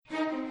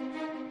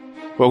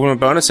Welcome to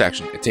Bonus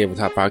Action, a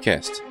tabletop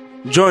podcast.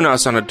 Join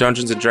us on a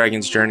Dungeons &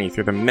 Dragons journey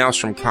through the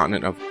maelstrom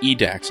continent of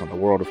Edax on the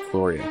world of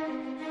Cloria.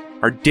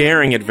 Our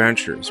daring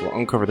adventurers will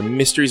uncover the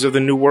mysteries of the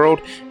New World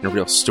and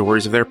reveal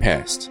stories of their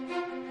past.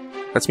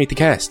 Let's meet the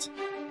cast.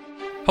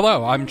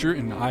 Hello, I'm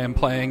Druten. I am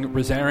playing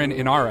Rizarin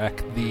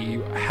Inarek,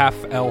 the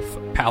half-elf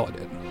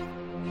paladin.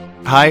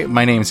 Hi,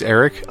 my name's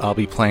Eric. I'll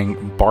be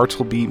playing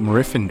Bartleby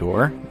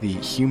Myrifindor, the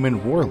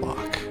human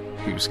warlock,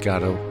 who's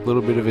got a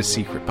little bit of a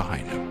secret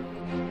behind him.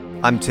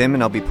 I'm Tim,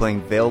 and I'll be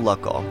playing Vale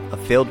Luckall, a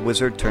failed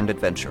wizard turned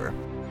adventurer.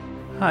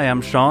 Hi,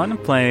 I'm Sean,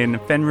 playing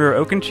Fenrir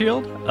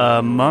Oakenshield,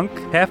 a monk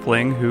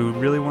halfling who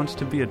really wants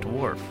to be a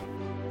dwarf.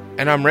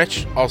 And I'm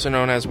Rich, also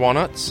known as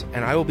Walnuts,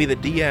 and I will be the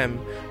DM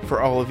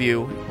for all of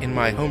you in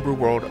my homebrew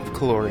world of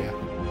Caloria.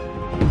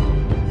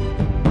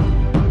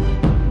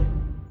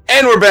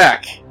 And we're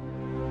back!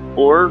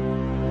 Or,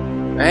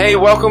 hey,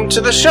 welcome to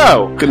the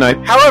show! Good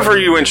night. However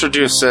you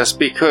introduce us,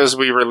 because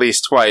we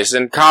released twice,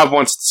 and Cobb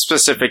wants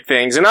specific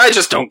things, and I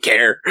just don't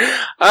care.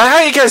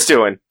 How you guys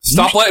doing?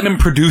 Stop letting him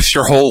produce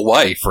your whole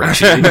life,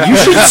 Richie. You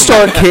should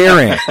start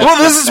caring. Well,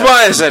 this is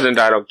why I said, and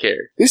I don't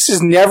care. This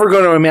is never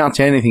going to amount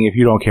to anything if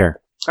you don't care.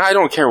 I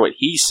don't care what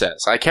he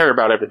says. I care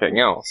about everything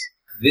else.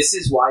 This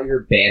is why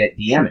you're bad at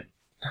DMing.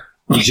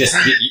 You just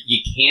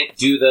you can't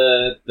do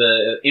the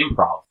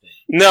improv thing.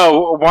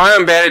 No, why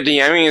I'm bad at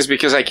DMing is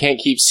because I can't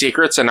keep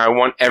secrets and I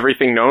want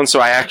everything known, so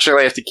I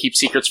actually have to keep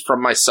secrets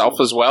from myself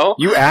as well.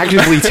 You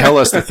actively tell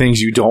us the things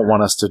you don't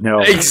want us to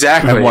know.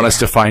 Exactly. And want us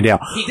to find out.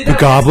 The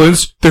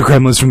goblins, the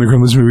gremlins from the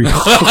Gremlins movie.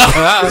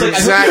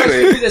 Exactly. I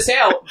figured this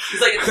out.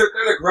 He's like, they're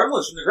the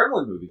gremlins from the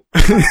Gremlin movie.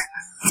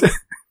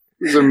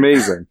 It's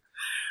amazing.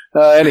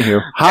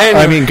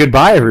 Anywho.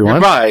 Goodbye, everyone.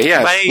 Goodbye,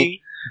 yes. Bye.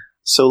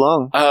 So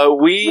long.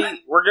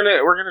 We're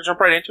gonna jump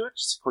right into it.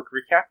 Just a quick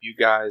recap. You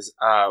guys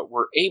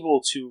were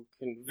able to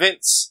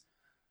convince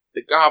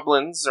the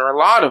goblins, or a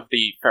lot of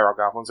the feral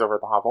goblins over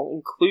at the hovel,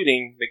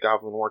 including the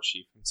goblin war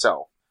chief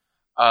himself,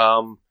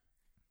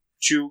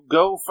 to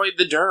go fight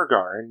the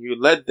Duergar, and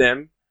you led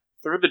them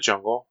through the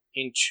jungle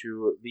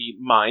into the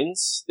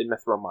mines, the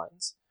Mithril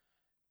mines,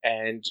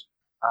 and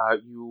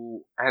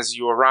as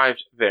you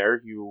arrived there,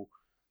 you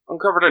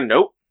uncovered a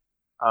note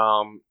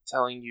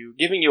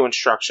giving you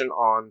instruction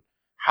on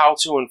how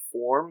to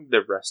inform the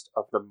rest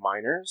of the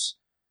miners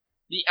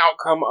the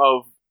outcome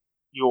of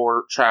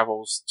your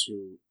travels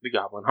to the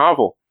Goblin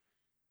Hovel.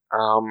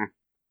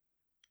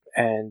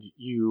 And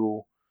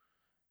you,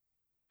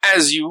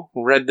 as you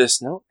read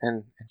this note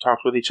and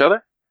talked with each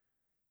other,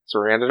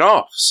 so we ended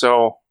off.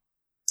 So,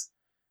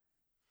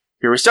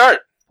 here we start.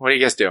 What do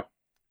you guys do?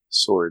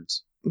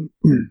 Swords.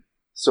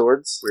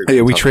 Swords?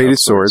 Yeah, we traded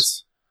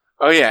swords.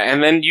 Oh yeah,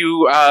 and then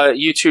you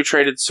two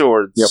traded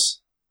swords. Yep.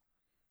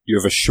 You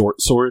have a short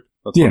sword?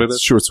 That's Yeah, what it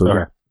is? short sword.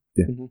 Okay.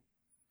 Yeah. Mm-hmm.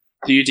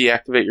 Do you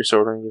deactivate your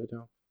sword when you give it to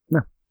him? No.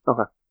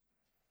 Okay.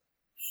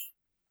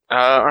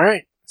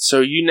 Alright.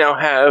 So you now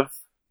have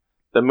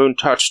the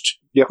moon-touched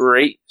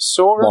great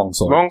sword? Long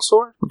sword. Long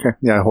sword? Okay.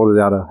 Yeah, I hold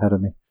it out ahead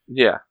of me.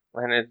 Yeah.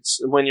 And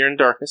it's when you're in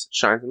darkness, it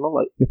shines in the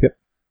light. Yep.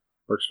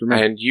 Works for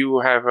me. And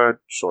you have a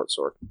short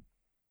sword.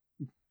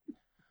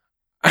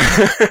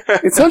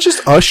 It's not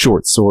just a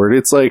short sword.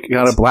 It's like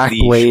got a black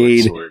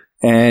blade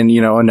and,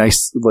 a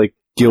nice, like,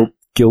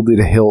 gilded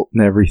hilt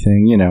and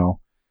everything,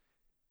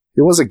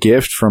 It was a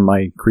gift from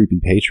my creepy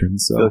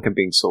patrons, so. I feel like I'm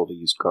being sold a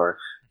used car.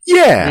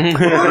 Yeah!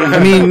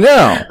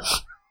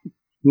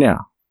 No.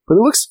 But it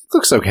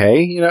looks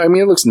okay,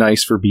 it looks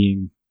nice for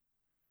being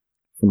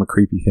from a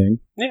creepy thing.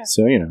 Yeah.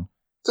 So,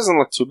 Doesn't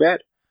look too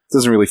bad.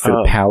 Doesn't really fit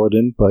a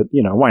paladin, but,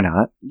 why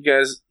not? You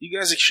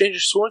guys exchange your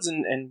swords,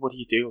 and what do?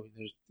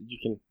 You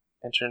can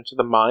enter into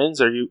the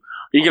mines. Are you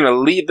going to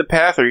lead the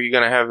path, or are you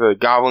going to have the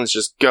goblins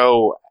just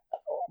go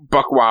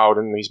buck wild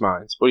in these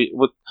mines?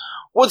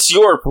 What's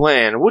your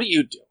plan? What do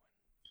you do?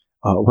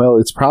 Well,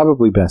 it's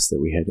probably best that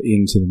we head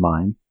into the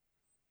mine.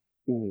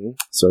 Mm-hmm.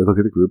 So I look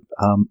at the group.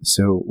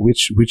 So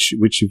which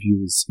of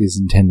you is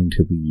intending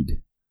to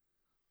lead?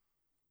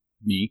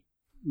 Me.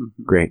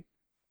 Mm-hmm. Great.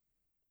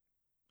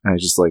 And I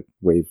just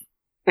wave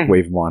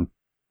them on.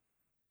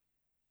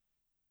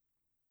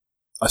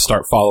 I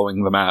start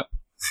following the map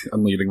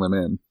and leading them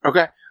in.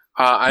 Okay.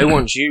 I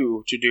want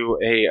you to do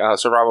a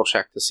survival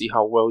check to see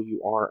how well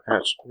you are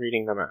at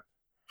reading the map.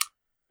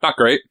 Not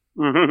great.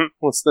 Mm-hmm.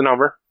 What's the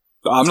number?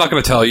 I'm not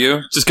going to tell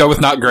you. Just go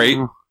with not great.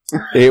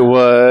 It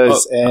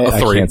was a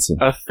 3. I can't see.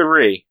 A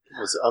 3. It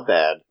was a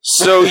bad.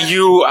 So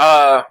you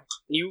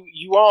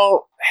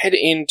all head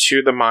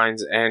into the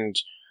mines, and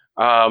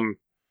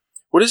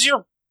what is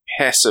your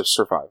passive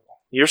survival?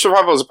 Your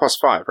survival is a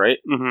 +5, right?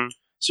 Mm-hmm.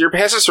 So your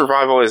passive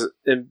survival is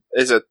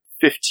a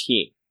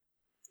 15.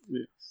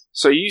 Yeah.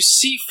 So you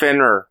see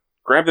Fenrir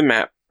grab the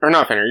map, or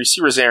not Fenrir, you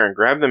see Rizarin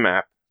grab the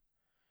map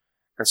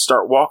and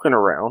start walking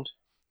around.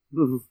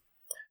 Mm-hmm.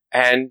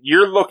 And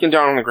you're looking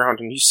down on the ground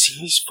and you see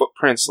these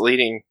footprints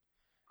leading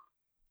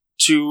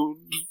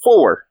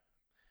forward.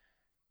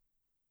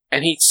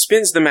 And he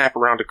spins the map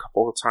around a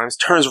couple of times,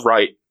 turns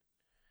right,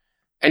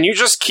 and you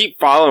just keep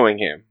following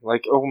him.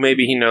 Like,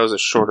 maybe he knows a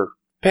shorter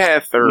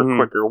path or a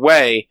quicker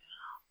way.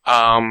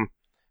 And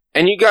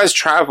you guys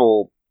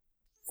travel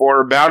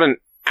for about an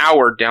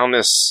hour down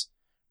this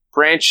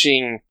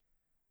branching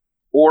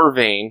ore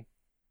vein,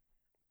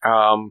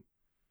 and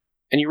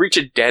you reach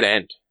a dead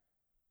end.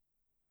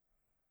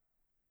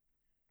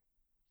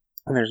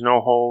 And there's no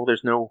hole,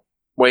 there's no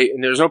way,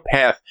 and there's no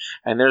path,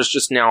 and there's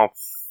just now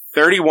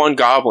 31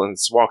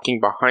 goblins walking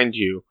behind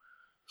you.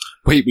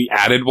 Wait, we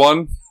added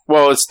one?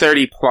 Well, it's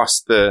 30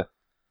 plus the...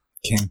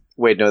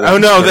 Wait, no. Oh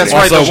no, that's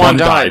right, Also, the one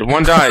died.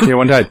 One died. Yeah,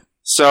 one died.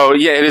 So,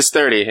 yeah, it is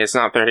 30. It's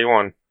not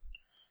 31.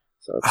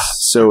 So,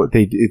 So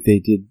they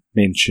did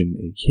mention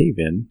a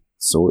cave-in,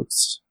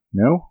 sorts.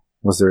 No?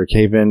 Was there a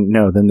cave-in?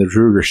 No, then the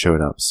Druger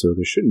showed up, so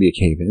there shouldn't be a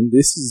cave-in.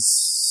 This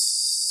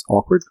is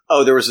awkward.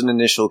 Oh, there was an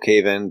initial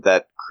cave-in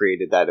that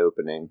created that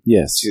opening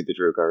Yes. to the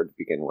Drugar to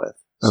begin with.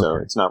 So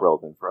Okay. it's not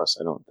relevant for us,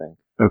 I don't think.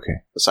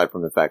 Okay. Aside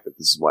from the fact that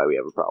this is why we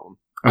have a problem.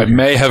 I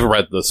may have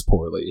read this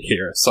poorly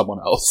here. Someone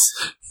else.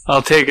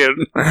 I'll take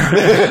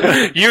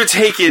it. you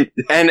take it,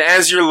 and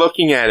as you're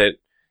looking at it,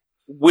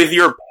 with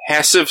your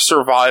passive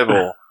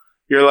survival,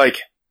 you're like,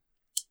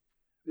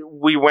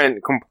 we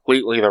went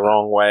completely the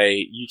wrong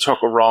way. You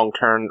took a wrong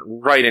turn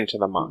right into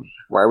the mine.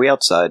 Why are we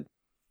outside?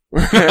 You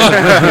can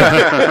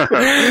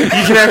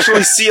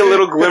actually see a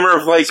little glimmer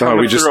of light So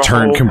coming we through just a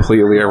turned hole.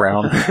 completely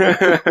around.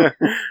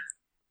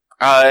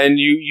 And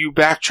you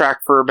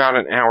backtrack for about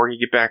an hour. You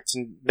get back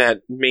to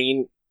that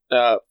main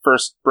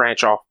first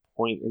branch off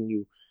point, and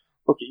you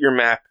look at your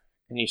map,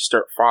 and you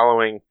start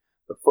following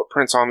the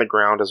footprints on the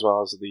ground as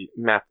well as the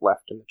map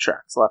left and the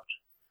tracks left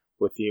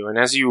with you. And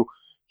as you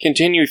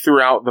continue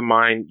throughout the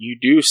mine, you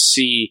do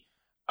see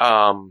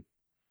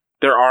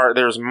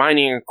there's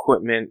mining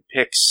equipment,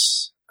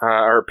 picks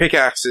or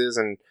pickaxes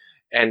and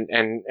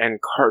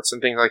carts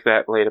and things like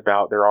that laid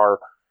about. There are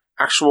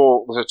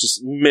actual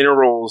just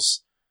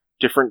minerals,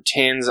 different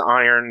tins,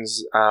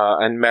 irons,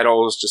 and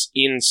metals just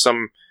in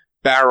some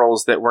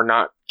barrels that were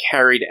not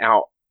carried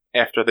out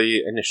after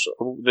the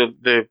initial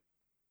the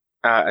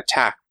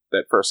attack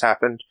that first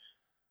happened.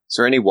 Is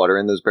there any water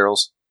in those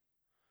barrels?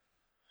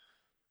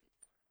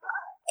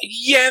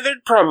 Yeah,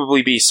 there'd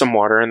probably be some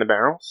water in the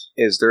barrels.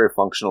 Is there a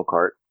functional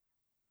cart?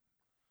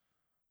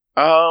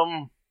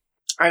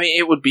 I mean,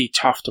 it would be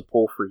tough to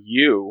pull for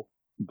you.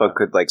 But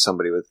could, like,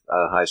 somebody with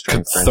high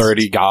strength, for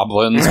 30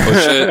 goblins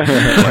push it.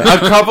 A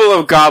couple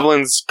of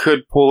goblins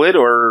could pull it,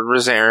 or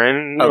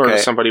Rosarin, or Okay.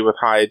 somebody with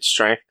high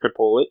strength could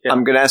pull it. Yeah.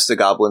 I'm going to ask the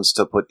goblins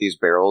to put these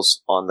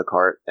barrels on the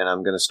cart, and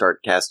I'm going to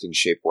start casting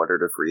shape water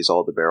to freeze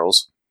all the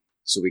barrels,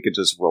 so we could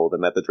just roll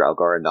them at the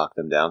Draugr and knock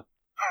them down.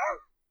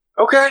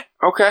 Okay.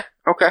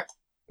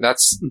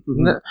 That's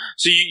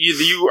so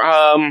you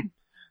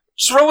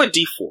just roll a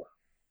d4.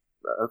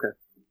 Okay.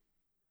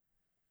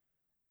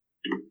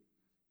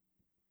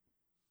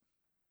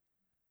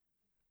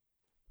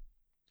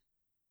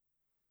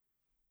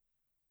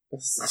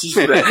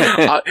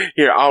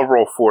 Here, I'll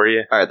roll for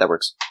you. Alright, that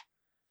works.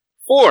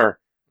 4.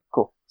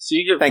 Cool. So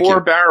you get Thank 4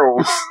 you.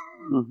 barrels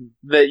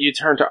that you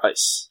turn to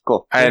ice.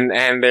 Cool. And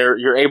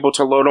you're able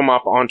to load them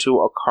up onto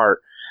a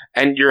cart.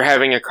 And you're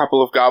having a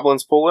couple of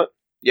goblins pull it?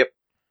 Yep.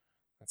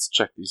 Let's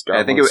check these I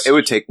goblins. think it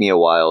would take me a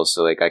while,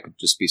 so like I could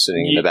just be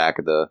sitting in the back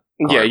of the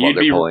cart Yeah, while you'd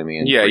they're be pulling me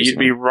and you'd freezing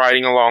be them.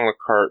 riding along the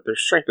cart. Their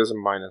strength is a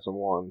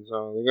 -1,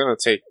 so they're gonna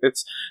take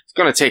it's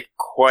gonna take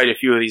quite a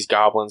few of these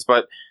goblins.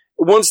 But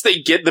once they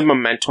get the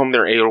momentum,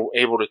 they're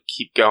able to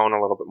keep going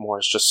a little bit more.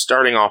 It's just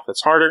starting off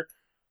that's harder.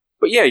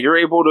 But yeah, you're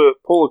able to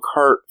pull a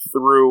cart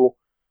through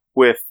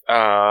with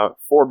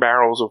 4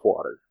 barrels of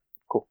water.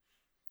 Cool.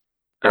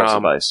 Barrels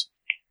of ice.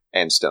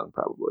 And stone,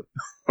 probably.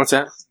 What's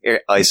that?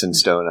 Ice and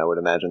stone, I would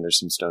imagine there's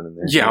some stone in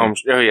there.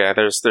 Yeah,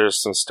 there's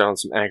some stone,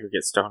 some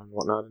aggregate stone and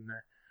whatnot in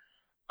there.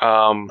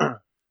 And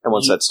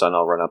once that's done,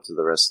 I'll run up to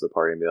the rest of the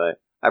party and be like,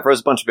 I froze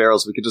a bunch of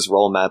barrels, we could just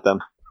roll them at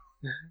them.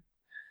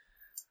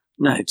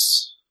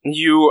 Nice.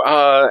 You,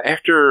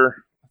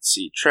 after,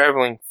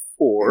 traveling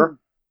for,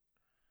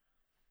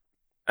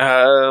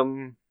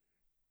 after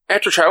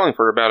traveling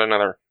for about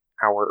another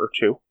hour or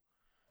two,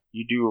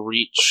 you do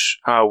reach,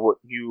 what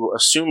you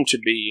assume to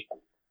be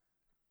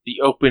the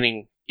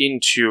opening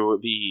into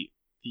the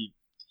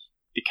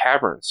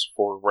caverns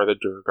for where the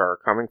Durgar are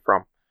coming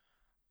from.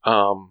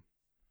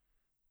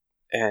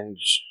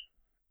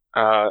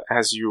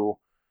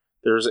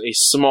 There's a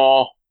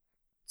small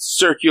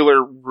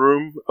circular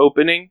room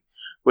opening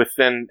with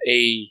then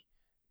a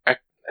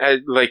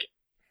like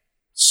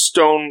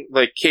stone,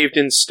 like caved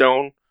in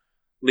stone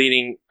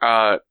leading,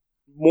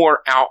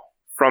 more out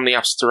from the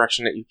opposite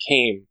direction that you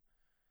came.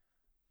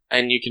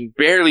 And you can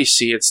barely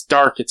see. It's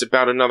dark. It's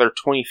about another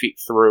 20 feet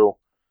through.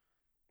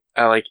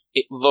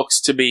 It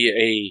looks to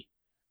be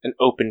an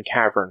open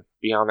cavern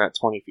beyond that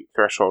 20 feet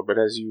threshold. But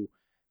as you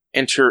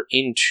enter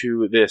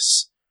into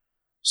this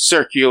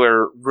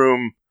circular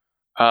room,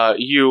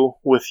 you,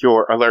 with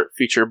your alert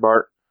feature,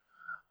 Bart,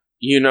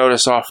 you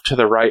notice off to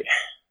the right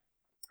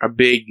a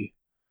big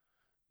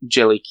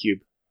jelly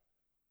cube.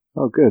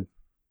 Oh, good.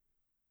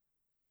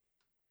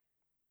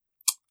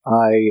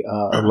 I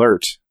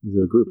alert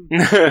the group.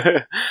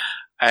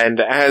 And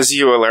as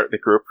you alert the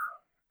group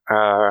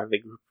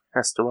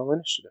has to roll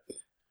initiative.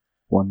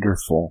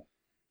 Wonderful.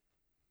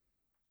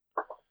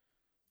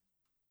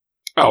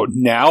 Oh,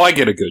 now I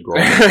get a good roll.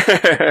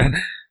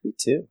 Me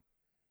too.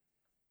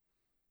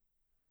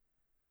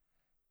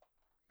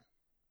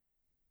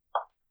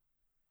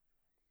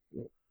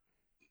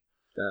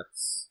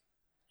 That's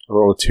I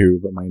roll a 2,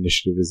 but my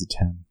initiative is a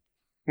 10.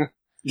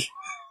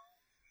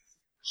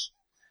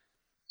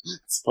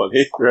 It's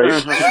funny,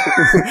 right?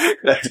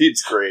 That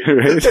dude's great.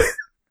 Right?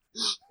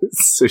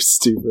 It's so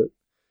stupid.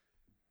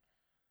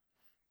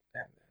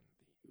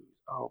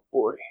 oh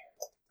boy,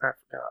 I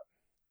forgot.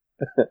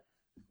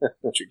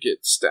 Don't you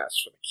get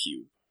stats for the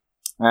cube?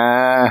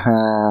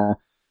 Uh-huh.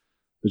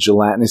 The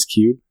gelatinous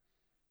cube?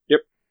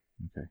 Yep.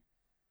 Okay.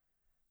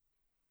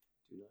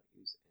 Do not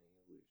use any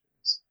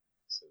illusions.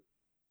 So the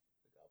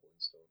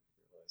goblins don't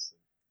realize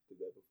they did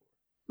that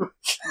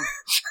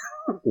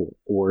before.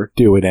 Or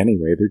do it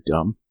anyway. They're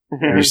dumb.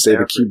 Or just say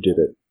the cube did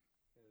it.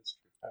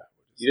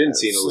 You didn't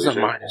see an This is a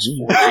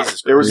illusion. -4.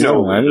 Jesus There was Christ.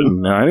 no I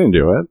didn't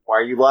do it. Why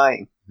are you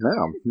lying? No.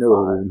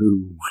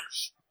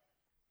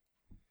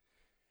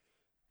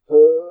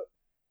 All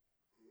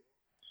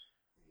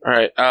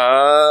right.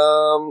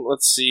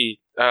 Let's see.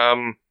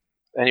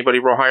 Anybody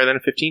roll higher than a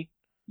 15?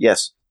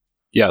 Yes.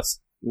 Yes.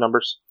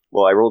 Numbers.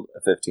 Well, I rolled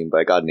a 15, but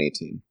I got an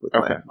 18 with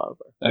Okay. my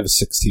modifier. I have a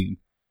 16.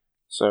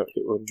 So it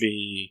would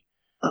be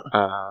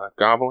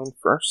Goblin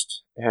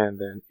first, and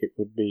then it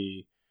would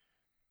be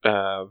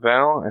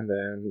Val, and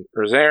then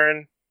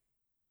Rosarin.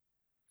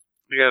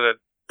 We got a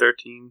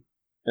 13.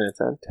 And a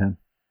 10. 10.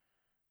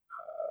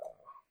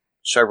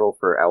 Should I roll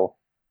for Owl?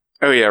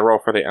 Oh yeah, roll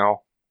for the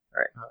owl.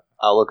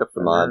 I'll look up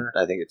the mod. Sure.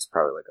 I think it's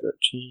probably like a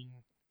 13.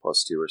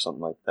 +2 or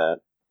something like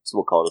that. So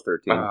we'll call it a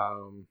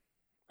 13.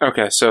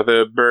 Okay, so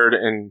the bird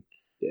and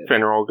Yeah.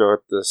 Fenrir will go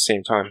at the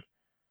same time.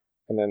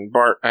 And then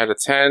Bart at a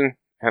 10,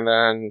 and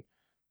then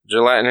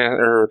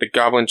the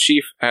Goblin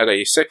Chief at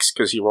a 6,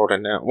 because he rolled a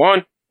nat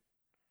 1.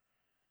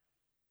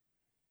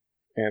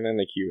 And then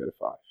the cube at a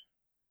 5.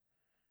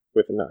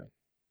 With a 9.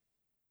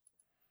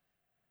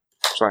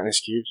 Gelatinous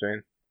cubes,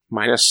 man.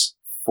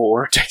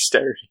 -4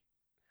 dexterity.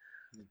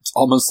 It's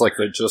almost like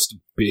they're just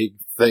big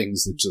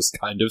things that just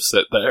kind of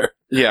sit there.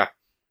 Yeah.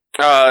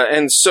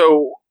 And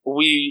so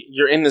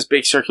you're in this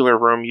big circular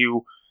room.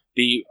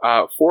 The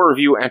 4 of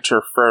you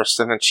enter first,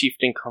 and then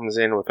Chieftain comes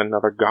in with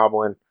another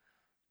goblin,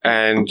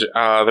 and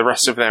the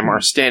rest of them are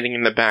standing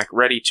in the back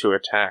ready to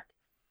attack.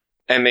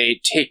 And they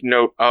take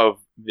note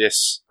of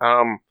this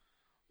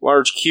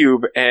large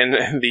cube, and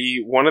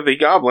one of the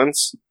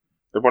goblins,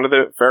 one of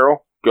the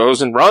feral,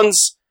 goes and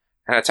runs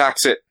and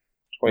attacks it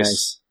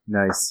twice.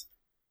 Nice.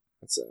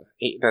 That's a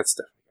 8. That's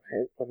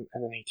definitely gonna hit.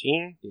 And an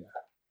 18. Yeah.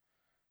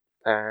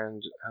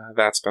 And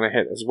that's gonna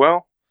hit as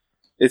well.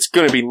 It's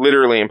gonna be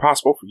literally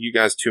impossible for you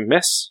guys to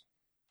miss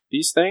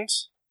these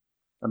things.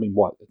 I mean,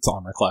 what? Its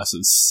armor class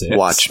is 6.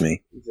 Watch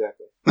me.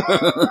 Exactly.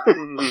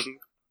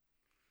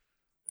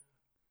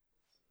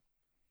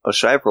 Oh,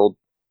 should I have rolled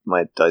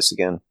my dice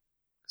again?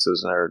 Because it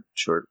was in our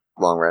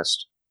long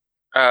rest.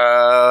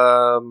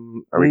 Or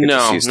we could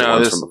just use the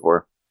ones from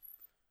before.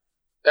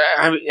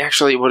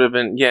 Actually, it would have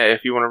been,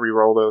 if you want to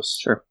re-roll those.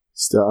 Sure.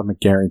 Still, I'm a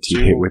guaranteed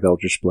hit with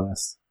Eldritch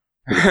Blast.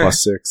 With a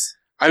 +6.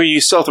 I mean, you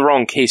still have to roll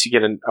in case you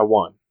get a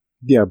 1.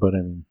 Yeah, but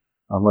I mean,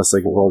 unless I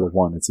can roll a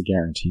 1, it's a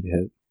guaranteed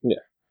hit.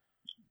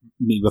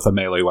 Me with a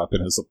melee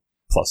weapon is a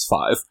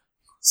 +5.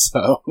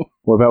 So,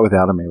 What about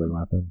without a melee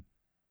weapon?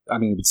 I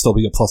mean, it would still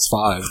be a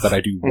 +5 that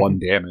I do 1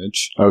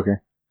 damage. Okay.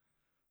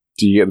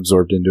 Do you get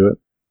absorbed into it?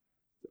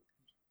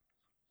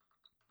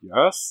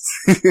 Yes.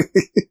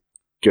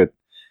 Good.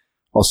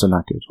 Also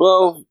not good.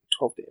 12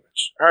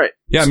 damage. Alright.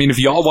 Yeah, I mean, if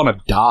y'all want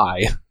to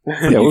die,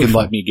 Yeah, you we're can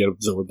fine. let me get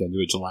absorbed into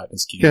a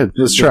gelatinous cube. Good.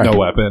 Let's With try. no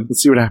weapon.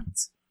 Let's see what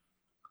happens.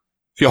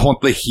 If y'all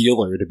want the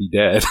healer to be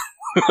dead.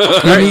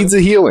 Who needs a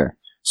healer?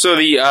 So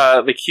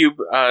the cube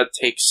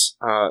takes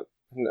a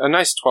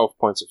nice 12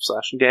 points of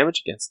slashing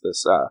damage against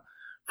this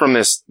from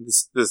this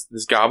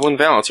goblin.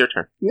 Val, it's your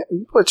turn. Yeah,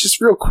 but just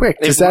real quick,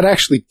 does that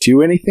actually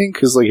do anything?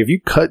 Because like if you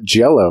cut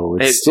Jello,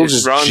 it still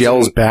just runs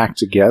gels and- back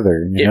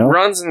together. You It know?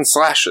 runs and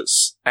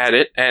slashes at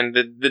it, and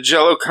the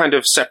jello kind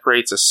of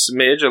separates a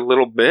smidge, a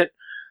little bit.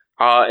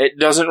 It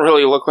doesn't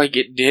really look like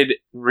it did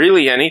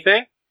really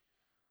anything.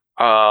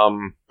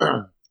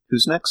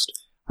 Who's next?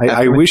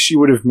 I wish you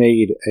would have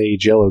made a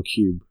Jello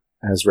cube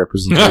as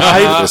representation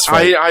of this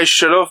fight. I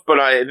should have, but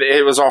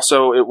it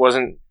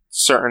wasn't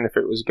certain if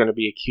it was going to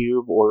be a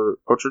cube or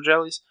Ultra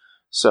Jellies.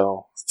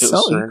 So it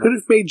was You could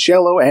have made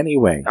Jello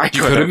anyway. I You could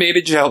could have have. made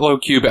a Jello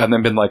cube and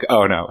then been like,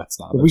 oh no, it's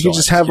not. We could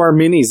just have our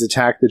minis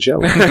attack the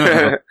Jello.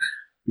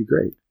 Be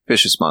great.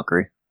 Vicious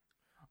mockery.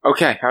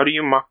 Okay, how do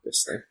you mock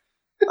this thing?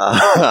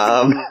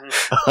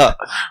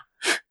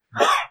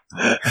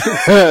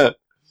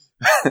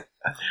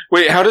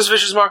 Wait, how does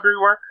Vicious Mockery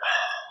work?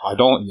 I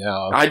don't,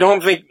 yeah. I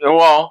don't think.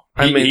 Well,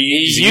 I mean,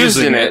 He's he's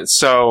using using it,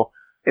 so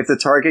If the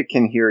target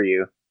can hear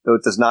you, though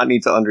it does not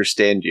need to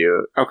understand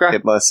you, okay.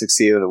 it must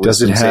succeed in a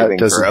Does it wisdom saving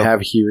have throw.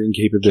 hearing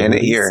capabilities? Can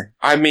it hear?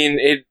 I mean,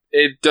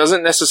 it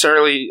doesn't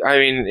necessarily. I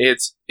mean,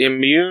 it's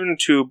immune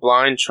to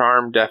blind,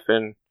 charm,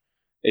 deafen,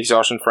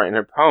 exhaustion, frighten,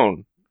 or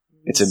prone.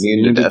 It's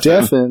immune to deafen.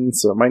 deafen,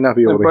 so it might not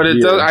be able But to it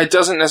hear.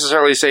 doesn't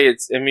necessarily say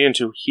it's immune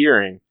to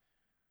hearing.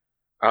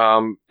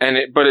 But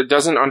it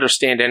doesn't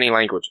understand any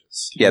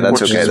languages. Yeah,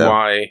 that's which okay, is though.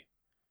 why.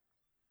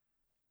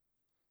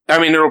 I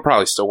mean, it'll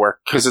probably still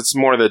work because it's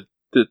more the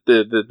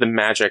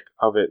magic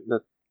of it.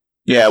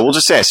 Yeah, we'll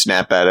just say I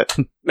snap at it.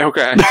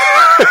 Okay.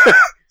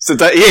 So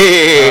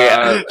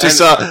yeah. Just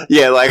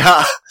like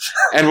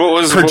And what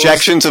was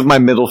projections of my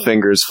middle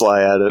fingers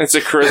fly at it. It's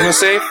a charisma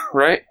save,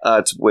 right?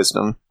 It's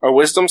wisdom. A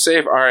wisdom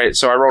save. All right.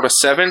 So I rolled a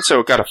 7,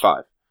 so it got a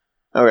 5.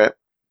 Okay,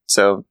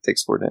 so it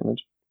takes 4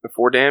 damage.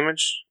 4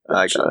 damage.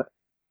 I got it.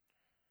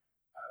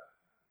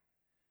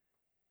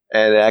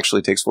 And it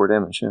actually takes 4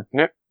 damage. Yeah.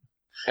 Yep.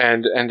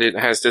 And it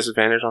has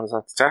disadvantage on its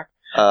next attack.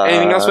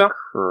 Anything else, Val?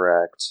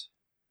 Correct.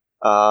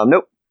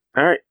 Nope.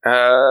 All right.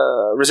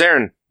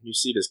 Rosarin, you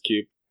see this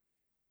cube.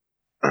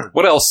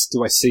 What else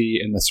do I see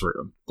in this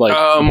room? Like,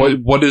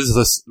 what is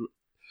this?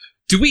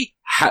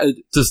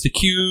 Does the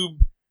cube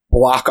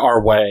block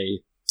our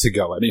way to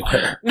go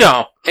anywhere?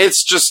 No,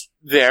 it's just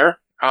there.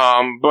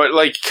 But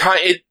like,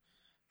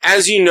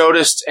 as you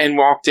noticed and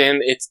walked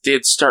in, it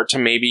did start to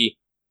maybe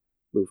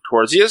move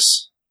towards you.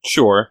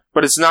 Sure.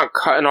 But it's not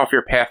cutting off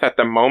your path at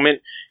the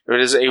moment. It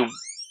is a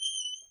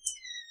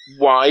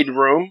wide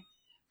room.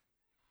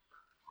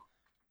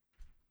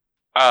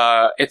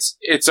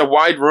 It's a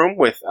wide room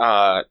with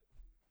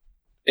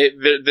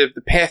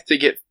the path to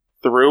get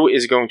through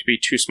is going to be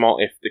too small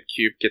if the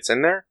cube gets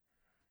in there.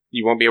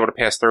 You won't be able to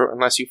pass through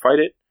unless you fight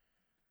it.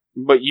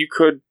 But you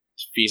could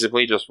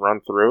feasibly just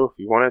run through if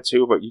you wanted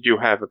to, but you do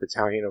have a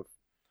battalion of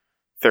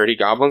 30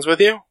 goblins with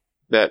you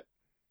that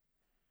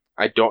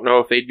I don't know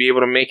if they'd be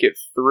able to make it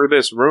through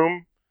this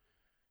room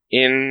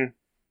in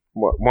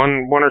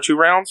one or two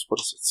rounds. What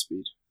is its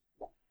speed?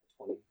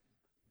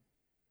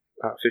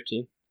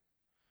 15.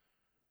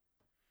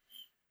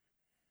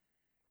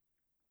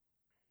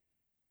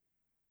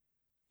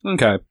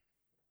 Okay.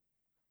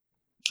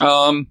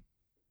 I'm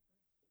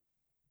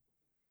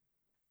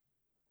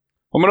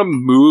gonna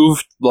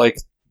move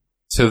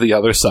to the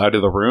other side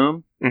of the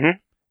room, and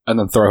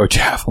then throw a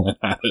javelin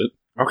at it.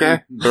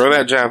 Okay, throw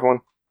that javelin.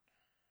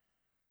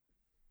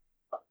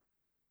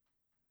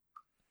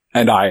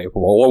 And I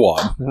roll a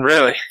 1.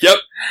 Really? Yep.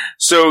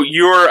 So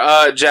your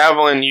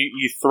javelin,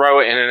 you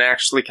throw it and it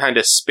actually kind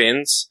of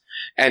spins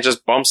and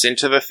just bumps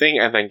into the thing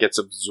and then gets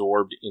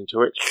absorbed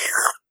into it.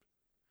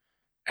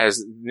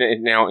 As it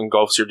now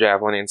engulfs your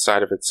javelin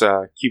inside of its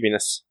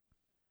cubiness.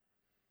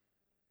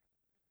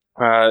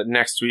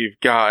 Next we've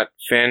got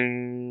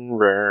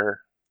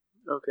Fenrir.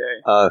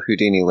 Okay.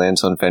 Houdini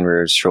lands on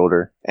Fenrir's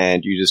shoulder,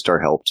 and you just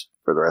are helped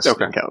for the rest of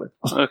the Okay. encounter.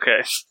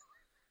 Okay.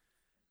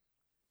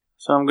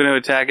 So I'm going to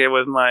attack it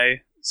with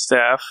my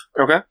staff.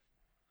 Okay.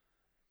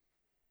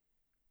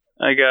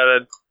 I got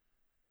a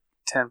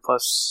 10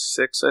 plus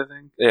 6, I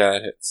think. Yeah,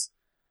 it hits.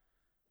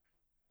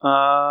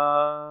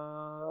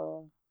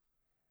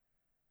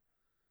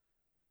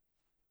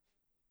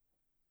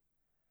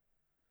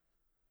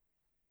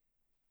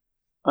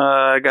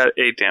 I got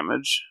 8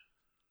 damage.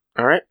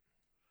 Alright.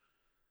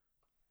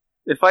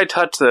 If I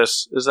touch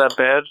this, is that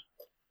bad?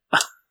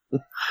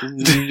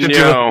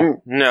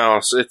 No.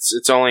 So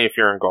it's only if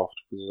you're engulfed.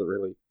 Does it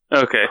really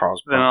Okay.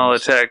 cause Then I'll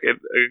problems? attack it.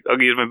 I'll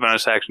use my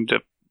bonus action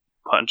to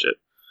punch it.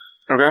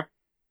 Okay.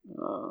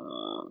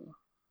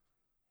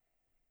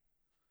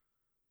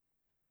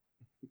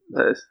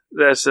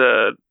 That's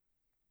a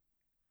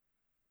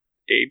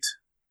 8.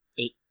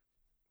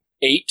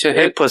 8 to 8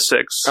 hit? plus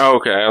 6. Oh,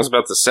 okay, I was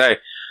about to say.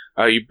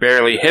 You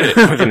barely hit it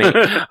with an 8.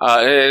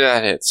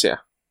 That hits, yeah.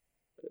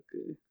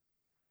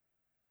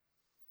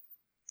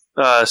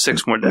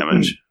 6 more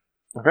damage.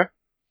 Okay.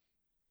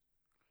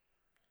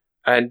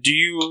 And do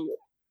you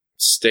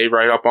stay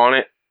right up on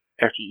it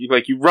after you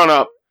you run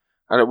up?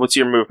 What's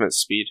your movement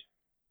speed?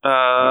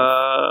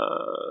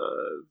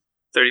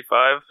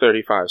 35.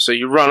 35. So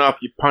you run up,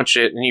 you punch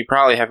it, and you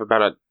probably have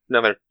about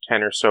another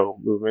 10 or so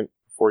movement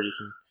before you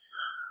can.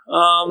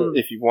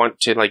 If you want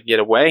to get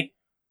away,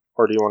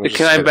 or do you want to?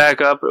 Can I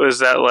back up? Is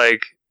that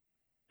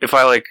if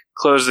I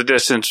close the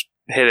distance,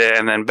 hit it,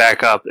 and then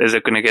back up, is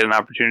it going to get an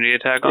opportunity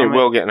attack on It me?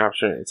 will get an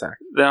opportunity attack.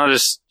 Then I'll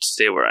just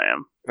stay where I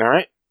am. All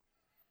right.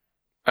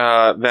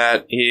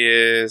 That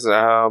is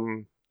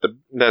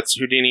that's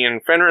Houdini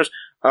and Fenrir's.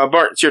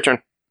 Bart, it's your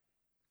turn.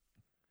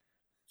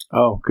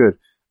 Oh, good.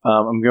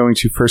 I'm going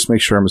to first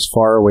make sure I'm as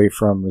far away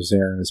from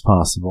Rosarin as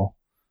possible,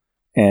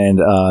 and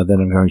then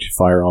I'm going to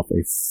fire off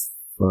a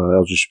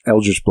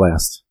Eldritch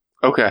Blast.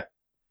 Okay.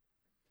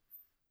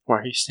 Why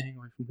are you staying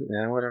away from it?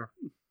 Yeah, whatever.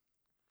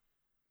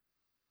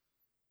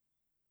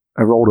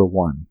 I rolled a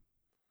 1.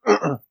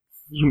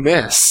 You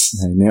miss.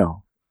 I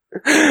know.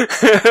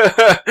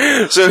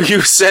 So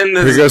you send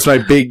Here this. goes my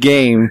big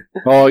game.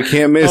 Oh, I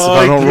can't miss if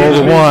I don't roll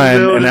a 1,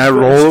 and I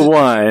roll a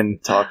 1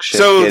 Talk shit,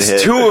 So get it's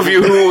hit. two of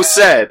you who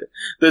said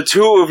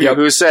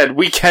who said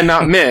we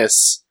cannot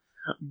miss.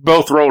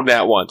 Both rolled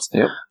that once.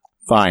 Yep.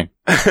 Fine.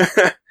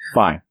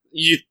 Fine.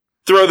 You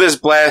throw this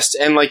blast,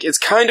 and it's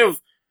kind of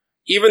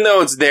even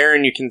though it's there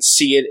and you can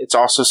see it, it's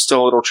also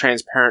still a little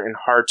transparent and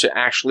hard to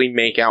actually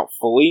make out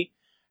fully.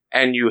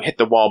 And you hit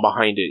the wall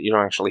behind it. You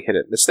don't actually hit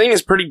it. This thing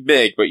is pretty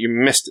big, but you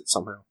missed it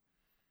somehow.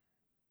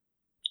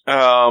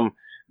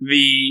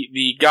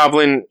 The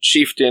goblin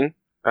chieftain,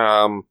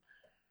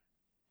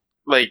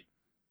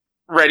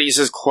 readies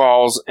his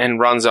claws and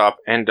runs up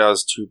and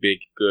does 2 big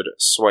good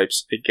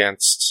swipes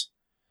against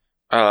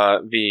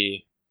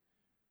it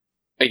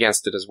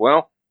as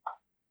well.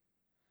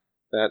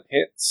 That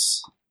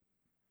hits.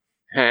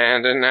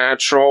 And a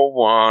natural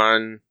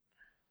 1.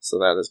 So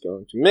that is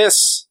going to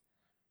miss.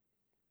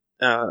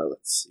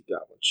 Let's see,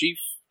 Goblin Chief.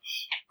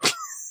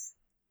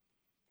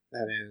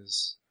 That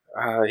is,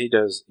 he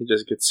does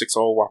get 6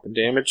 all whopping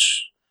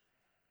damage.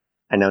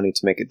 I now need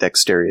to make a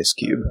dexterous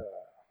cube.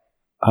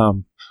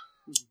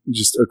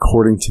 Just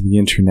according to the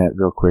internet,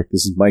 real quick,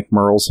 this is Mike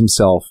Merles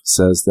himself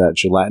says that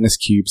gelatinous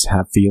cubes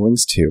have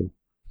feelings too.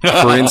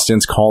 For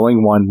instance,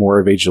 calling one more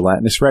of a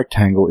gelatinous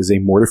rectangle is a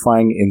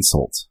mortifying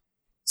insult.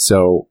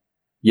 So,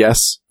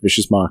 yes,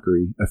 vicious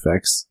mockery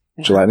affects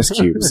gelatinous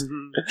cubes.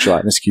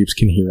 Gelatinous cubes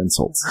can hear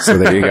insults. So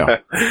there you go.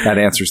 That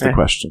answers the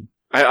question.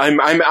 I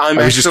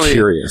was just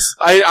curious.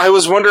 I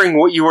was wondering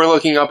what you were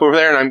looking up over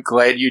there, and I'm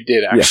glad you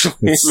did, actually.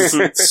 Yeah,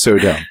 it's so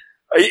dumb.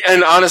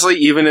 And honestly,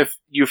 even if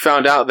you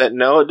found out that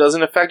no, it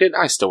doesn't affect it,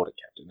 I still would have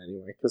kept it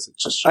anyway, because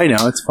it's just... I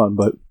know, it's fun,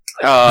 but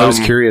I was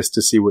curious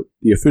to see what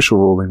the official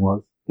ruling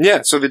was.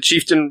 Yeah, so the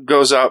chieftain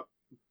goes up,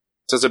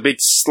 does a big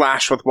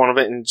slash with one of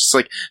it, and just,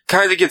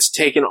 kind of gets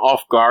taken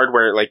off guard,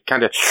 where it,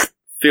 kind of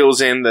fills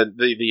in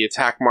the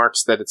attack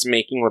marks that it's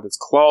making with its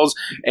claws,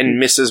 and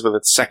misses with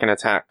its second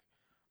attack.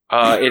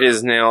 It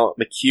is now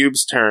the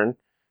cube's turn,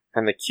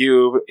 and the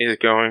cube is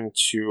going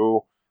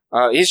to...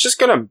 he's just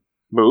going to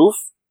move.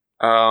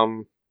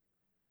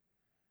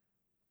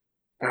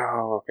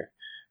 Okay.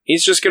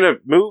 He's just going to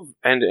move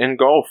and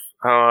engulf,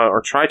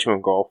 or try to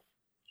engulf,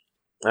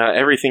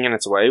 everything in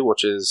its way,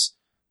 which is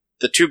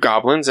the 2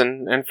 goblins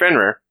and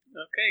Fenrir.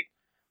 Okay.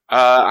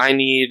 I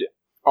need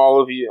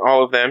all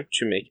of them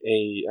to make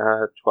a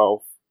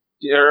 12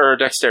 or a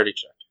dexterity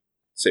check.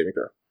 Saving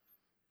throw.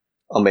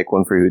 I'll make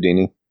one for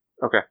Houdini.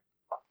 Okay.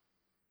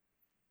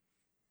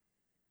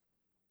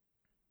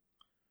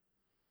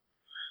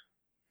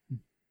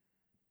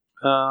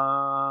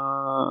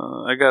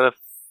 I got a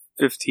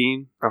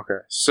 15. Okay.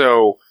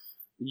 So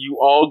you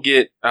all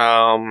get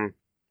you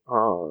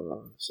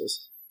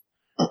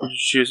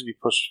choose to be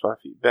pushed 5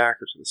 feet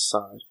back or to the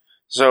side.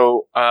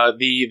 So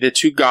the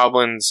 2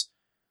 goblins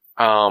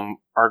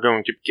are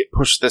going to get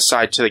pushed this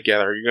side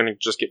together. You're going to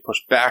just get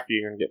pushed back, or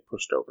you're going to get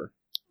pushed over.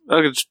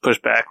 I can just push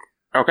back.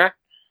 Okay.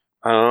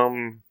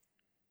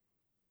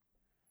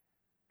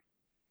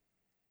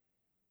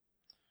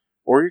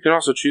 Or you can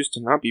also choose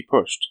to not be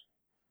pushed.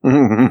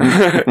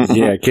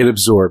 Yeah, get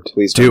absorbed.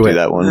 Please don't do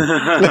that one.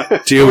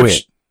 Do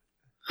it.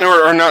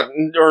 Or not,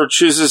 or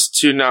chooses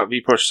to not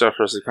be pushed,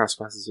 suffers the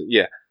consequences.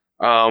 Yeah.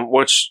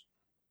 Which,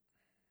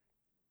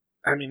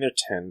 I mean, they're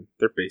 10.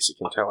 They're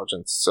basic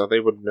intelligence, so they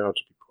would know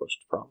to be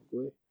pushed,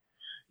 probably.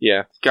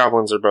 Yeah,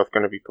 goblins are both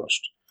going to be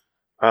pushed.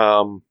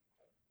 So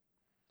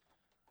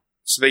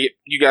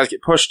you guys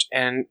get pushed,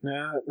 and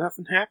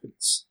nothing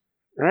happens.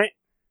 Right?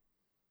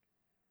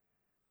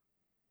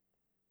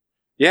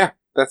 Yeah,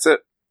 that's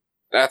it.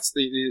 That's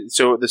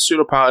so the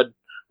pseudopod,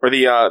 or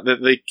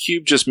the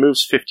cube just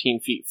moves 15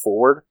 feet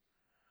forward,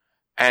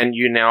 and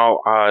you now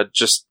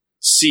just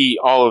see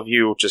all of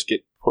you just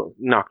get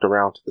knocked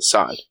around to the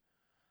side.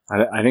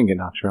 I didn't get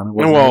knocked around.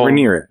 We're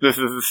near it.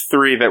 The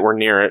 3 that were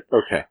near it.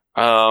 Okay.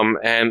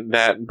 And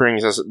that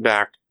brings us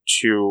back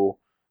to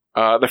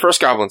the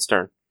first goblin's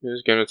turn.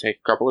 He's going to take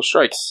a couple of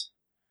strikes.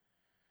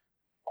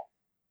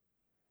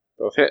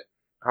 Both hit.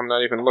 I'm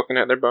not even looking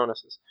at their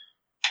bonuses.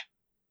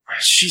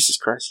 Jesus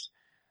Christ.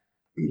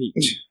 8.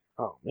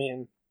 Oh,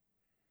 man.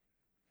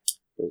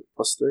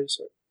 Plus 3,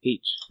 so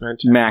 8. 9,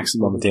 10,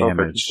 maximum 11, 12,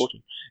 damage. 13,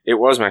 14. It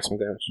was maximum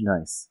damage.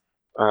 Nice.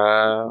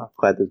 I'm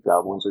glad those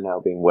goblins are now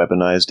being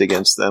weaponized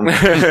against them.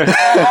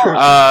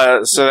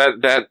 So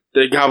that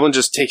the goblin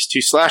just takes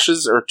 2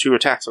 slashes, or 2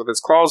 attacks with its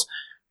claws,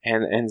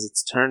 and ends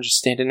its turn just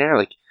standing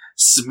there,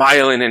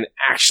 smiling and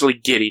actually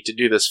giddy to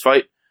do this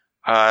fight.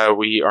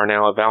 We are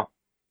now at Val.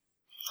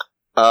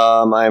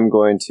 I'm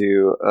going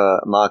to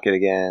mock it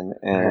again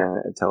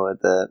and tell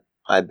it that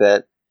I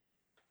bet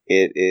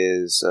it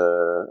is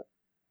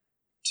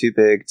too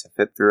big to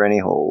fit through any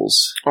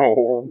holes.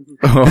 Oh,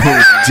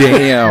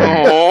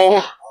 damn.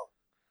 Oh.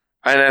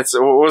 And that's,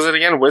 what was it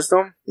again?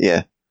 Wisdom?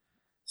 Yeah.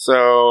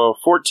 So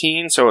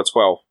 14, so it's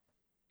 12.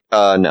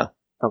 No.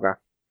 Okay.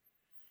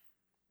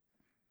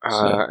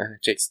 And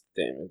it takes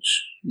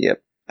damage.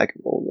 Yep. I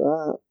can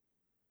roll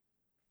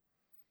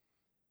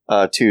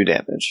that. 2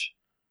 damage.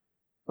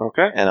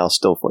 Okay. And I'll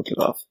still flick it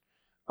off.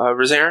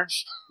 Rosarin?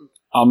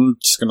 I'm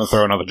just going to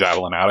throw another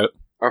javelin at it.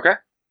 Okay.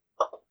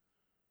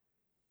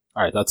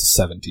 Alright, that's a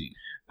 17.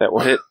 That will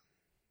hit.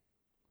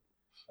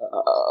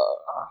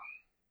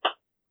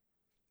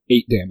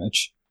 8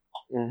 damage.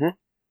 Mm-hmm.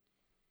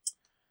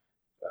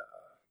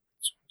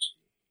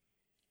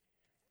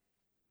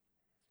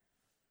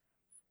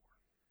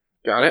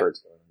 Got it. Bird's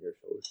going on your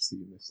shoulders so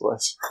you miss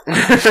less.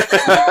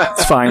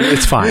 It's fine.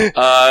 It's fine.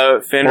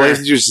 Fenrir, Well,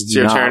 just it's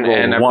your not turn, roll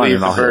and I one believe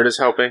and the I'll bird hit. is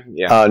helping.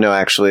 Yeah. No,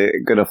 actually,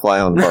 gonna fly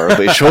on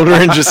Barley's shoulder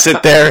and just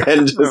sit there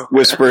and just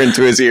whisper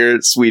into his ear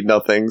sweet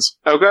nothings.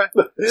 Okay.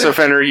 So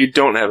Fenrir, you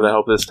don't have the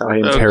help this time. I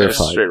am Okay.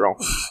 terrified. Straight roll.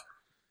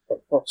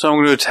 So I'm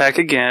going to attack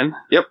again.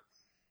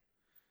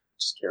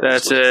 Just careful.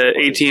 That's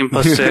 18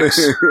 plus 6.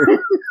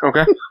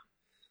 Okay.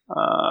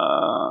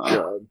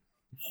 God.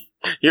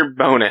 Your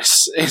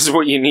bonus is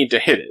what you need to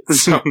hit it.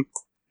 So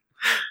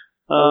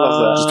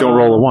Just don't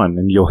roll a 1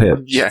 and you'll hit.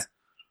 yeah.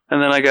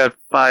 And then I got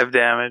 5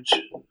 damage.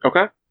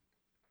 Okay.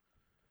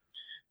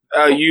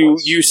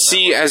 You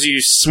see as you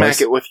smack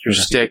it with your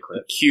stick,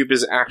 the cube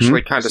is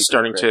actually kind of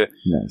starting to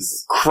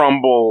Nice.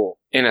 crumble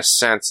in a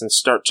sense and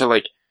start to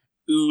like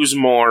ooze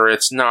more.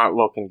 It's not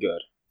looking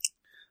good.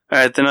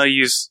 Alright, then I'll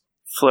use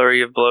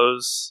Flurry of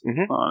Blows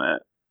Mhm. on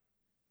it.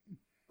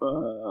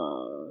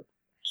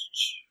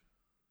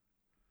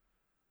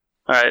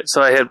 Alright,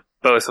 so I hit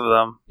both of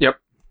them. Yep.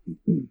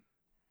 And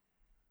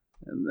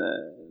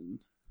then...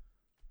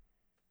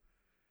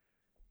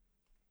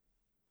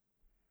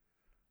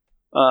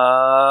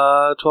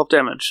 12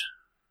 damage.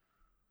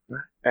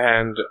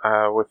 And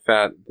with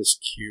that, this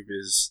cube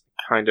is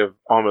kind of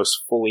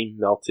almost fully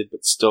melted,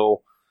 but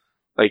still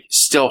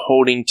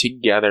holding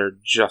together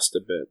just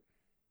a bit.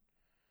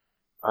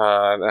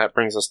 That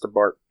brings us to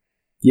Bart.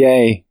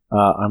 Yay.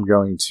 I'm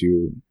going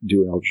to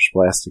do an Eldritch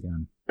Blast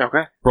again.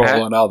 Okay.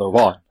 Roll another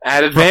one.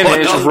 At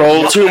advantage,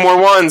 roll 2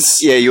 more ones.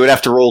 Yeah, you would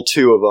have to roll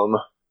 2 of them.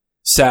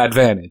 Sad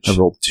vantage. I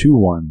rolled 2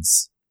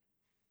 1s.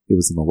 It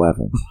was an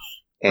 11.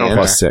 And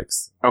Plus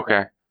 6.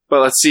 Okay. But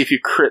let's see if you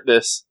crit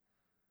this.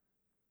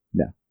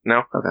 No. No?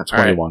 Okay. All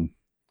right. 21.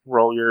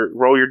 Roll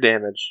your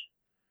damage.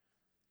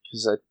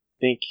 Because I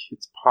think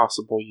it's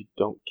possible you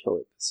don't kill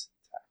it this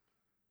attack.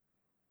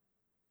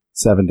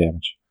 7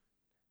 damage.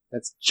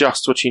 That's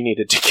just what you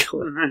needed to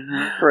kill it.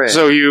 Right.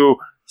 So you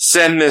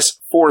send this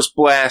force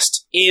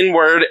blast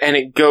inward, and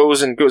it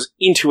goes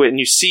into it, and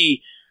you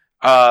see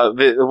what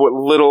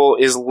little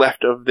is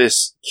left of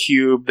this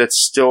cube that's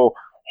still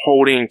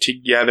holding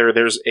together.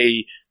 There's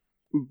a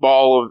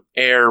ball of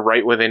air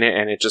right within it,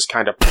 and it just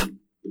kind of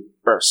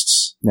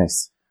bursts.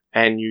 Nice.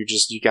 And you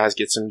guys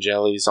get some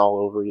jellies all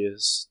over you,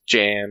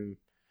 jam.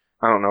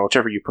 I don't know,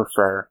 whichever you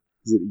prefer.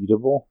 Is it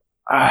eatable?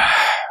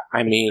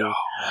 I mean,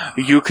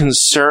 you can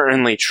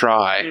certainly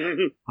try.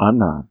 I'm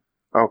not.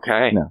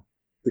 Okay. No.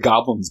 The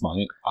goblins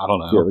might. I don't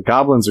know. Yeah, the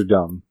goblins are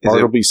dumb. Is Bart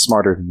it- will be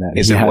smarter than that.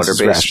 is He it has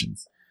his water-based?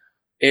 rations.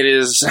 It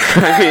is.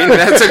 I mean,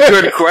 that's a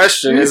good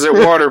question. Is it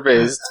water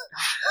based?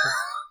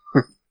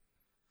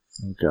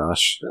 Oh,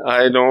 gosh.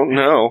 I don't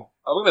know.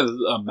 I'm going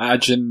to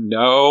imagine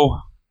no.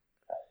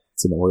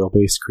 It's an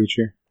oil-based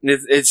creature.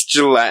 It's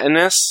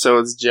gelatinous, so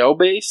it's gel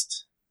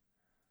based.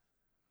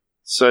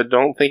 So I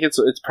don't think it's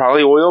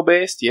probably oil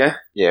based. Yeah,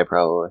 yeah,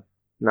 probably.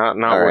 not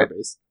All oil right.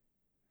 based.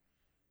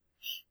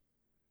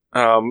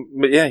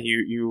 But yeah,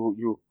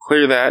 you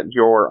clear that.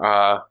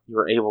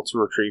 You're able to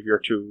retrieve your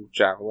 2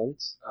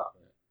 javelins.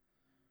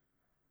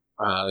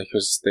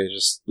 Because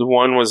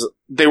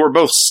they were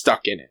both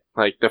stuck in it.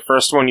 Like the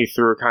first one you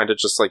threw kind of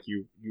just like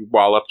you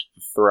walloped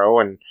the throw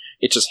and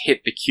it just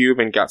hit the cube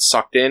and got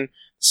sucked in.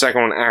 The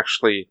second one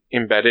actually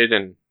embedded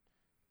and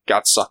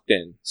got sucked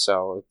in.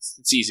 So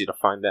it's easy to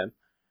find them.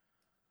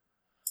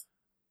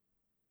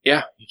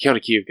 Yeah, you killed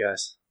a cube,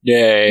 guys.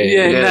 Yay.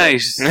 Yeah,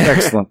 nice.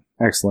 Excellent.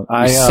 Excellent.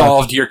 I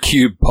solved your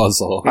cube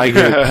puzzle. I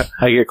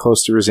get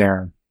close to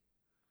Rosarin.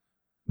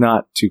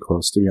 Not too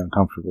close to be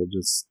uncomfortable,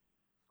 just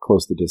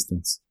close the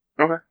distance.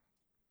 Okay.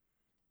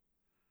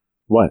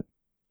 What?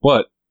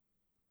 What?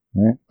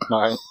 Right.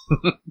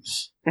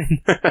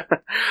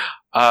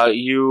 Alright.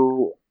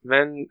 You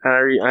then,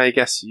 I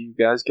guess you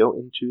guys go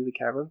into the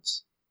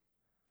caverns?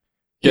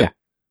 Yeah.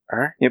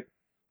 Alright. Yep.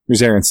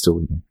 Rosarin's still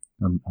leading.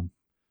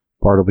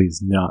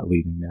 Bartleby's not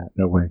leading that.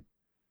 No way.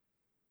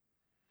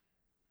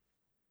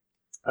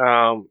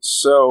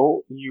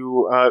 So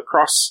you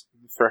cross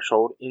the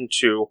threshold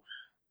into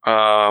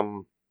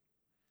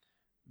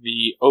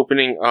the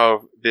opening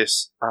of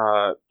this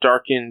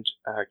darkened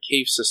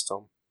cave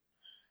system,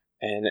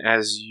 and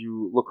as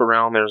you look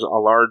around, there's a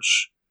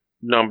large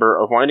number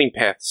of winding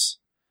paths,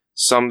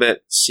 some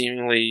that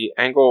seemingly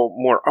angle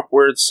more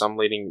upwards, some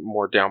leading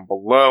more down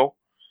below.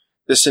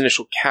 This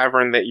initial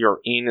cavern that you're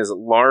in is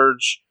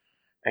large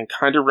and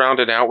kind of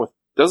rounded out with,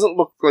 doesn't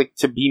look like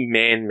to be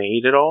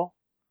man-made at all.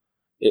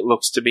 It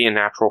looks to be a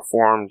natural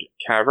formed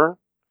cavern.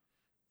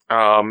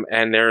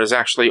 And there is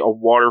actually a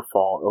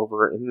waterfall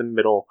over in the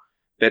middle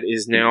that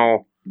is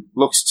now,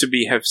 looks to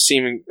be, have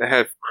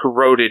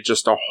corroded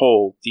just a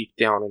hole deep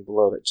down and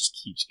below that just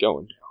keeps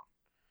going down.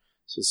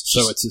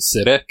 So it's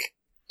acidic?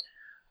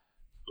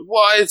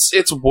 Well,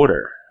 it's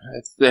water.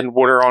 It's been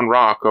water on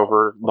rock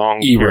over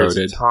long periods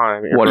Eroded. of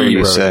time. What did you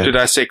Eroded. say? Did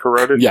I say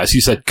corroded? Yes,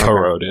 you said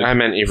corroded. I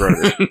meant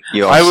eroded.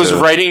 You I was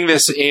also- writing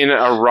this in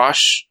a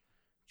rush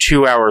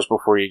 2 hours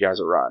before you guys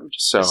arrived.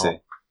 So I see.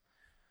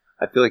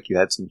 I feel like you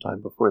had some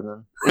time before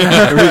then.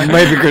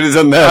 Maybe could have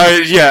done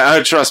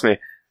that. trust me.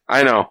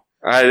 I know.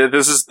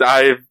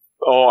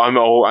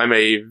 I'm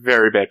a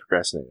very bad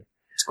procrastinator.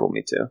 It's cool,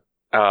 me too.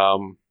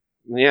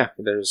 Yeah,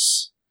 you're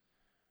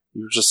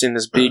just in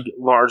this big,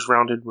 large,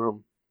 rounded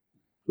room.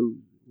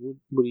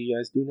 What do you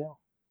guys do now?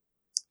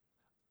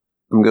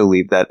 I'm gonna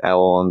leave that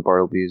owl on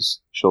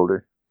Bartleby's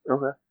shoulder.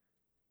 Okay.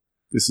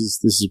 This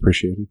is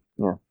appreciated.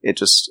 Yeah, it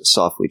just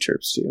softly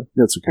chirps to you.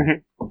 That's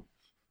okay. Do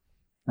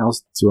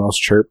owls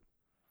chirp?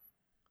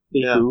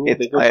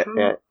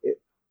 It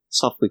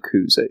softly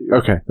coos at you.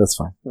 Okay, that's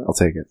fine. I'll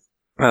take it.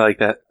 I like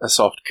that. A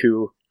soft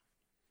coo.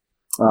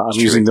 I'm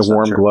using the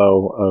warm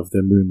glow of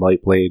the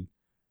moonlight blade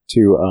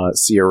to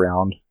see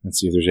around and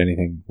see if there's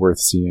anything worth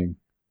seeing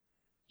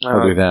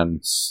other than.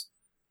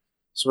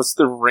 So what's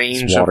the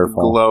range It's of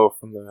waterfall. glow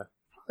from the?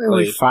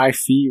 Like 5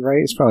 feet,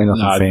 right? It's probably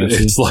nothing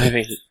fancy. It's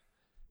like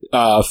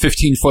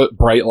 15 foot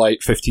bright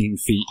light, 15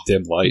 feet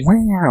dim light.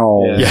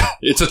 Wow. Yeah,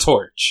 it's a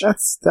torch.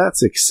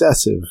 That's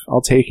excessive.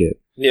 I'll take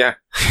it. Yeah.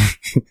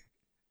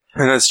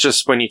 And that's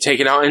just when you take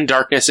it out in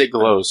darkness, it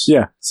glows.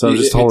 Yeah. So I'm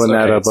just It's holding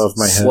okay, that it's above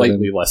my head.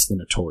 Slightly less than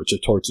a torch. A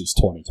torch is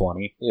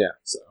 20/20. Yeah.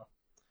 So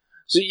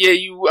Yeah,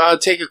 you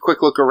take a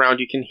quick look around.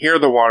 You can hear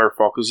the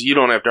waterfall because you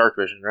don't have dark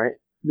vision, right?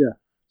 Yeah.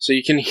 So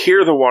you can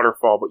hear the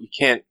waterfall, but you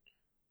can't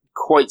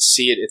quite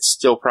see it. It's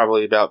still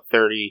probably about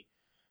 30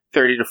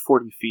 to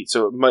 40 feet.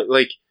 So it might,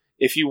 like,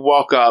 if you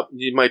walk up,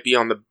 you might be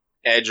on the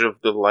edge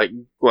of the light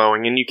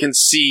glowing, and you can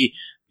see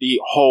the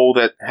hole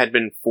that had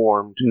been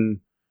formed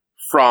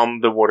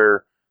from the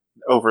water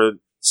over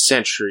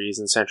centuries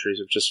and centuries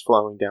of just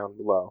flowing down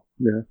below.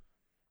 Yeah.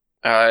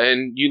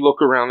 And you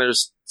look around,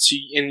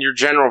 in your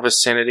general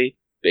vicinity,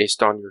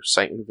 based on your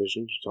sight and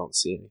vision, you don't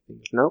see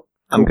anything. Nope.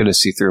 I'm gonna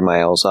see through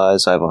my owl's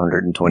eyes. I have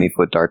 120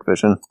 foot dark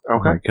vision. Oh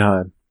my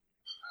god.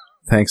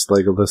 Thanks,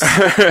 Legolas.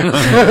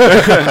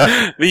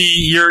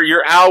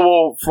 Your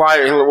owl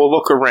will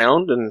look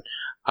around and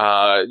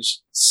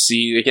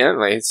see again.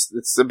 Like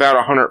it's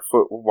about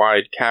 100-foot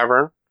wide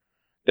cavern.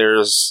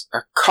 There's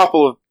a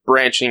couple of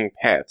branching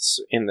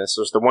paths in this.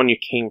 There's the one you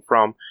came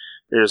from.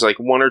 There's like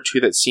one or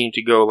two that seem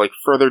to go like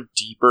further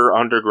deeper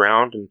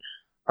underground, and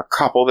a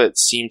couple that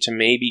seem to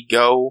maybe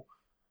go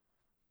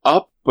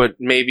up, but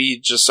maybe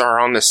just are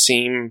on the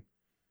same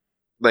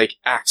like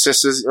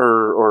axis as,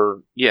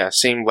 or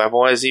same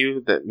level as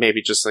you, that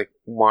maybe just like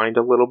wind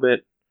a little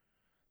bit.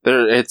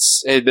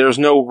 There's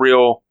no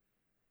real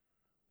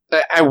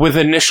with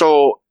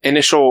initial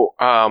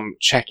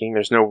checking.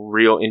 There's no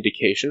real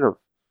indication of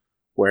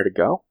where to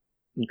go.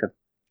 Okay.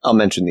 I'll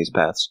mention these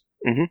paths.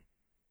 Mm-hmm.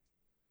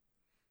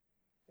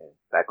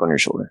 Back on your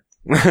shoulder.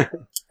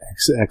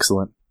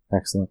 Excellent.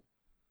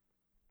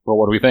 well,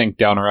 what do we think?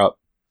 Down or up?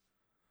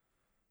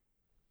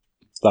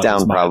 That Down,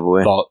 was my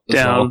probably. thought as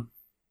well.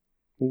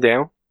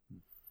 Down.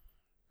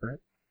 All right.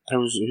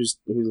 Who's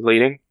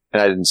leading?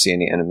 And I didn't see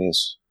any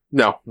enemies.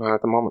 No, not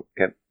at the moment.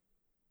 Okay.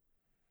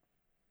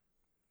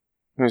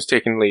 Who's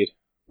taking lead?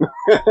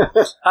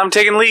 I'm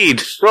taking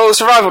lead. Roll a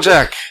survival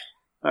check.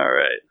 All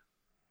right.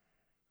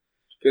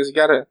 Because you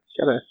gotta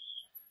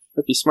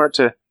might be smart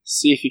to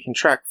see if you can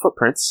track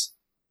footprints.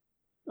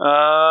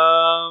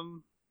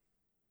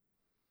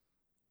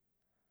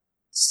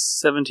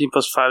 17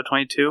 plus 5,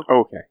 22.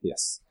 Okay,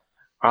 yes.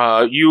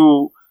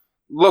 You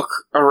look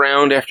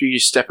around after you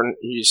step out,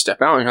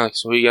 and you're like,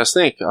 so what do you guys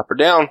think? Up or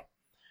down?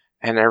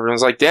 And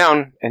everyone's like,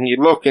 down. And you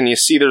look and you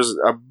see there's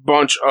a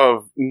bunch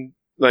of,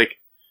 like,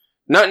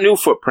 not new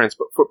footprints,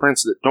 but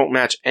footprints that don't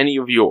match any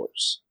of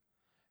yours.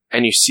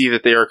 And you see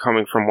that they are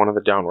coming from one of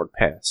the downward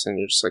paths. And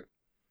you're just like,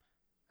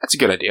 that's a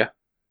good idea.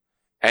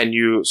 And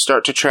you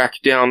start to track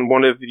down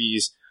one of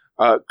these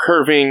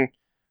curving,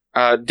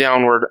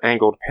 downward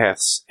angled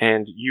paths.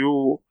 And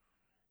you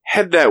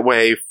head that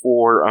way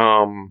for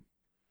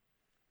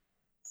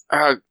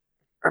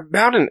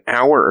about an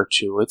hour or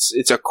two.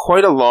 It's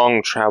quite a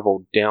long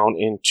travel down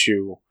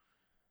into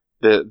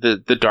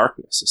the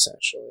darkness.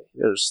 Essentially,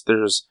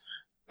 there's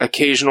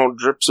occasional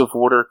drips of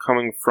water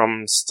coming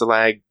from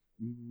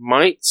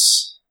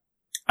stalagmites.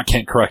 I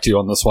can't correct you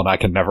on this one. I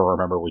can never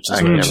remember which is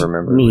I can which. never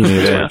remember. Me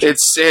neither.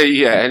 It's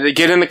and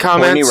get in the Pointy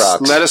comments.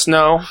 rocks. Let us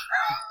know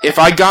if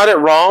I got it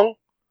wrong.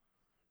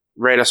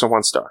 Rate us a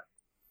 1-star,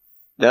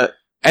 That,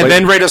 and Wait.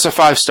 then rate us a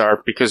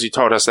 5-star because you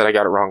told us that I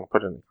got it wrong.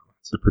 Put it in.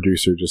 The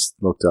producer just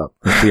looked up.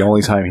 It's the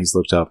only time he's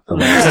looked up. 1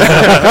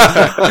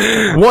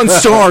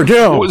 star,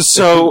 go!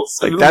 So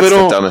like, that's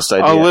the dumbest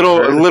idea. A I've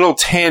heard. little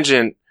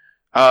tangent.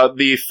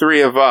 The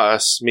three of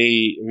us,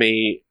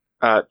 me,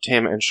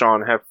 Tim, and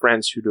Sean, have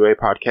friends who do a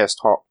podcast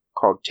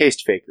called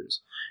Taste Fakers,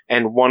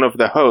 and one of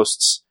the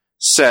hosts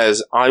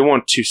says, "I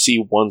want to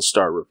see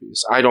 1-star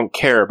reviews. I don't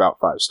care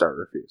about 5-star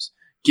reviews.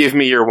 Give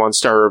me your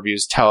 1-star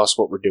reviews. Tell us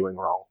what we're doing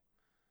wrong."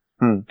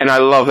 And I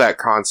love that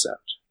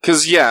concept.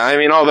 Because, yeah, I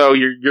mean, although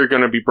you're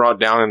going to be brought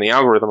down in the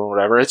algorithm or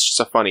whatever, it's just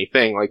a funny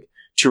thing, like,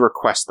 to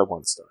request the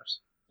 1 stars.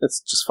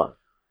 It's just fun.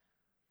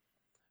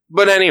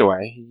 But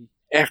anyway,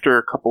 after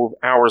a couple of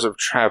hours of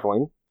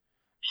traveling,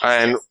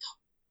 and,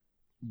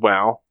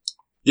 well,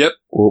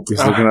 Oh,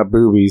 he's looking up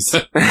boobies.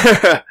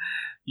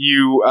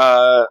 You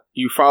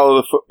follow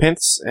the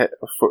footprints.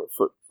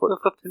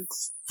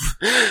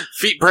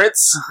 Feet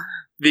prints.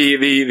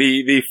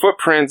 The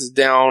footprints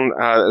down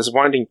this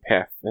winding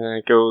path, and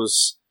it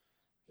goes,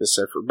 as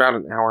I said, for about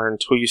an hour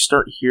until you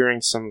start hearing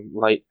some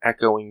light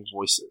echoing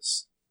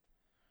voices,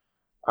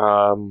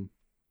 coming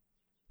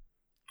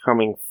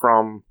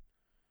from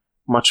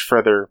much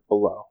further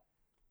below.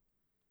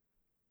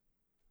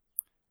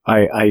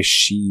 I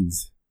sheathe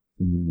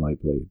the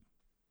moonlight blade,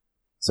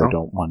 because I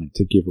don't want it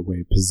to give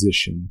away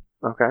position.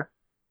 Okay.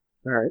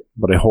 All right.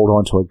 But I hold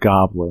on to a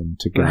goblin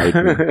to guide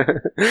me.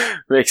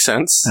 Makes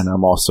sense. And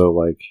I'm also,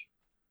 like,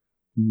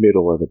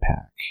 middle of the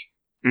pack.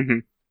 Mm-hmm.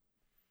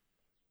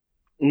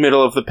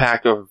 Middle of the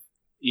pack of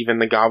even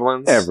the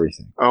goblins?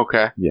 Everything.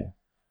 Okay. Yeah.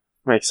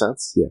 Makes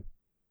sense. Yeah.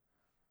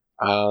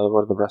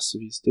 What do the rest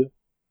of you do?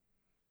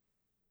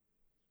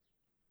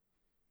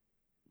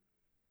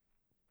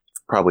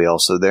 Probably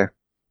also there.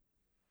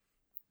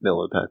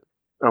 Middle of the pack.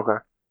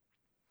 Okay.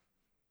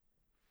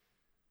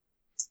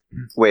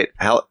 Wait,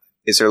 how...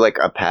 Is there like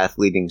a path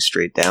leading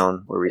straight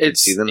down where we can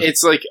see them?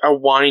 It's like a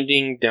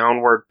winding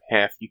downward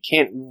path. You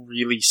can't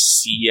really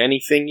see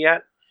anything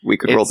yet. We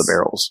could roll the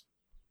barrels.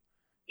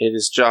 It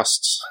is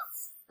just...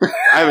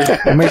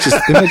 It might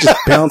just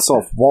bounce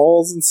off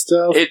walls and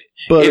stuff,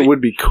 but it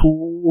would be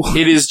cool.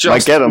 It is just...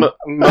 Might get them.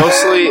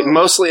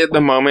 Mostly at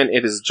the moment,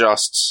 it is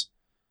just...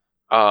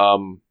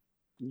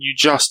 you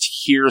just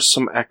hear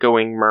some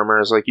echoing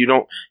murmurs. Like,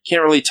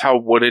 can't really tell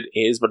what it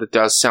is, but it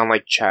does sound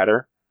like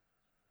chatter.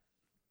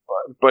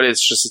 But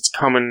it's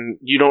coming,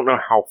 you don't know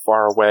how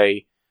far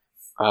away,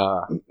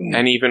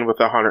 and even with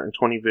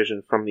 120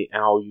 vision from the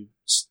owl, you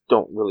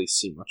don't really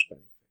see much of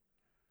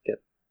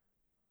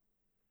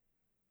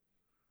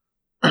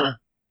anything.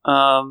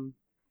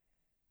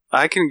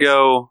 I can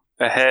go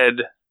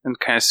ahead and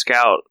kind of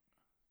scout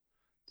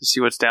to see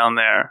what's down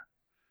there.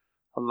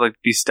 I'll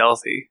be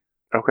stealthy.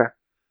 Okay.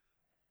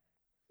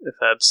 If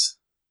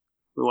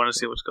we want to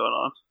see what's going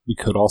on. We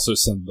could also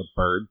send the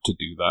bird to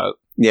do that.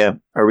 Yeah,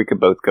 or we could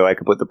both go. I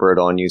could put the bird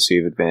on you so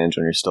you have advantage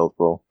on your stealth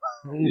roll.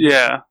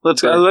 Yeah,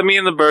 let me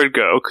and the bird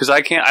go, because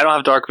I don't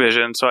have dark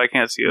vision, so I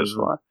can't see as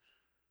far.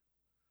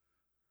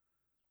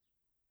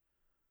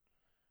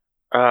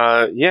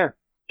 Yeah,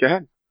 go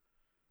ahead.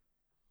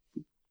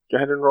 Go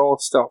ahead and roll a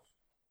stealth.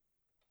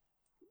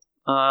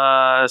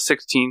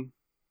 16.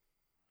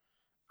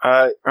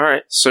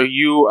 Alright, so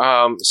you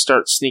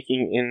start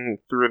sneaking in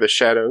through the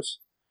shadows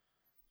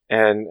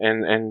and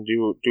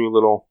do a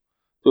little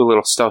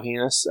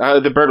stealthiness.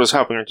 The bird was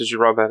helping her. Did you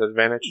roll that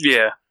advantage?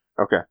 Yeah.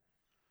 Okay.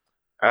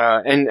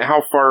 And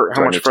how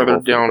much further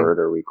down? Bird,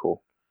 are we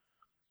cool?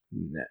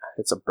 Nah,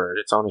 it's a bird.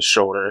 It's on his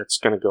shoulder. It's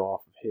gonna go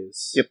off of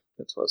his. Yep,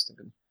 that's what I was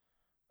thinking.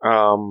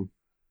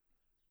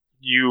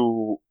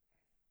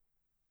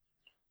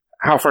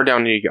 How far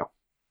down do you go?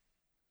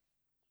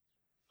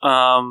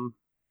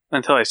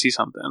 Until I see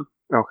something.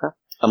 Okay.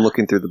 I'm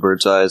looking through the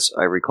bird's eyes.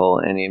 I recall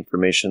any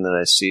information that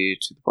I see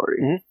to the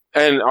party. Mm-hmm.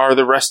 And are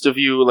the rest of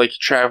you, like,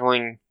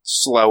 traveling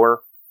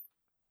slower?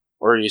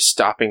 Or are you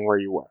stopping where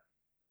you were?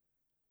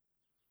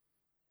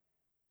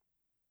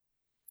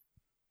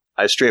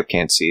 I straight up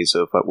can't see,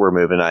 so if we're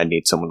moving, I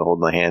need someone to hold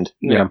my hand.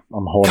 Yeah,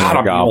 I'm holding God, the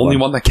I'm the goblin. only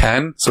one that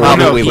can. So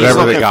probably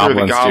whatever the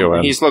goblin's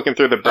doing. He's looking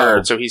through the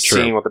bird, so he's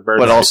seeing what the bird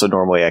is. But also,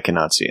 normally, I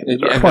cannot see it.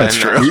 Yeah, Well, that's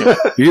true.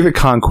 You're the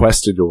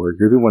conquistador.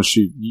 You're the one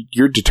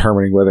you're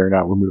determining whether or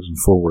not we're moving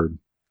forward.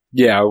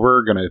 Yeah,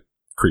 we're gonna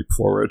creep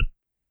forward.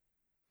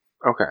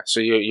 Okay, so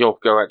you'll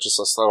go at just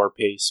a slower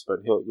pace, but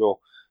you'll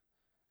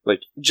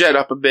like jet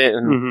up a bit.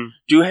 And Mm-hmm.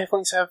 do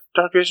halflings have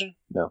dark vision?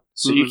 No.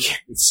 So you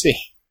can't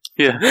see.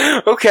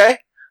 Yeah. Okay.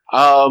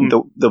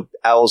 The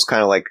owl's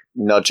kind of like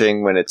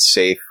nudging when it's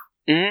safe.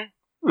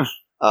 Mm-hmm.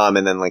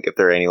 And then like if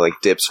there are any like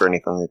dips or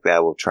anything like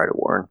that, we'll try to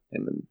warn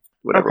him in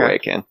whatever way I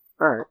can.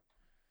 All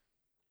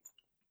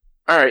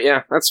right.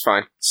 Yeah, that's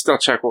fine. Still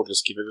check. We'll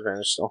just keep it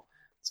advantage. Still,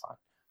 it's fine.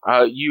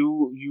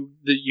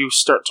 You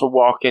start to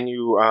walk, and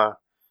you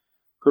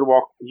could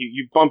walk.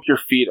 You bump your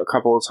feet a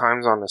couple of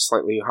times on the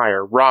slightly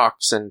higher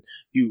rocks, and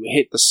you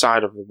hit the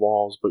side of the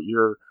walls. But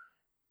you're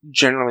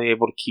generally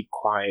able to keep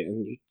quiet,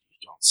 and you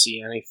don't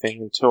see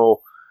anything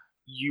until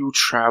you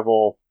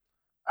travel.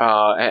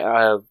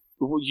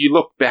 You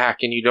look back,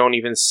 and you don't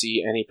even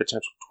see any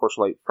potential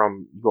torchlight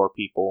from your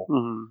people.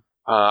 Mm-hmm.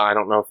 I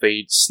don't know if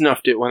they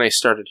snuffed it when they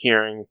started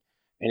hearing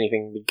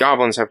anything. The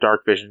goblins have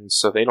dark vision,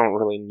 so they don't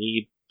really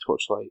need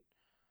torchlight.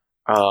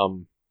 I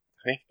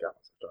think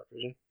goblins have dark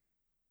vision.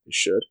 They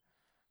should.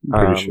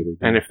 I'm pretty sure they do.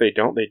 And if they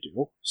don't, they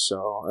do.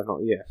 So, I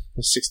don't, yeah,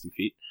 60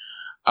 feet.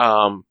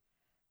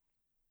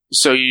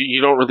 So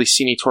you don't really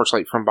see any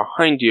torchlight from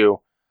behind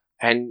you,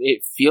 and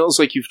it feels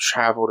like you've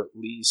traveled at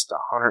least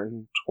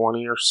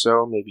 120 or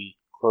so, maybe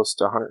close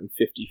to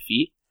 150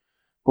 feet,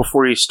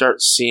 before you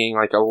start seeing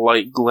like a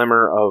light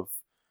glimmer of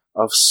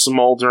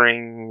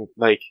smoldering,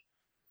 like,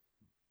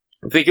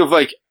 think of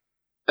like,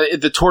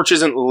 the torch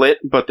isn't lit,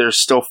 but there's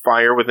still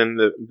fire within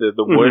the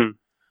wood, Mm-hmm.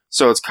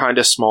 so it's kind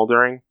of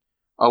smoldering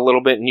a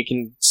little bit, and you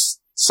can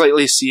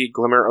slightly see a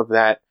glimmer of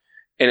that,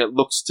 and it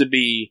looks to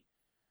be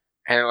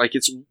and like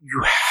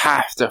you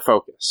have to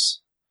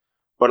focus,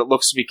 but it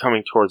looks to be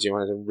coming towards you,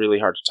 and it's really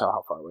hard to tell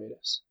how far away it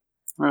is.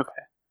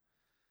 Okay.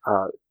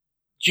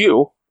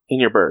 You, in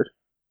your bird,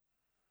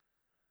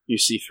 you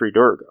see 3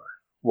 Duergar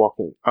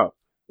walking up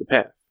the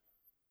path.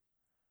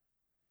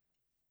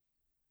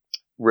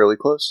 Really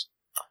close.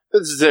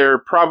 They're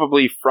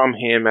probably from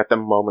him at the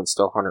moment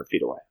still 100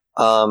 feet away.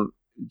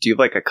 Do you have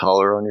like a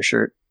collar on your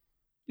shirt?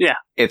 Yeah.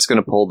 It's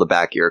going to pull the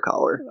back of your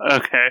collar.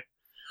 Okay.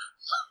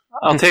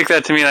 I'll take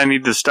that to mean I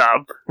need to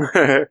stop.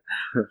 And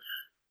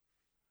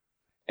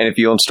if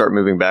you don't start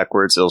moving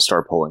backwards, it'll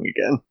start pulling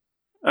again.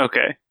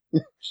 Okay.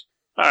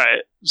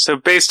 Alright. So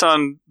based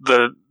on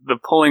the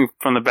pulling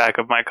from the back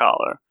of my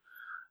collar,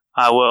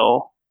 I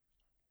will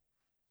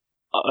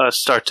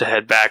start to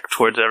head back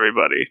towards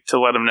everybody to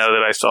let them know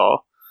that I saw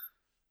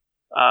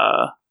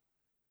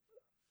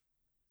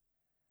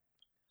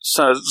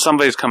so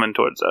somebody's coming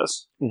towards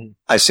us.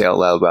 I say out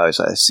loud, guys,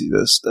 I see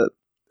this, that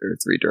there are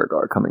 3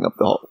 Duergar coming up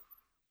the hall.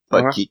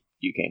 But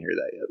you can't hear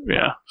that yet.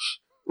 Yeah.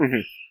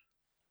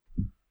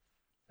 Mm-hmm.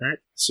 Alright,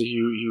 so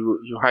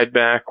you hide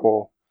back.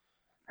 We'll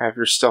have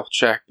your stealth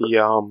check.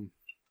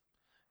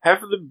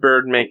 Have the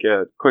bird make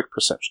a quick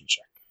perception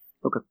check.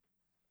 Okay.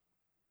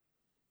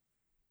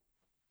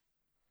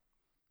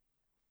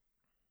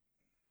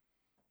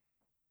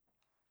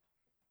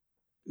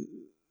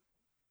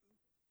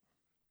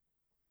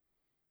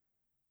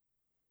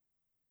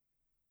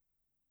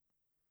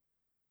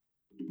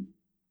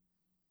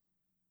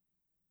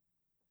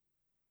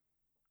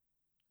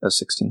 That's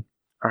 16.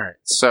 Alright,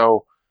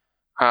 so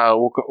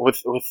we'll go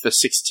with the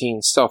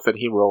 16 stealth that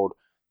he rolled,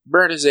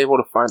 Bird is able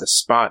to find a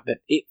spot that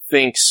it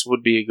thinks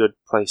would be a good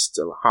place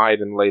to hide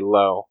and lay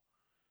low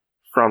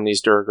from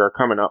these Duergar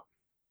coming up.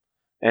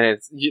 And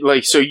it's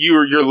like, so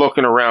you're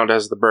looking around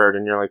as the bird,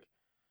 and you're like,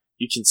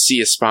 you can see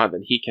a spot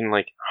that he can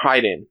like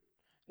hide in,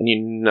 and you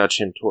nudge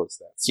him towards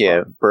that spot.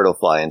 Yeah, Bird will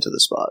fly into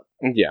the spot.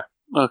 Yeah.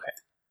 Okay.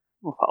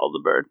 We'll follow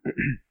the bird.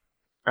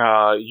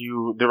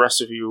 The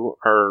rest of you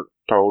are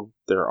told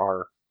there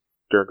are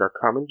Duergar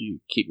coming. Do you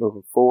keep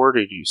moving forward,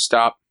 or do you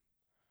stop?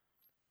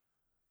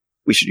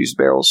 We should use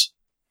barrels.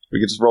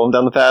 We could just roll them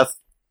down the path,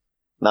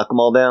 knock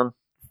them all down,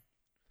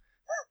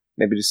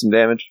 maybe do some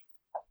damage.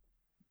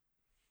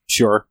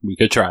 Sure, we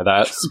could try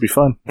that. This would be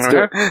fun. Let's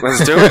do it.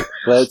 Let's do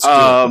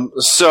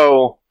it.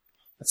 So,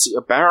 let's see.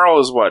 A barrel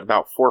is what,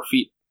 about 4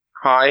 feet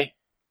high,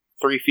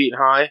 3 feet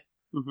high.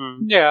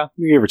 Mm-hmm. Yeah,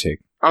 Give or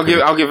take. I'll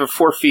give it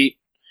 4 feet.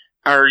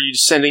 Are you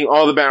sending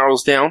all the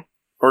barrels down,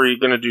 or are you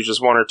going to do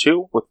just 1 or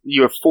 2?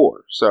 You have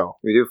 4, so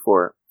We do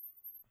 4.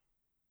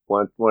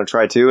 Want to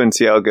try 2 and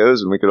see how it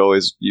goes, and we could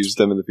always use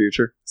them in the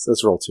future. So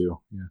let's roll 2.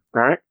 Yeah.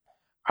 all right.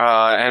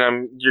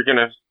 And you're going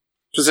to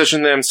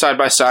position them side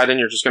by side, and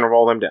you're just going to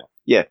roll them down.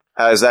 Yeah.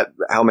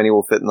 How many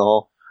will fit in the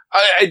hall?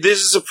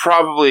 This is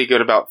probably a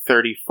good about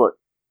 30-foot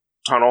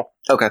tunnel.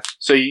 Okay.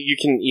 So you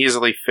can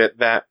easily fit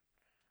that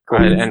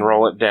and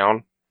roll it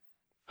down.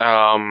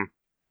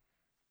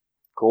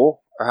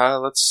 Cool.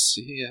 Let's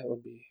see. That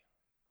would be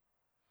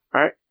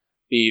all right.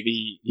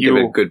 Give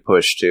it a good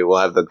push too. We'll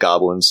have the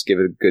goblins give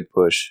it a good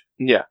push.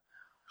 Yeah.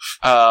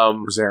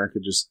 Zarin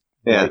could just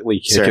lightly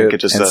kick Zarin it could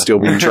just and still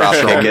be drop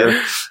kick stronger.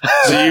 it.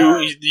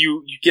 So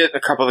you get a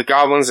couple of the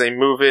goblins. They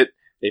move it.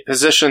 They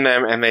position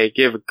them, and they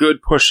give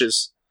good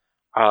pushes.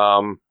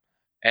 And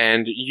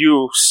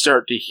you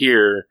start to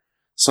hear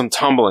some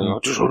tumbling.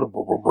 I'm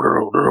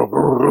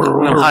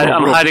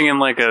hiding in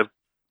like a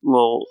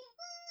little.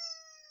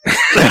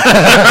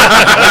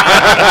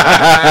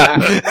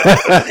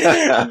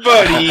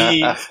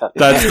 Buddy,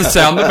 That's the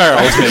sound the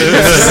barrels make.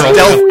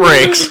 Stealth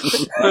breaks.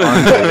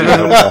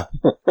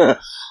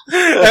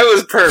 that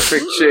was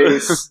perfect,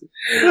 Chase.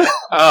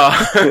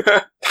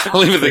 I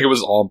don't even think it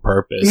was on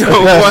purpose.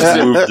 No, it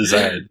wasn't. Moved his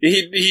head.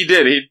 He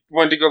did. He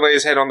went to go lay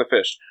his head on the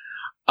fish.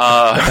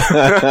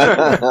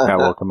 I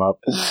woke him up.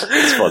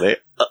 It's funny.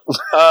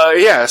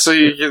 Yeah. So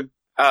you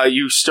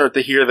start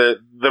to hear the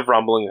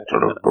rumbling,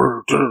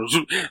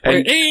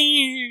 and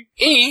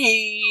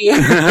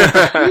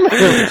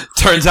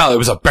Turns out it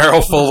was a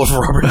barrel full of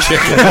rubber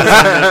chickens.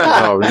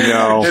 Oh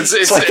no!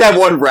 It's like that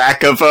one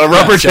rack of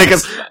rubber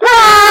chickens.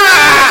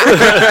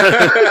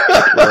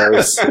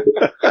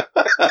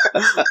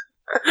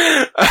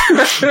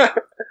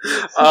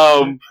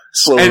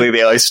 Slowly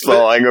the ice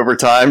thawing over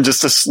time,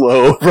 just a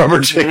slow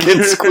rubber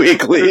chicken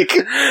squeak leak.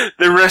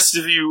 The rest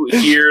of you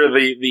hear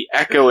the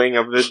echoing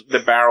of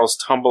the barrels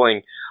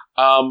tumbling.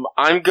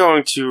 I'm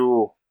going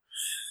to...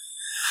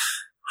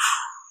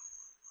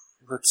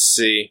 Let's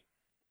see.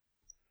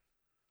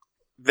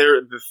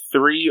 The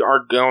 3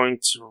 are going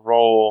to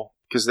roll,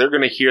 because they're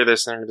going to hear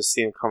this and they're going to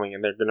see them coming,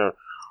 and they're going to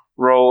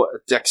roll a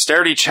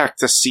dexterity check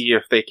to see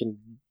if they can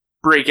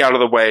break out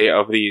of the way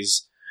of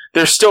these.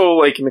 They're still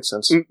like Makes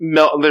sense.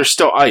 there's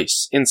still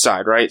ice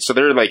inside, right? So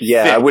they're like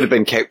Yeah, thick. I would have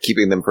been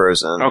keeping them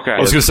frozen. Okay. I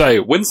was going to say,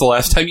 when's the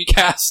last time you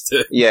cast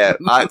it? Yeah,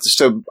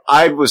 so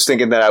I was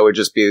thinking that I would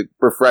just be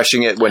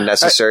refreshing it when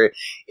necessary.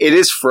 It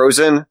is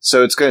frozen,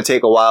 so it's going to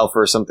take a while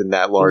for something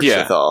that large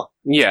to thaw.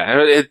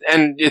 Yeah,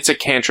 and it's a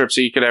cantrip,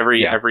 so you could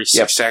every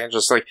 6 seconds,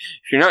 just like,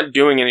 if you're not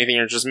doing anything,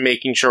 you're just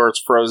making sure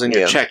it's frozen,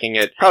 you're checking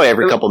it. Probably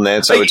every couple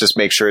minutes, I would just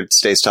make sure it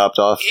stays topped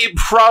off. It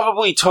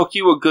probably took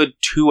you a good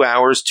 2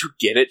 hours to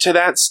get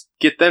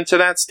get them to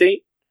that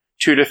state.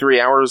 2 to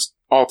 3 hours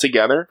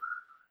altogether.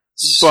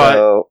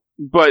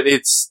 But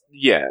it's,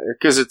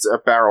 because it's a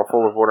barrel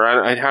full of water.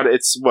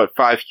 It's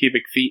 5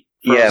 cubic feet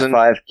frozen? Yeah,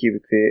 5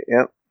 cubic feet,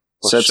 yep.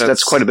 So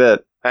that's quite a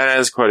bit. That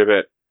is quite a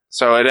bit.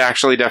 So it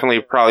actually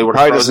definitely probably would have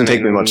Probably frozen doesn't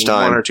take me much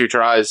time. 1 or 2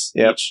 tries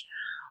each.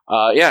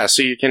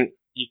 So you can,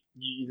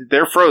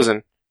 they're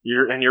frozen.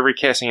 You're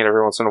recasting it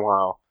every once in a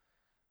while.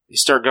 You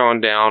start going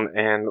down,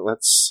 and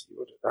let's see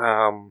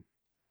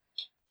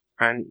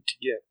I need to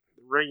get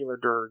the regular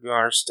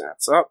Durgar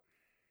stats up.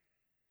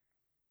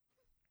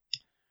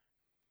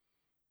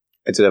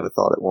 I did have a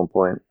thought at one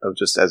point of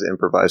just as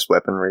improvised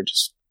weaponry,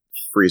 just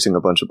freezing a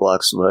bunch of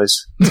blocks of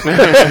ice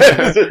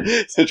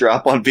to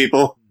drop on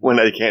people when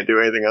I can't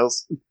do anything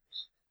else.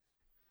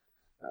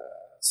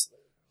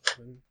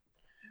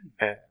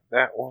 And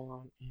that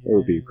one. It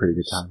would be a pretty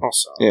good time.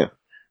 Also, Yeah.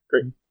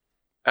 Great.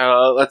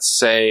 Let's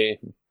say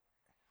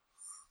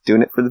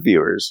Doing it for the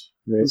viewers.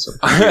 Right. Some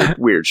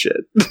weird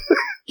shit.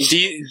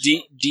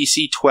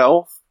 DC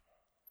 12.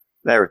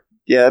 That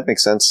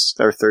makes sense.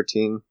 Or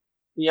 13.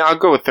 Yeah, I'll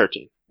go with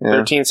 13. Yeah.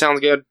 13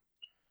 sounds good.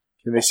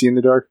 Can they see in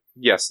the dark?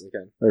 Yes, they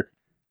can. Okay.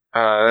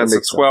 That's a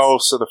makes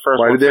 12, so the first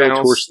Why one did they have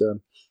fails. torch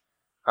then?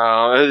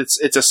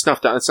 It's a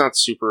snuffed out. It's not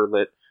super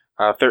lit.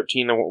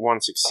 13, the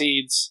one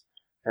succeeds,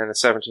 and a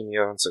 17, the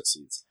other one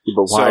succeeds. Yeah,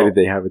 but why So, did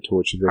they have a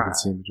torch if they can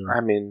see in the dark?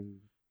 I mean,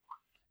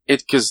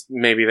 because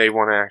maybe they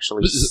want to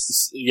actually.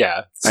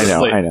 Yeah. I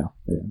know.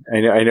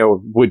 Yeah. I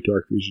know what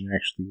dark vision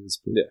actually is,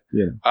 but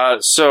you know.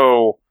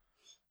 So,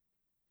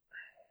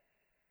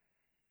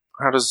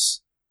 how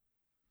does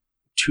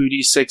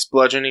 2d6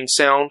 bludgeoning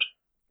sound?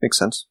 Makes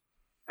sense.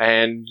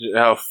 And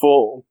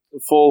full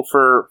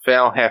for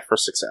fail, half for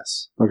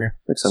success. Okay.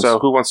 Makes sense. So,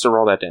 who wants to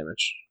roll that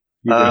damage?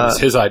 It was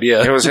his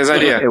idea. It was his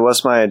idea. It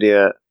was my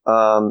idea.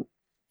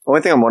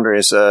 Only thing I'm wondering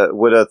is,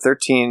 wouldn't a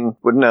 13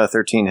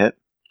 hit?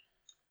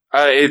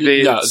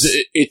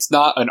 It's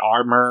not an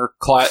armor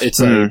class. It's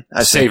a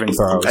I see. saving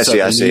throw. I so see,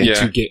 you I see. need Yeah.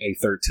 to get a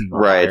 13 or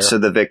Right, higher. so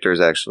the victor is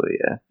actually,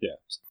 Yeah.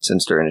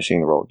 since they're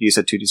initiating the roll. You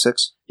said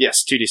 2d6?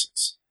 Yes,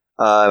 2d6.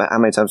 How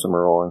many times am I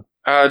rolling?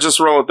 Just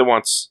roll it the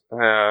once.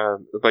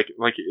 Like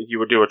you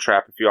would do a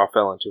trap if you all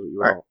fell into it.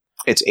 You All roll.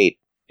 It's 8.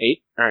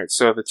 8? Alright,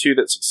 so the 2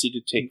 that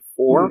succeeded take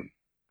 4.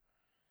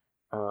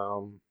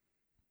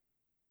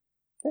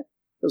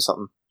 It was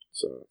something.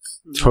 So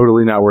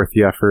Totally not worth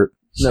the effort.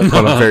 But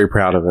I'm very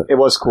proud of it. It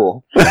was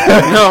cool.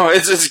 no,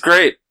 it's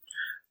great.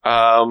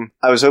 I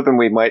was hoping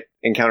we might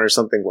encounter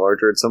something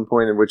larger at some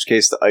point, in which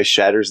case the ice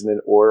shatters and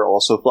then ore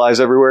also flies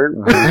everywhere.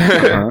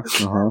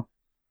 Uh-huh.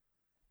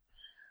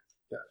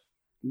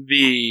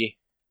 The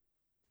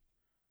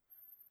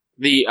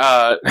did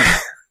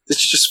you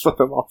just flip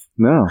them off?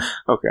 No.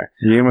 Okay.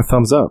 You gave him a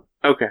thumbs up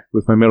Okay.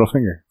 with my middle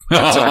finger.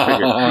 That's what I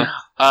figured.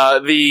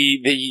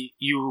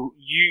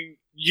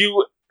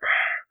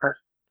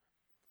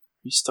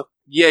 You still,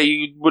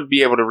 you would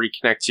be able to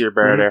reconnect to your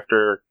bird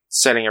after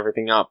setting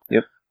everything up.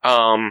 Yep.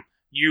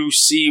 You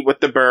see with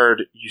the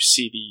bird, you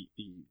see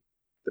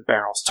the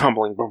barrels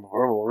tumbling, boom, boom,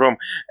 boom, boom,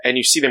 and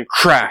you see them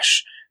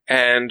crash.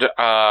 And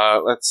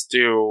let's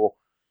do.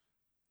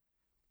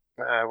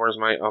 Where's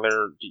my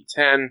other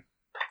D10?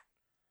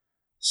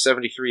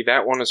 73.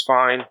 That one is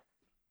fine.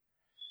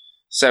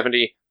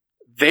 70.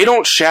 They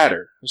don't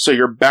shatter, so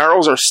your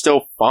barrels are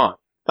still fine.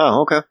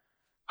 Oh, okay.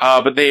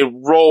 But they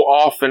roll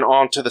off and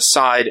onto the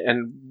side,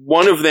 and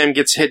one of them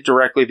gets hit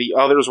directly. The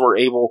others were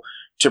able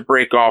to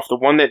break off. The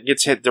one that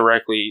gets hit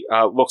directly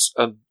looks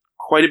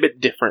quite a bit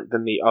different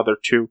than the other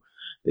two.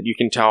 That you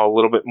can tell a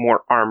little bit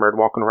more armored,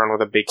 walking around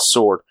with a big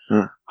sword.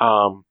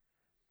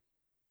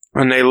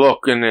 And they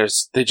look, and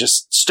they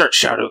just start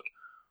shouting,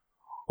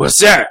 "What's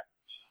that?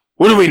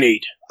 What do we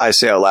need?" I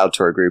say out loud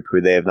to our group, who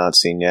they have not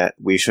seen yet,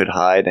 we should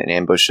hide and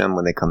ambush them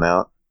when they come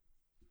out.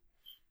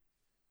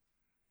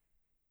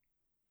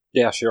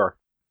 Yeah, sure.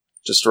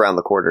 Just around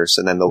the quarters,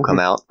 and then they'll come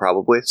out,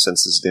 probably,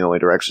 since this is the only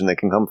direction they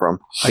can come from.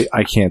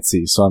 I can't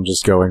see, so I'm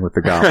just going with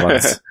the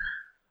goblins.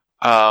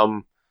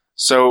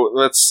 So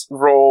let's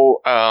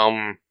roll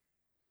a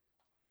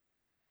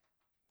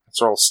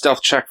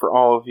stealth check for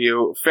all of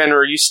you.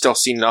 Fenrir, you still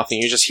see nothing.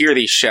 You just hear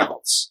these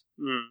shouts.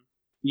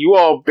 You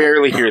all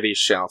barely hear these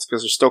shouts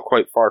because they're still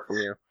quite far from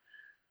you.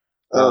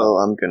 Oh,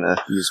 I'm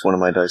gonna use one of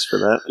my dice for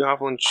that.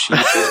 Goblin Chief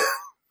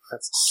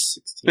that's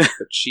 16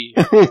 for Chief.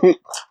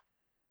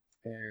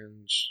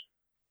 And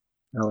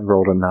I only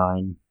rolled a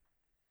 9.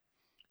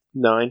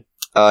 9.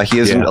 He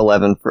has an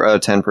 11 for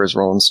 10 for his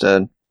roll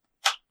instead.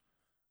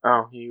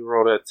 Oh, you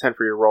rolled a 10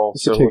 for your roll.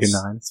 You can take a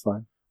 9, it's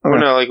fine. Oh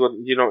no, like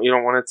you don't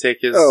want to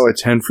take his. Oh, a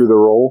 10 for the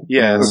roll?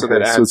 Yeah, okay, so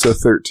that adds. So it's a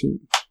 13.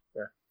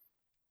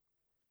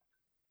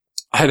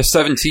 I had a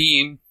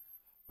 17,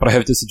 but I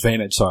have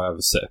disadvantage, so I have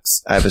a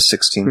 6. I have a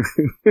 16.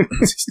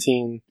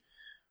 16.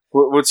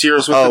 What's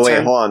yours with Oh, the wait,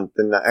 10? hold on.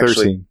 Then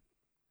actually, 13.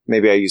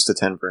 maybe I used a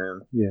 10 for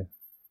him. Yeah.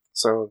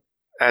 So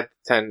add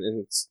 10,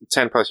 and it's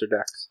 10 plus your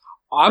dex.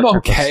 I'm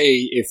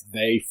okay if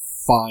they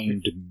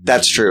find me.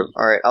 That's true.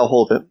 All right, I'll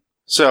hold it.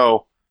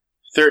 So,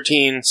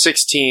 13,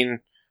 16,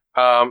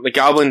 the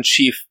goblin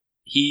chief,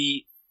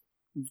 he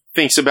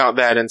thinks about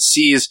that and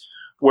sees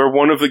where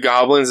one of the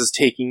goblins is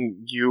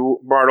taking you,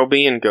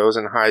 Bartleby, and goes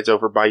and hides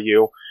over by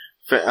you.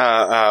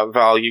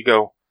 Val, you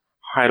go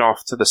hide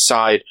off to the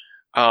side.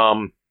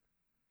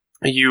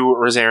 You,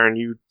 Rosarin,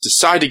 you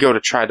decide to go to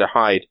try to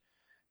hide.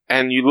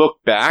 And you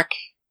look back,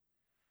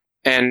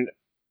 and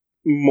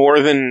more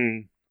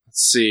than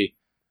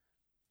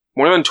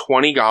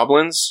 20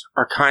 goblins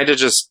are kind of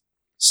just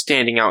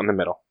standing out in the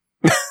middle.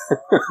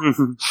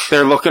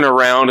 They're looking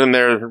around, and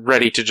they're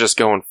ready to just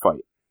go and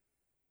fight.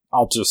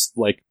 I'll just,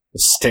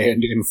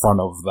 stand in front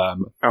of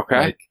them.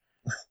 Okay.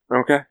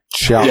 Okay.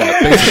 Shout. Yeah,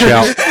 basically.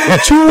 Shout.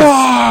 2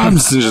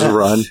 arms! And just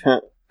run.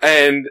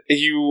 And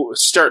you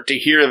start to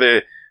hear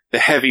the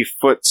heavy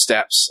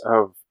footsteps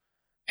of,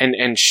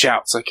 and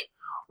shouts like,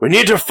 "We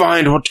need to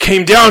find what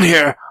came down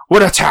here!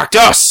 What attacked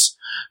us!"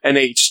 And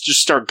they just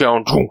start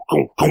going, dum,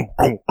 dum, dum,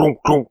 dum, dum,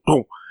 dum,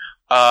 dum,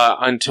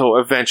 until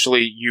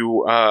eventually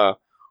you,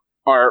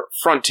 are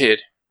fronted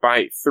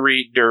by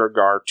 3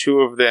 Duragar, 2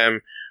 of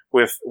them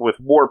with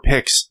war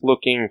picks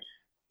looking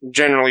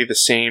generally the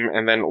same,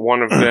 and then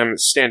one of them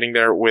standing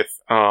there with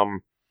a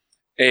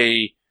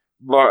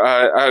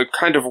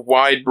kind of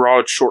wide,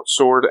 broad, short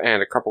sword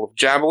and a couple of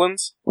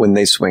javelins. When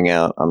they swing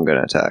out, I'm going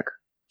to attack,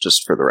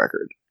 just for the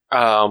record.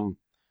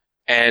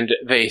 And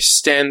they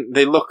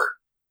look,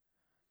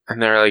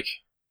 and they're like,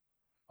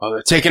 "Oh,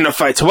 they're taking the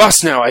fight to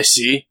us now, I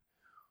see.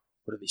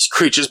 What are these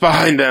creatures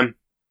behind them?"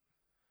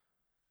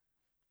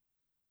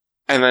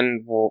 And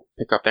then we'll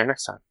pick up there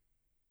next time.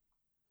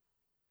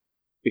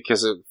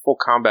 Because of full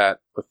combat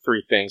with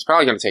 3 things,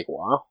 probably going to take a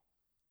while.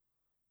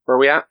 Where are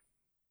we at?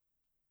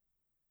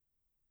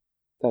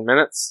 10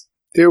 minutes?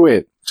 Do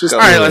it. Just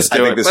Alright, let's do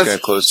I it. think this is going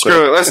to close quick.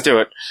 Screw it, let's do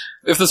it.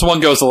 If this one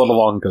goes a little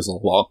long, it goes a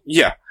little long.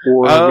 Yeah.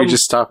 Or we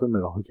just stop in the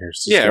middle. Who cares?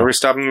 Just Yeah, go. we're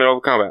stopping in the middle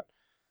of combat.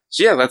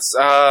 So yeah, let's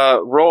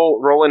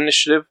roll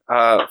initiative.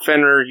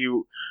 Fenrir,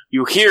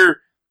 you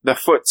hear the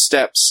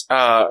footsteps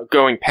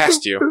going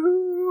past you.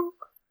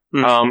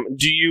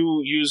 Do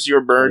you use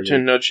your bird to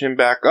nudge him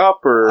back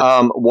up, or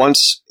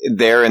Once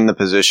they're in the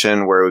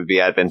position where it would be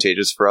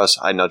advantageous for us,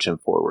 I nudge him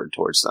forward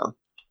towards them.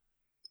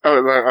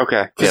 oh,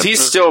 okay, because Yep.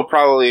 he's still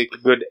probably a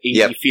good 80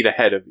 Yep. feet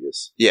ahead of you.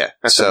 Yeah, At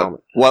the so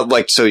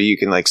moment. so you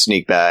can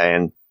sneak by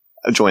and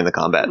join the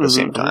combat at the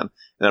same time.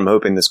 And I'm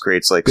hoping this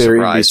creates They're in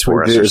surprise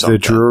for us between. or The something.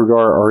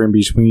 Druagar are in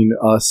between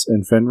us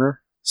and Fenrir.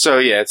 So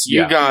yeah, it's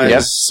you Yeah. guys.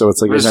 Yep. So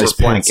it's like a We're nice just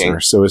flanking.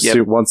 pincer. So as Yep.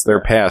 soon, once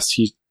they're past,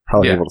 he's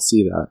probably Yeah. able to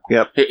see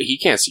that. He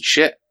can't see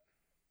shit.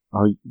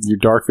 Oh, you're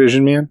dark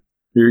vision, man?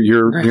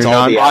 You're It's all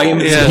not. the I am-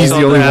 owls. Yeah, he's it's the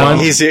all only the one.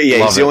 owls. He's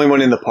the only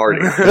one in the party.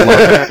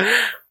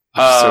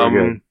 So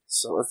good.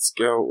 So let's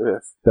go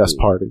with Best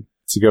party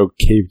to go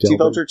cave delving.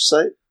 Eldritch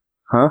Sight?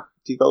 Huh?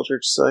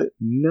 Eldritch Sight?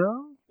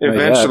 No. Not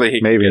eventually yet. he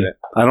can maybe. get it.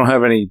 I don't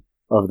have any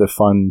of the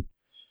fun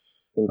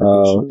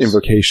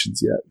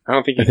invocations yet. I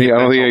don't think I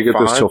don't think I get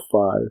this those till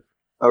 5.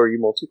 Oh, are you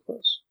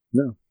multi-class?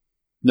 No,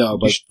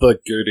 but the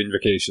good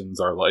invocations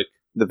are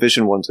The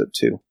vision one's at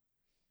 2.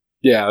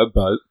 yeah,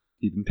 but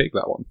you didn't take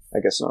that one. I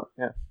guess not.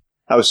 Yeah.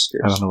 I was I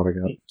curious. don't know what I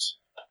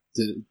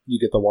got. You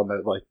get the one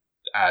that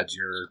adds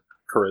your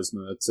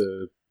charisma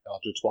to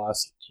Eldritch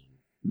Blast,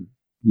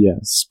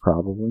 Yes,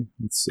 probably.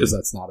 Let's see. because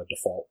that's not a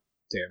default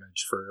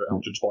damage for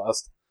Eldritch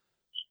Blast.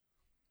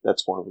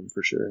 That's one of them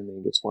for sure, and then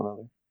he gets one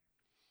other.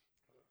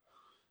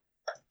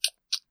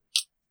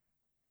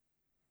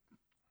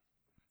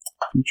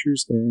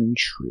 Features and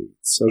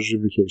traits.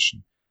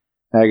 Subjudication.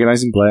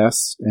 Agonizing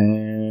Blast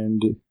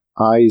and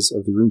Eyes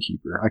of the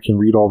Runekeeper. I can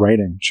read all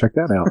writing. Check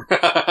that out.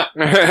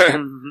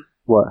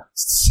 What?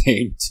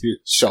 Same to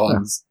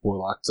Sean's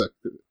Warlock took.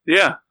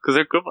 Yeah, because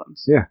they're good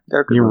ones. Yeah.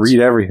 They're good You ones.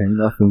 read everything.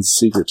 Nothing's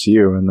secret to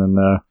you. And then,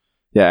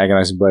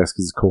 Agonizing Blast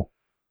because it's cool.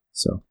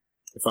 So.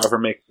 If I ever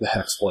make the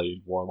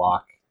Hexblade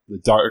Warlock, the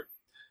dark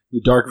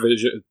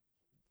vision,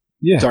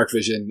 Yeah. dark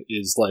vision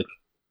is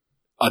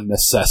a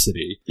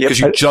necessity Yep. because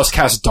you just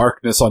cast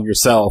darkness on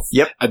yourself.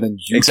 Yep. and then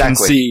you Exactly.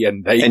 can see,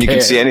 and they And you can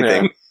see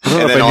anything. I don't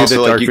know And if then I knew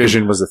also, that dark you can-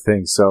 vision was a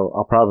thing, so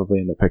I'll probably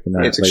end up picking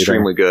that It's later.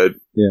 extremely good.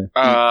 You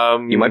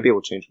might be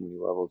able to change when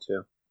you level,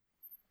 too.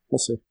 We'll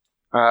see.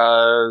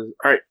 all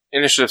right,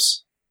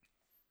 initiatives.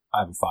 I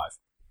have a 5.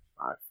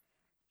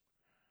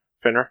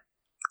 Fenrir.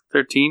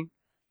 13.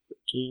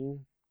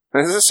 13.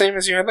 This is the same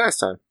as you had last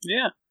time.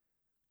 Yeah.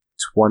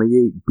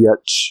 28,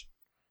 bitch.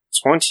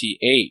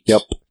 28.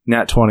 Yep.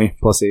 Nat 20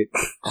 plus 8.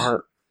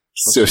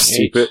 So 28.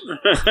 stupid.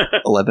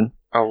 11.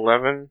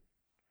 11.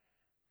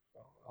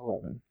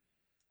 11.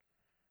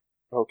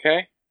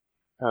 Okay.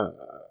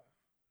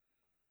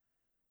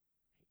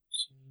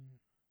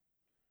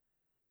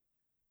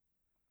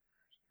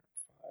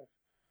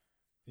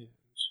 18.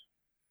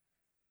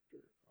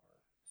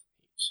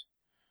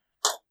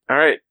 All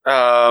right.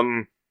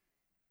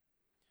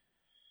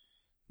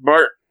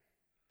 Bart,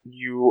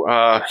 you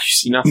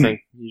see nothing.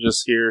 You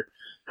just hear.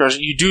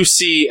 You do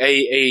see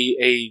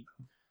a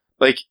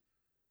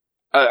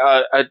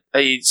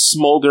a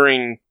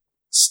smoldering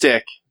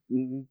stick,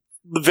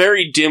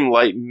 very dim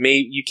light.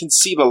 You can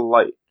see the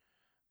light,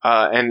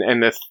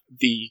 and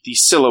the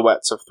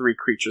silhouettes of 3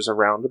 creatures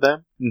around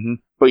them,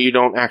 but you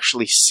don't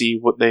actually see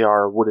what they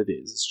are or what it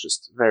is. It's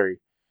just very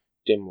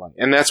dim light,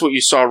 and that's what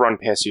you saw run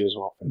past you as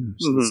well.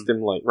 So it's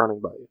dim light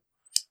running by you.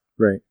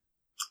 Right.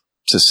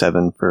 It's a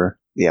 7 for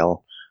the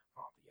owl.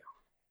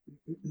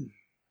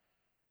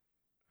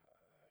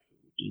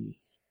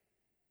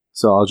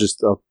 So I'll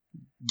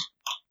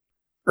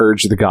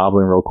urge the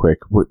goblin real quick.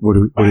 What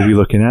are we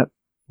looking at?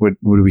 What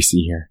do we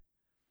see here?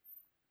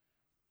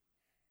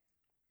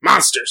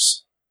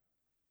 Monsters.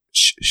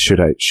 Should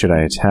I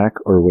attack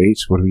or wait?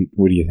 What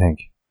do you think?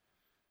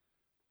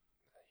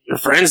 Your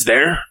friend's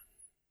there.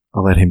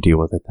 I'll let him deal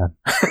with it then.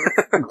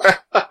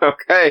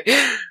 Okay.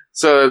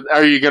 So,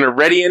 are you going to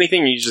ready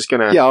anything? Or are you just going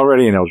to... Yeah, I'll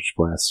ready an Eldritch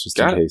Blast just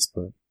Got in it. case.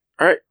 But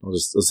all right. I'll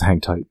just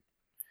hang tight.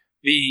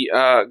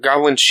 The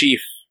goblin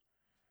chief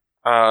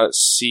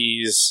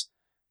sees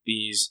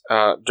these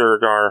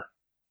Durgar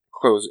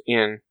close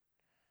in,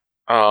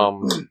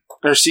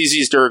 or sees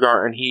these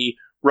Durgar, and he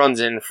runs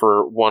in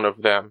for one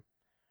of them.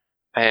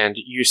 And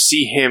you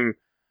see him,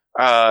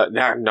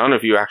 none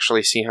of you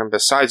actually see him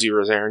besides you,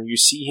 Rosarin. You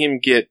see him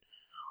get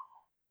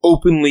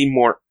openly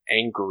more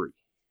angry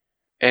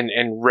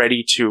and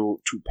ready to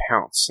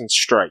pounce and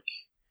strike.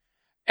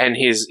 And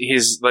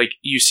his like,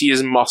 you see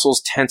his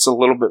muscles tense a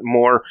little bit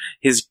more.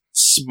 His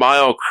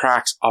smile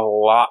cracks a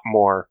lot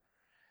more.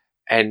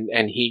 And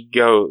he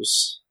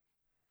goes,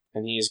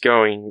 and he's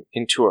going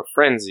into a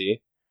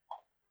frenzy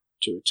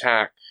to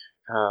attack.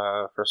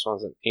 First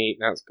one's an 8,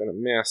 that's gonna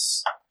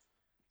miss.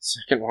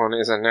 Second one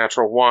is a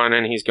natural 1,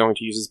 and he's going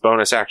to use his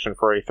bonus action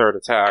for a third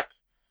attack.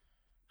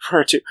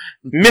 For 2.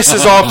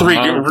 Misses all 3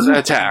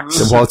 attacks.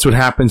 Well, that's what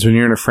happens when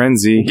you're in a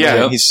frenzy.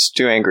 Yeah. He's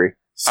too angry.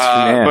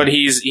 But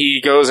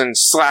he goes and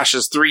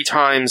slashes 3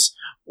 times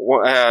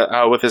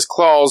with his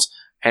claws,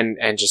 and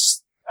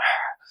just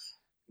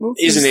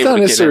isn't it's able not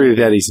to necessarily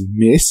get that he's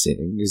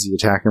missing. Is he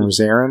attacking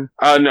Rosarin?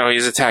 No,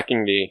 he's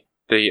attacking the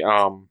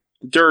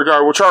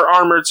Durgar, which are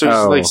armored, so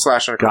he's like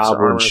slashing across their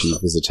Goblin armor.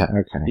 Chief is attacking.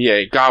 Okay.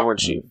 Yeah, Goblin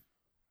Chief.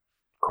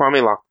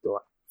 Kwame, lock the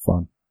door.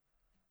 Fun.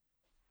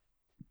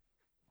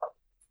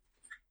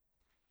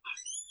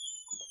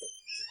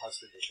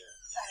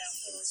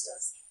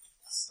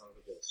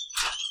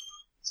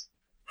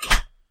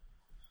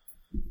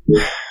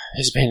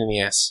 He's a pain in the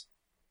ass.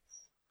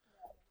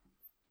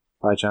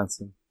 Bye,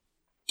 Johnson.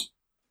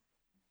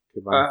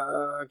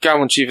 Goodbye.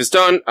 Goblin Chief is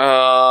done.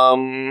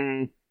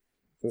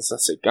 Does that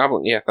say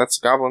Goblin? Yeah, that's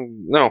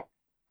Goblin. No.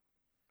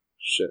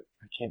 Shit,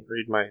 I can't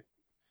read my...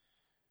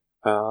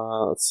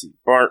 let's see.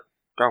 Bart,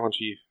 Goblin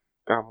Chief,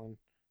 Goblin.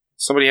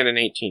 Somebody had an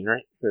 18,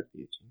 right? Who had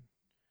the 18?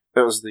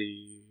 That was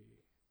the...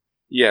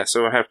 Yeah, so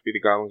it would have to be the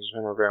Goblins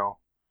of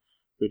Ravel,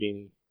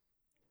 Houdini.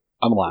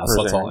 I'm last,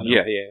 that's all I know.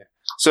 Yeah.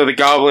 So the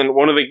goblin,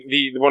 one of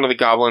the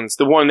goblins,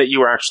 the one that you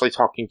were actually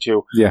talking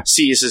to,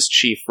 sees his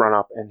chief run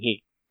up, and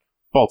he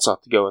bolts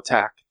up to go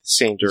attack the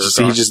same Durgar.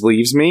 So he just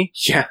leaves me?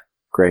 Yeah.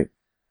 Great.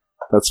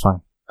 That's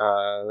fine.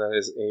 That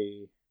is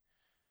a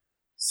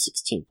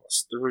 16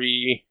 plus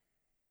 3,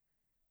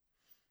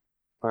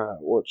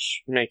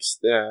 which makes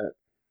that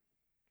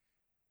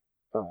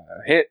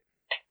hit.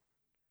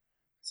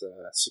 It's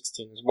a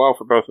 16 as well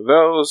for both of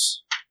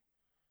those.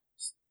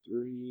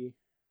 3,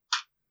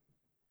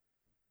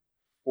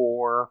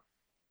 4,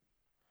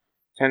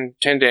 10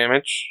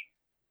 damage.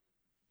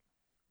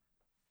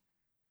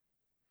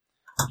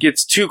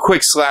 Gets 2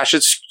 quick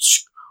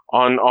slashes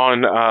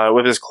on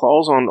with his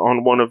claws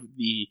on one of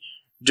the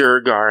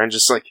Durgar, and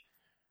just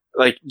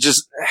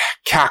just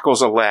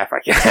cackles a laugh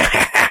like,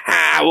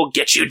 I will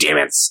get you,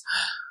 demons.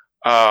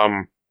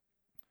 Then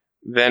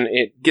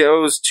it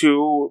goes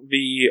to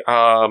the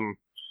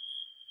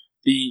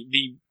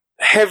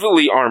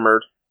heavily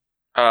armored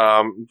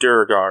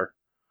Durgar,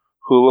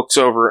 who looks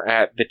over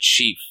at the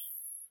chief.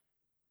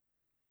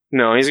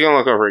 No, he's gonna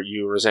look over at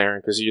you, Rosarin,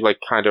 because you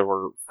kind of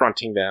were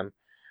fronting them,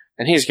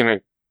 and he's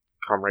gonna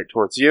come right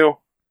towards you.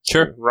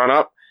 Sure. Run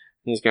up.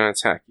 He's gonna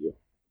attack you.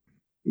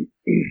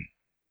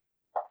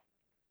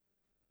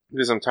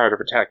 Because I'm tired of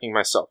attacking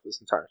myself this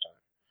entire time.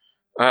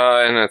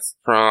 And that's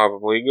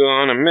probably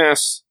gonna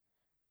miss.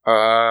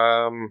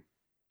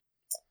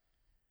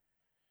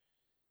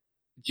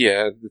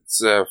 Yeah,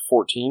 it's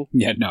 14.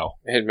 Yeah, no.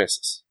 It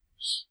misses.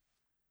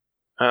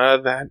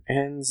 That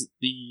ends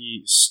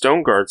the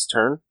Stone Guard's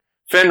turn.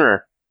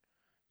 Fenrir,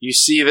 you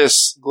see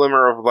this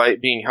glimmer of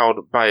light being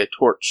held by a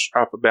torch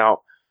up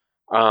about,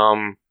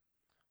 we'll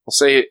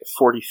say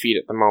 40 feet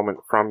at the moment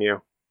from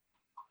you.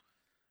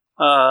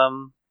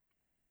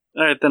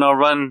 Alright, then I'll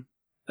run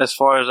as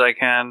far as I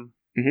can.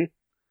 Mhm.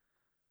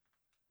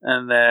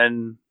 And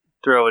then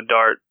throw a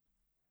dart.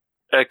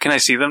 Can I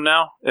see them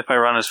now? If I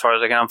run as far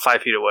as I can, I'm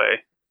 5 feet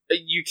away.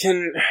 You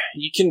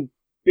can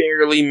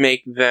barely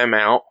make them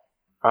out.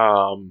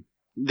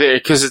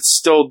 Because it's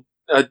still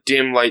a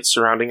dim light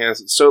surrounding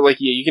us. So,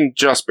 you can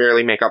just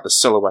barely make out the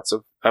silhouettes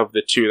of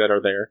the 2 that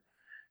are there.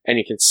 And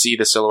you can see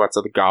the silhouettes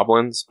of the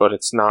goblins, but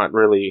it's not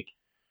really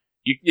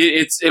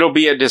It'll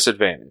be a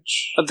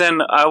disadvantage. But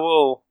then I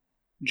will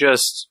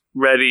just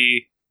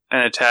ready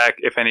an attack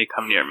if any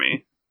come near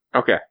me.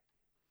 Okay.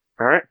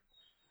 All right.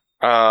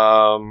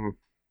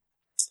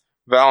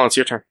 Val, it's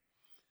your turn.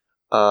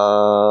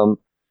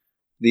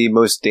 The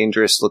most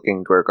dangerous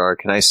looking Dwargar,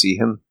 can I see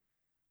him?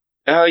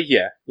 Yeah,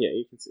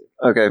 you can see it.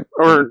 Okay.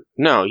 Or,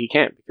 no, you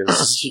can't,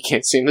 because you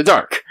can't see in the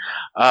dark.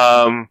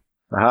 No,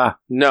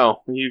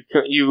 you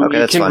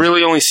that's can fine.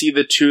 really only see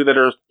the two that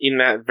are in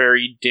that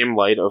very dim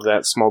light of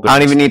that small I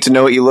don't even need to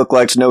know what you look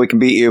like to know we can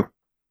beat you.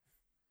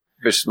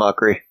 Vicious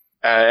Mockery.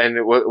 And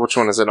which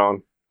one is it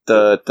on?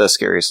 The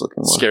scariest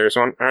looking one. Scariest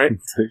one? Alright.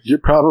 You're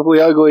probably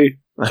ugly.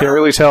 Can't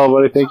really tell,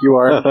 but I think you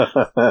are.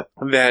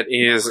 That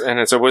is, and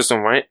it's a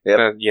wisdom, right?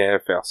 Yep. Yeah,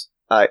 it fails.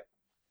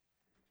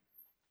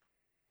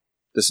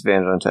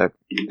 Disadvantage on attack.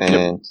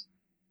 And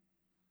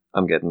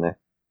I'm getting there.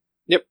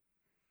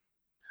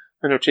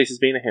 I know Chase is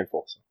being a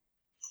handful. So.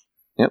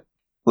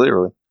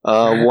 Literally.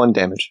 1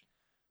 damage.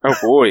 Oh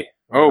boy.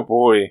 Oh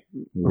boy.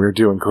 We're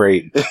doing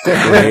great.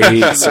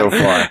 Great so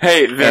far.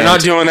 Hey, they're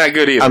not doing that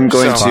good either. I'm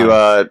going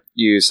so. to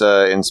use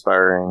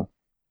Inspiring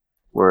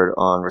Word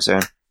on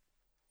Rosanne.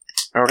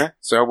 Okay.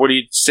 So what do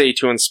you say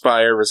to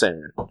inspire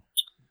Rosanne?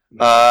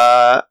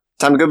 Time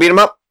to go beat him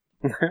up.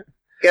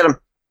 Get him.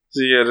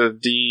 So you get a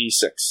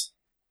D6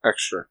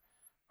 extra.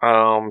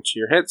 To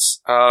your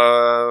hits.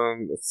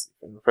 Let's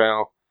see.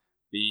 Fail.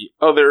 The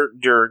other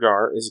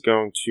Durgar is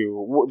going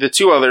to... The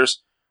two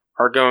others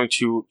are going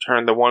to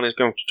turn... The one is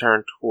going to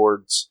turn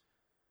towards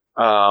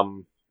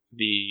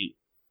the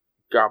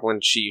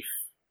Goblin Chief.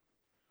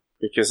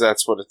 Because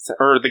that's what it's...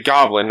 Or the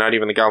Goblin, not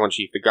even the Goblin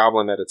Chief. The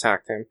Goblin that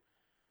attacked him.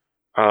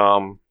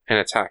 And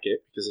attack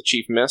it. Because the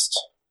Chief missed.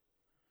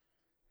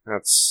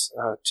 That's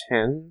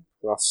 10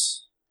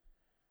 plus...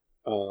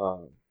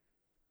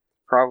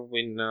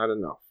 probably not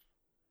enough.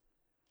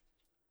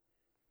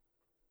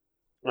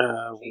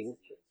 Of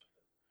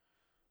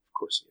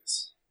course he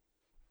is.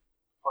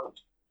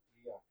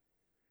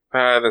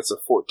 That's a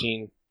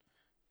 14.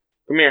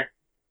 Come here.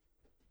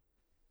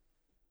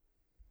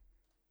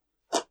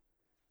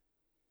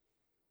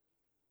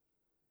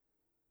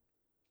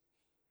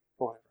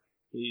 Whatever.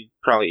 He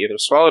probably either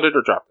swallowed it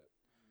or dropped it.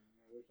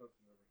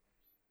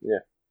 Yeah.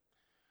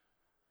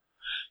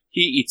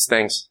 He eats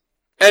things.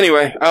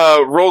 Anyway,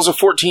 rolls a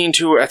 14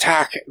 to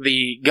attack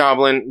the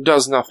goblin,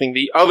 does nothing.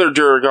 The other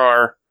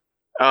Durgar,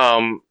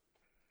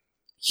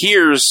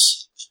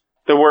 hears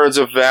the words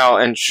of Val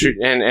and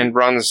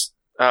runs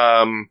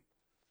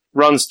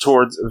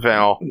towards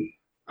Val,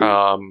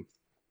 and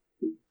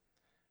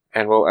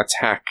will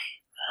attack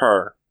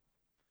her.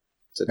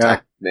 To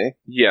attack me?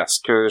 Yes,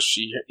 because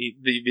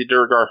the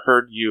Durgar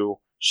heard you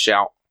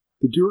shout.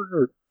 The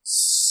Durgar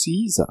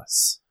sees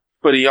us.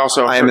 But he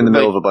also I am in the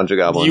middle of a bunch of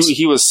goblins.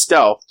 He was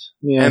stealthed,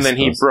 Yeah, and then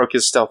he broke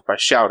his stealth by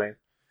shouting.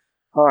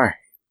 Alright.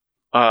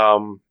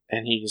 And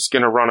he's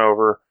gonna run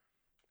over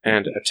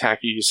and attack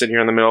you. You sit here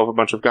in the middle of a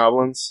bunch of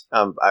goblins.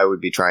 I would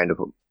be trying to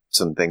put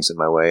some things in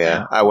my way,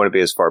 yeah. I want to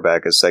be as far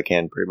back as I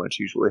can, pretty much,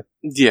 usually.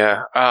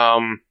 Yeah,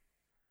 that's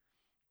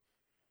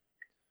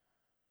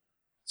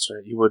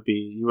right. You would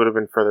have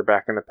been further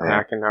back in the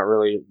pack and not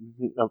really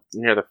up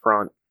near the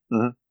front.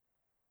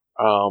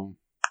 Mm-hmm.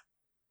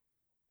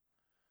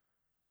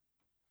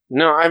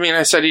 No, I mean,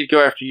 I said he'd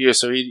go after you,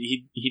 so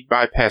he'd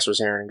bypass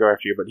Rosanne and go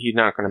after you, but he's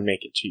not going to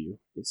make it to you.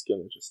 He's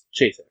going to just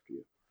chase after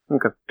you.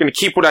 Okay. Going to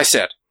keep what I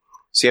said.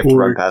 So you have to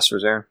run past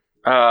Rosanne?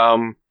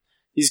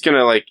 He's going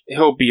to,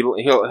 he'll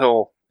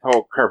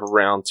curve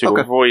around to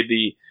avoid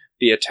the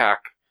attack.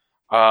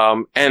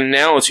 And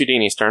now it's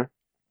Houdini's turn.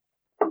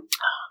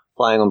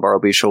 Flying on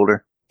Bartleby's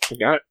shoulder. You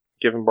got it.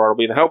 Giving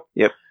Bartleby the help.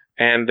 Yep.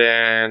 And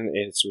then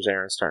it's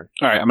Rosanne's turn.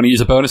 All right, I'm going to use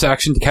a bonus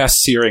action to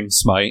cast Searing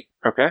Smite.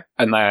 Okay.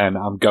 And then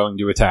I'm going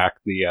to attack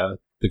the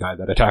guy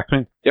that attacked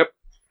me. Yep.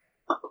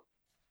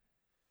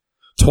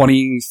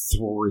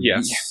 23.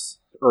 Yes.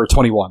 Or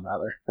 21,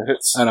 rather. That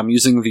hits. And I'm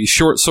using the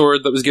short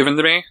sword that was given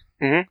to me.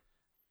 Mm-hmm.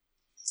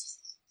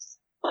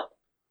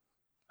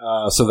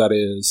 So that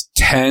is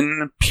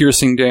 10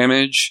 piercing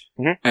damage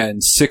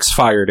and 6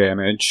 fire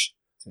damage.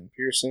 10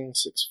 piercing,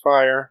 6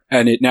 fire.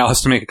 And it now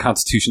has to make a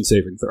Constitution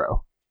saving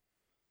throw.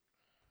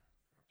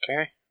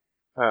 Okay.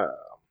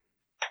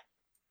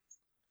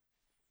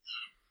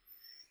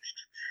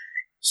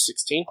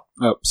 16.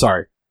 Oh,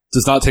 sorry.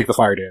 Does not take the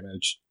fire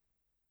damage.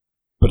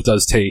 But it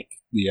does take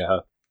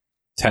the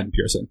 10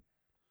 piercing.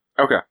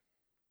 Okay.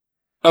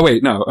 Oh,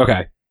 wait, no,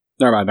 okay.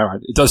 Never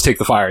mind. It does take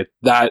the fire.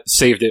 That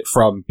saved it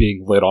from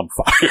being lit on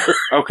fire.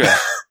 Okay.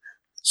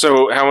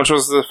 So, how much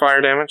was the fire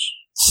damage?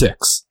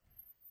 6.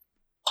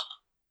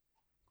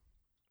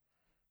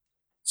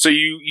 So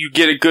you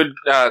get a good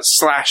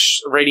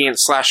radiant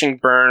slashing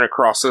burn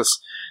across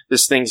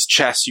this thing's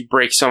chest. You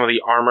break some of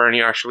the armor, and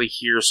you actually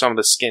hear some of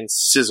the skin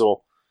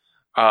sizzle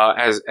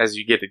as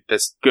you get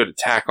this good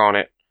attack on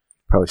it.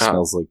 Probably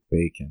smells like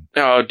bacon.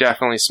 Oh, it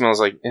definitely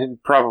smells like,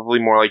 probably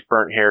more like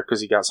burnt hair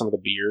because you got some of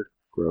the beard.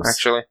 Gross.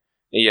 Actually,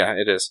 yeah,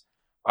 it is.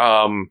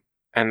 And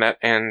that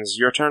ends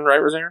your turn, right,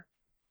 Rosanne?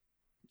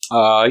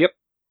 Yep.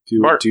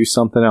 Do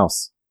something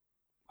else.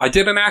 I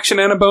did an action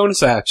and a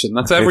bonus action.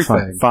 That's Okay,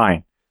 everything.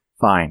 Fine.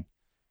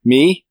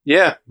 Me?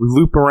 Yeah. We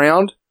loop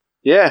around?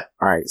 Yeah.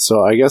 Alright,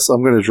 so I guess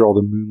I'm going to draw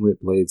the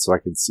moonlit blade so I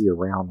can see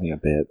around me a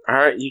bit. All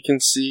right. You can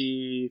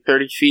see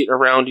 30 feet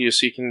around you,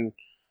 so you can.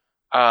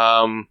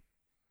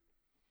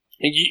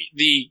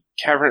 The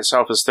cavern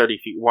itself is 30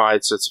 feet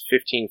wide, so it's a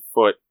 15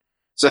 foot.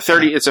 It's a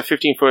 30. It's a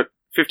 15 foot.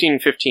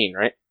 15,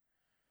 right?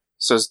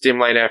 So it's dim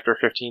light after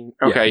 15.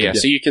 Okay, yeah.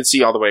 So you can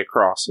see all the way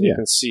across. And You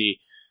can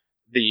see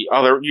the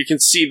other. You can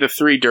see the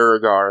 3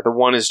 Duragar. The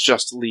one is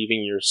just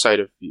leaving your sight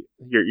of view,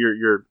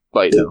 your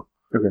light now.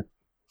 Okay.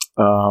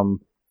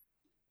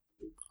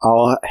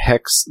 I'll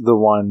hex the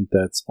one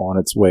that's on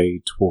its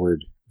way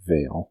toward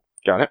Vale,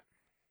 Got it.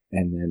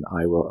 and then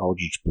I will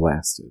Eldritch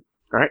Blast it.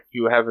 All right.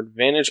 You have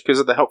advantage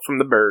because of the help from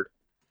the bird.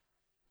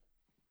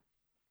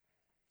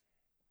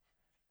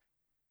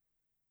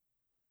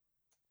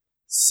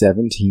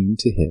 17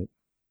 to hit.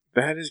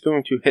 That is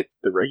going to hit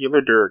the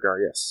regular Duragar.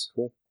 Yes.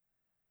 Cool.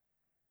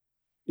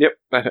 Yep,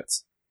 that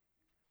hits.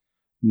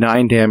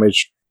 9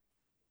 damage.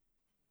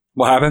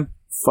 What happened?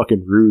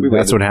 Fucking rude.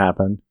 That's what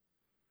happened.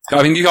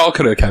 I mean, you all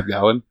could have kept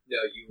going.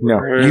 No,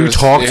 you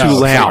talk too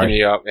loud.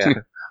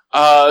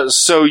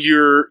 So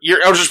your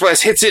Eldritch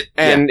Blast hits it,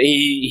 and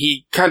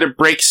he kind of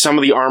breaks some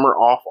of the armor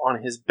off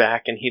on his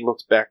back, and he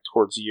looks back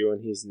towards you,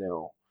 and he's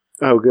now.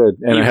 Oh, good.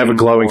 And I have a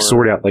glowing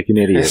sword out like an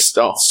idiot.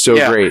 So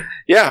Great.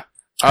 Yeah.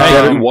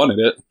 Hey, you wanted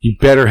it. You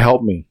better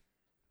help me.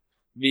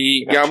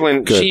 The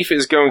Goblin Chief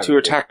is going to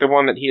attack the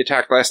one that he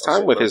attacked last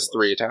time with his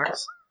 3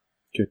 attacks.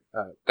 Good.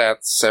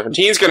 That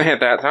 17 is going to hit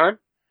that time.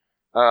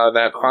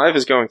 That 5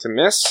 is going to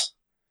miss.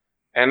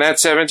 And that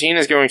 17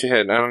 is going to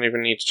hit. I don't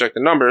even need to check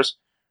the numbers.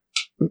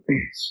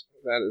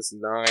 That is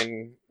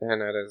 9,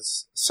 and that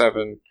is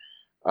 7.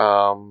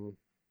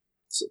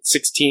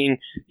 16.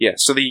 Yeah,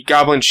 so the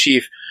Goblin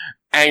Chief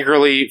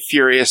angrily,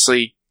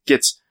 furiously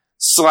gets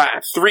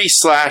 3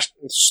 scratch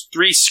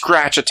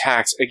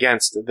attacks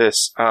against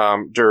this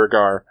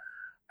Duragar,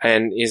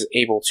 and is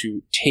able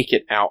to take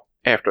it out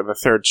after the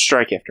 3rd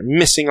strike, after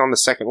missing on the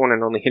 2nd one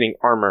and only hitting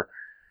armor.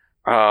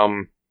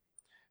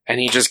 And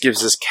he just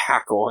gives this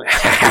cackle.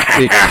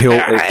 It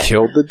killed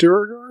the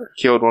Duragar?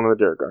 Killed one of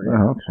the Duragar.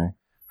 Yeah. Oh, okay.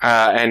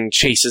 And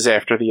chases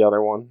after the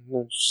other one,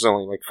 which is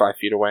only like 5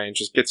 feet away, and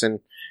just gets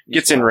in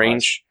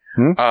range.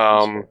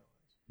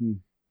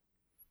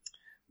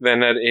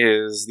 Then that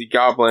is the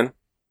Goblin.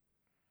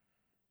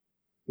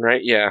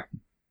 Right? Yeah.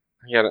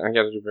 I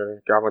gotta do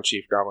better. Goblin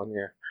Chief, Goblin,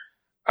 yeah.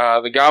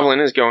 The Goblin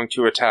is going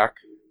to attack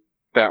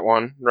that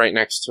one right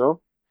next to him,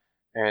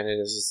 and it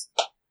is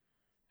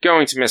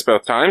going to miss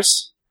both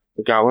times.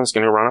 The Goblin is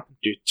going to run up and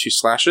do 2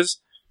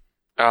 slashes.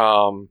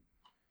 Then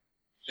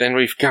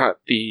we've got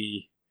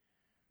the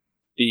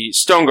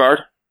Stone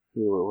Guard,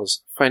 who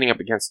was fighting up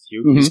against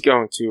you. Mm-hmm. He's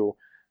going to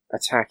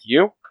attack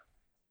you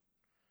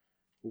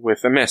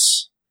with a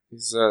miss.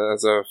 He's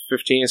as a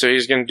 15, so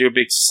he's going to do a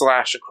big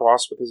slash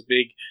across with his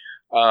big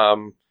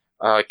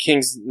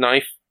King's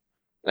Knife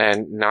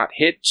and not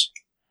hit.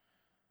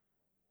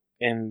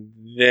 And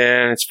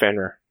then it's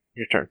Fenrir.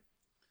 Your turn.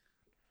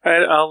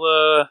 Alright,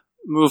 I'll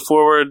move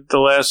forward the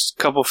last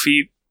couple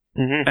feet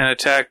and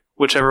attack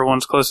whichever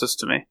one's closest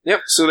to me.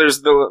 Yep, so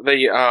there's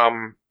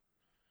the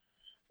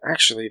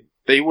actually,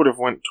 they would have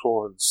went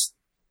towards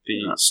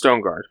the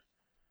Stone Guard.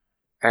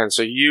 And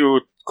so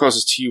you,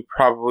 closest to you,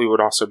 probably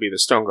would also be the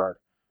Stone Guard.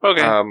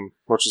 Okay.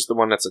 Which is the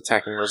one that's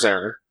attacking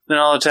Rosarin. Then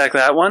I'll attack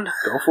that one.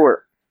 Go for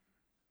it.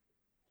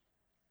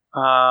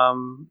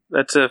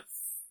 That's a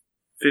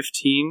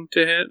 15 to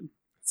hit.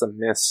 It's a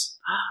miss.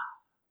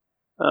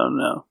 Oh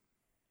no.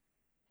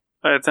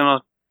 Alright, then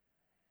I'll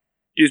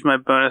use my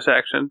bonus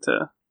action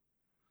to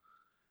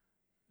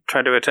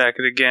try to attack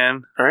it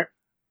again. Alright.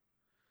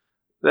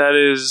 That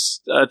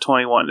is a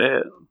 21 to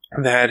hit.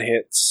 That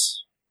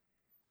hits.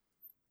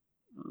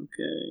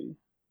 Okay.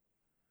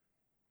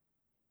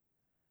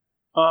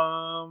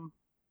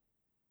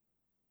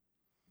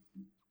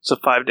 So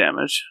 5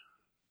 damage.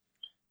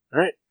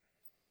 Alright.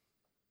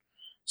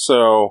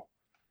 So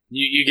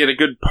you get a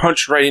good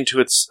punch right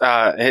into its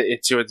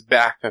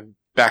back of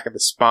the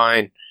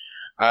spine,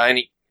 and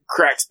he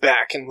cracks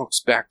back and looks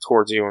back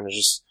towards you and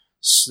just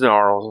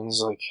snarls and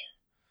is like,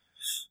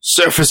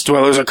 "Surface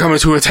dwellers are coming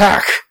to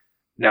attack.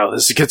 Now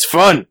this gets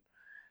fun."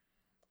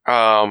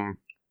 That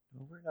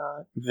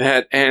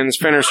ends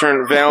Fenrir's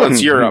turn. Val,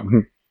 it's Europe.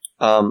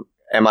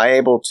 Am I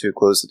able to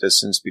close the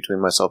distance between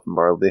myself and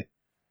Bartleby?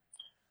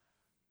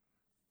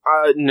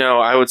 No,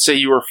 I would say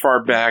you were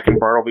far back, and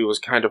Bartleby was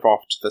kind of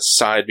off to the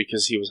side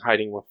because he was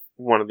hiding with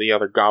one of the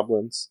other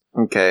goblins.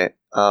 Okay.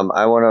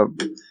 I want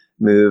to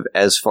move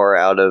as far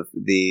out of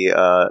the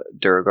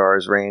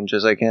Duragar's range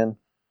as I can.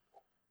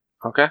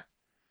 Okay.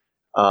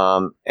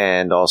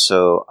 And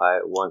also,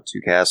 I want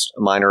to cast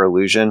a minor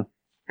illusion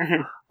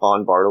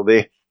on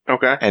Bartleby.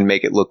 Okay. And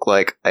make it look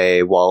like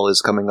a wall is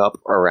coming up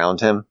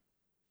around him.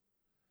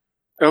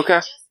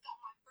 Okay.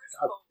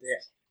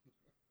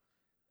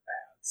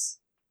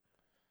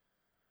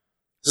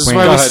 This is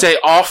why we stay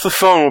off the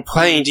phone when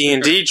playing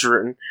D&D,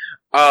 Jordan.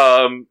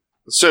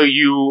 So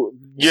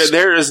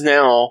there is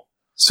now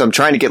So I'm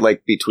trying to get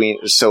like between,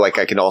 so like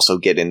I can also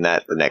get in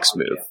the next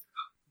move.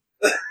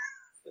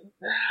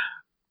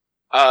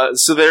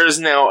 So there is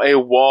now a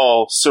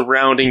wall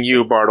surrounding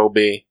you,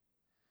 Bartleby.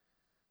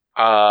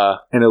 An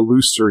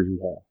illusory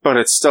wall. But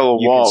it's still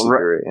a You wall. can see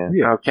through it,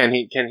 yeah. Oh, can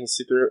he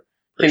see through it?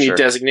 For Can you sure.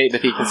 designate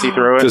that he can see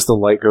through it? Does the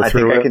light go I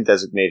through think it? I can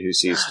designate who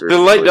sees through. The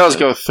light does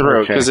go illusion. through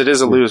Okay. because it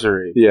is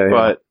illusory. Yeah, yeah.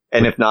 But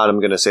And if not, I'm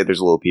going to say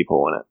there's a little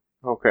peephole in it.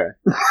 okay.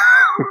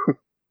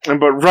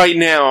 But right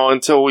now,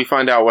 until we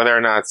find out whether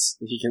or not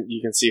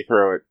you can see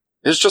through it,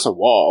 it's just a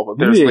wall. But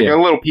there's like Yeah.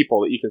 a little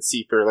peephole that you can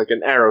see through, like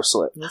an arrow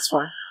slit. That's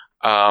fine.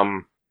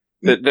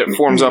 That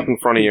forms up in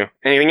front of you.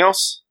 Anything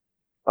else?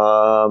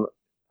 I'm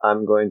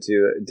going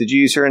to. Did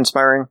you use your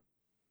inspiring?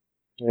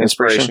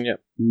 Inspiration?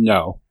 Yep.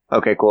 No.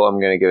 Okay, cool. I'm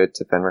going to give it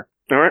to Fenrir.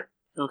 All right.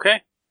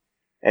 Okay.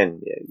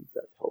 And yeah, you've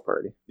got the whole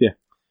party.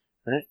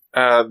 All right.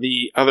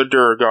 The other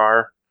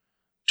Durgar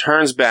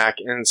turns back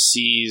and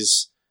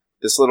sees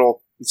this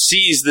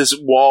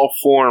wall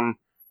form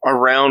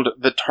around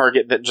the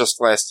target that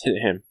just last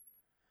hit him,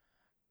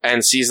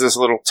 and sees this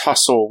little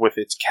tussle with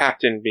its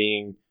captain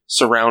being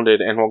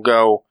surrounded, and will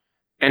go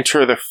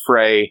enter the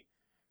fray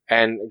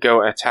and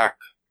go attack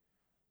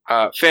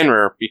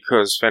Fenrir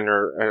because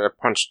Fenrir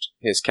punched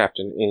his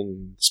captain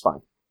in the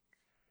spine.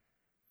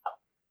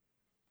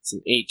 It's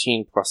an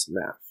 18 plus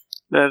math.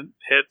 That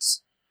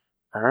hits.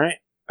 All right.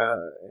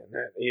 And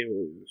that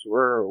is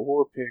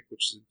war pick,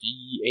 which is a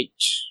D8.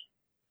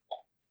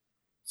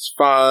 It's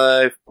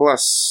 5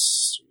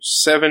 plus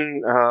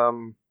 7,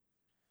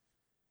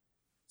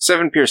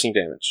 7 piercing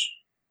damage.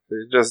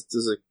 It does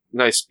a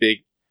nice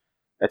big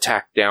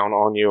attack down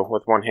on you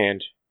with one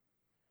hand.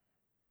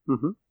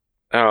 Mhm.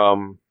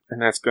 And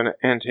that's going to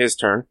end his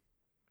turn.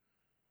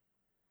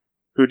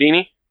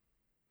 Houdini?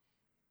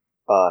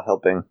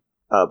 Helping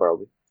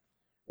Barley.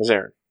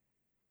 Zaren.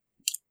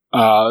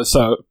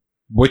 So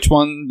which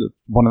one?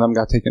 One of them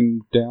got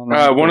taken down.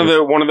 One of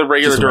the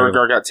regular Just a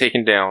regular. Durgar got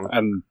taken down.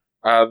 And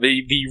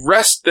The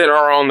rest that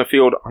are on the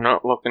field are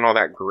not looking all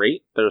that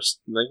great. There's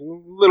like a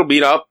little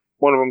beat up.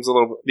 One of them's a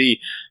little the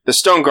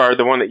stone guard,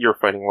 the one that you're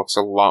fighting, looks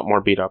a lot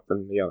more beat up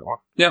than the other one.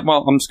 yeah,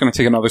 well, I'm just gonna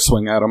take another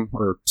swing at him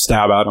or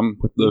stab at him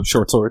with the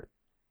short sword.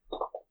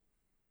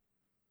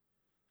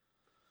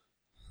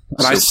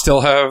 And I still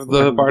have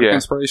the bardic Yeah.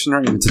 inspiration,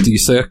 right? It's a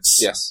D6.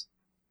 Yes.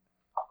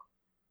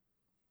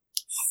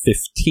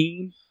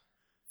 15.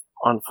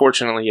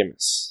 Unfortunately, you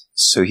miss.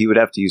 So he would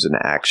have to use an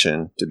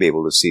action to be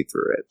able to see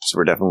through it. So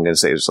we're definitely going to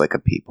say there's like a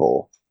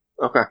peephole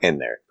Okay. in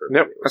there.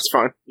 Yep, that's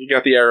fine. You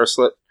got the arrow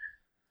slit.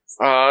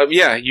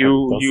 Yeah,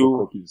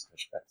 you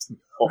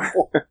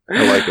I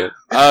like it.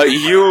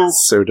 you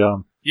So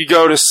dumb. you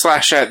go to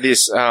slash at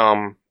this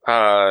stone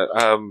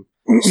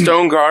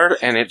guard,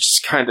 and it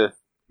just kind of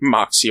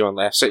mocks you and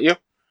laughs at you.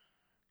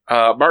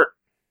 Bart,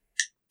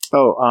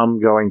 Oh, I'm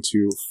going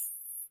to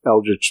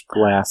Eldritch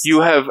Blast.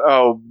 you have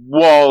a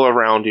wall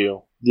around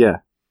you. Yeah.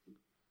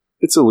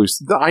 It's a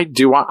loose. I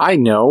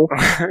know.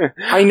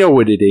 I know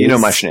what it is. You know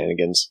my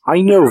shenanigans.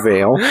 I know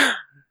Vale.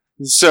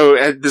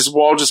 So this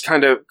wall just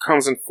kind of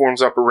comes and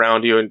forms up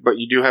around you, but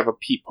you do have a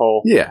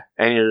peephole, Yeah.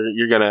 and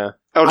you're gonna.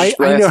 I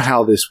know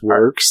how this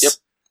works. Yep.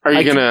 Are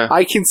you gonna?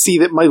 I can see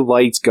that my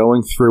light's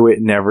going through it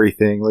and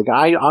everything. Like,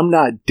 I'm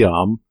not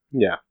dumb.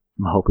 Yeah.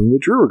 I'm hoping the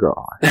Druigar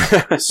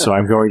are. So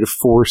I'm going to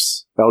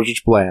force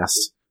Eldritch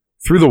Blast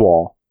through the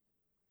wall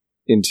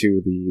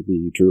into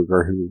the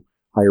Druigar who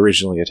I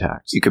originally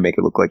attacked. You could make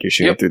it look like you're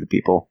shooting Yep. through the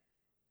people.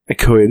 I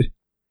could.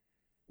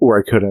 Or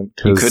I couldn't.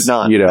 You 'cause, could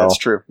not. You know, That's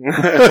true.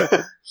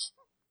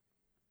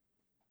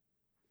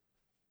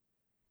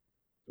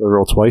 I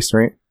roll twice,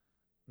 right?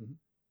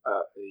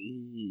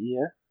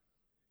 Yeah.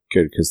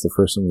 Good, because the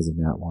first one was a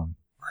nat 1.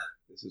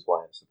 This is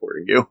why I'm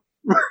supporting you.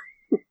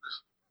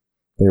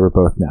 They were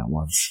both nat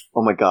 1s.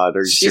 Oh my god, are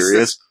you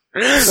serious?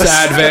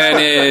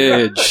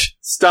 Sadvantage.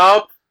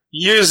 Stop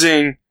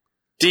using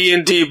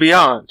D&D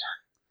Beyond.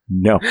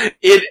 No.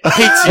 It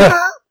hates you.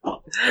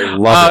 I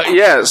love it.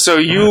 Yeah, so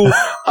you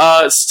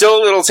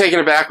still a little taken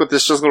aback with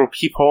this just little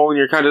peephole, and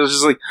you're kind of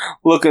just like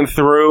looking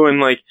through, and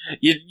like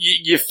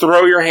you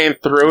throw your hand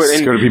through it, It's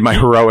and going to be my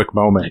heroic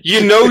moment.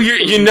 you know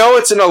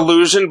it's an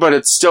illusion, but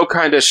it still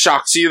kind of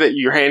shocks you that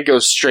your hand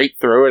goes straight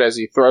through it as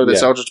you throw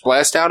this Yeah. Eldritch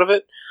Blast out of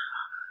it,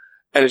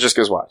 and it just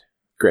goes wide.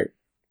 Great.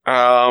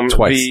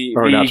 Twice.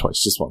 Not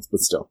twice, just once,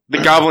 but still. The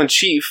Goblin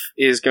Chief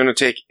is going to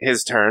take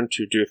his turn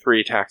to do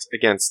 3 attacks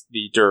against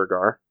the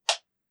Durgar.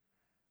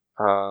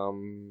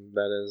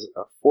 That is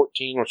a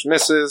 14, which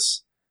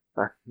misses,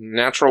 a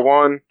natural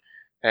 1,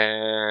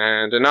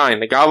 and a 9.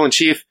 The Goblin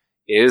Chief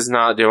is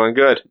not doing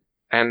good,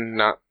 and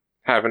not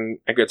having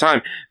a good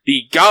time.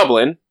 The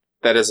Goblin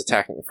that is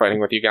attacking and fighting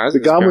with you guys. The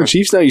is Goblin gonna-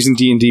 Chief's not using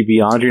D&D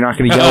Beyond. You're not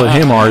going to yell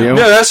at him, are you?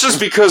 No, that's just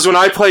because when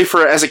I play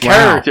as a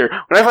Wow.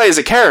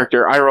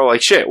 character, I roll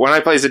like shit. When I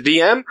play as a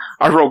DM,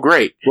 I roll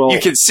great. Well-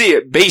 You can see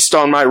it based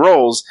on my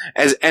rolls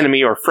as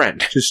enemy or friend.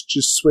 Just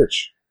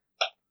switch.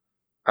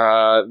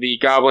 The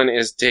Goblin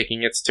is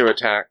taking its 2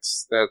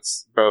 attacks.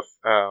 That's both,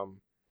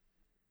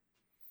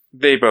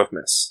 they both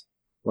miss.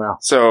 Wow.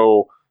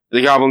 So,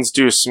 The goblins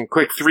do some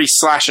quick 5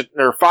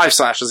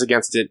 slashes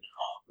against it.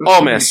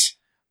 All miss.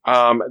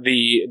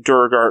 The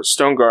Duragar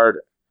Stone Guard,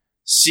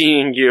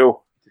 seeing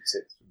you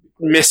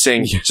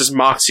missing, just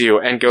mocks you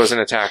and goes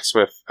and attacks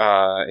with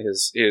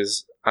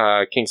his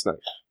King's Knife.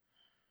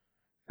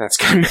 That's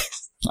gonna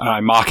miss.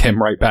 I mock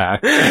him right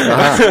back.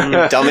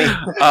 Dummy.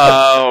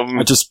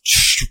 I just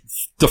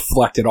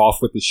deflect it off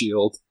with the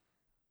shield.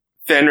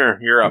 Fenrir,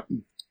 you're up.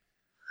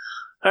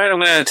 Alright, I'm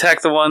gonna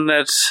attack the one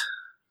that's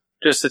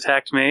just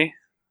attacked me.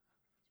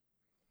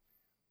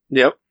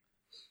 Yep.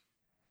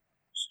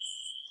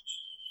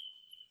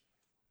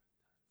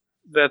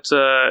 That's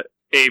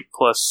 8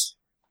 plus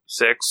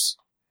 6.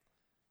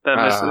 That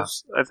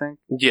misses, I think.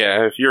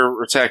 Yeah, if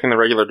you're attacking the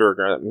regular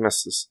Duragar, that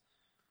misses.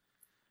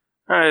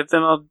 Alright,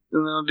 then I'll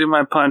do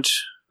my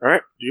punch.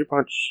 Alright, do your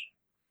punch.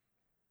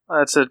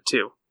 That's a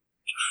 2.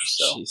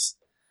 So, Jeez.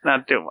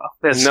 not doing well.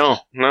 This. No,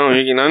 none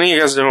of you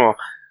guys are doing well.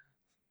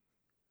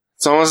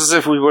 It's almost as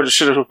if we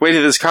should have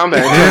waited this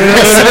combat.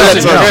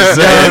 That's what I'm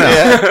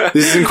saying.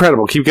 This is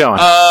incredible. Keep going.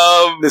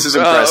 This is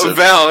impressive.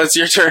 Val, it's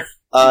your turn.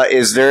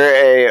 Is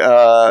there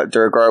a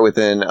Duragar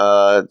within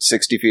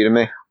 60 feet of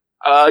me?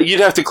 You'd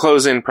have to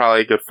close in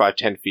probably a good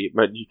 5-10 feet,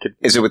 but you could.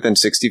 Is it within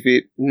 60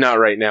 feet? Not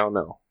right now,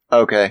 no.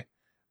 Okay.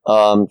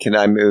 Can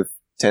I move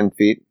 10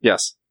 feet?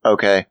 Yes.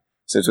 Okay.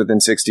 So it's within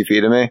 60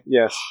 feet of me?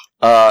 Yes.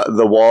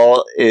 The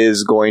wall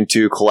is going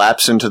to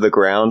collapse into the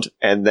ground,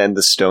 and then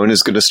the stone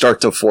is going to start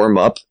to form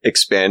up,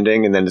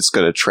 expanding, and then it's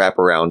going to trap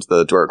around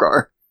the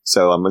Duragar.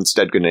 So I'm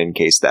instead going to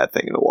encase that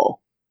thing in the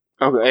wall.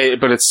 Okay,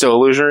 but it's still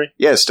illusory?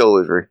 Yeah, it's still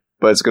illusory,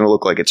 but it's going to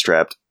look like it's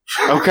trapped.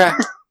 Okay.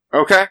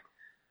 Okay.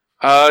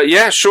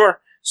 Yeah, sure.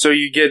 So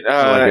you get,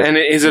 like it. and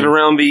is it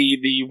around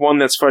the one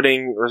that's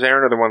fighting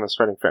Rosarin or the one that's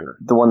fighting Fenrir?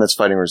 The one that's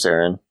fighting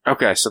Rosarin.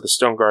 Okay, so the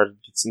stone guard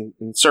gets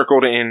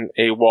encircled in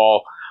a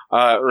wall.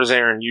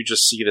 Rosarin, you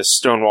just see this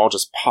stone wall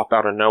just pop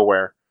out of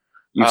nowhere.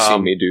 You've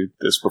seen me do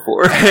this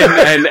before.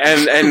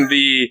 and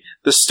the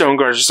stone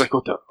guard is just like,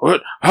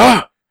 what?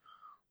 Ah!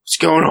 What's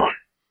going on?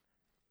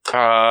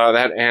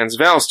 That ends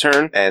Val's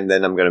turn. And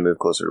then I'm going to move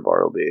closer to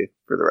Bartleby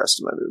for the rest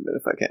of my movement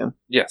if I can.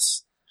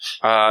 Yes.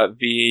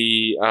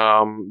 The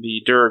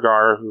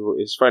Duragar who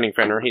is fighting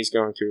Fenrir, he's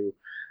going to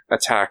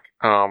attack,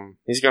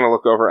 he's going to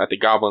look over at the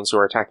goblins who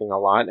are attacking a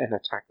lot and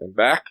attack them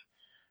back.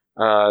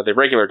 The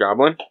regular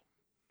goblin,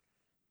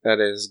 that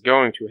is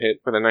going to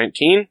hit with a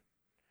 19.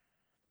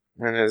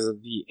 And is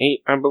the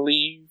 8, I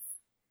believe.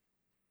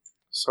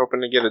 It's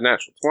hoping to get a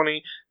natural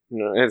 20.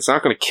 No, it's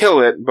not going to kill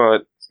it,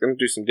 but it's going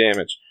to do some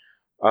damage.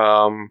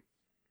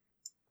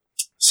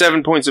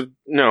 7 points of,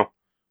 no,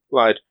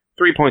 lied.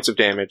 3 points of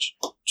damage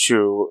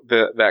to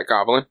that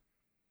goblin.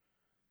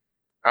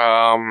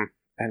 And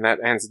that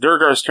ends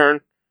Durgar's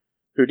turn.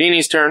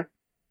 Houdini's turn.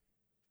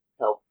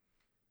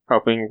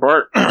 Helping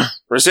Bart.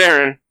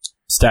 Rosarin.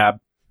 Stab.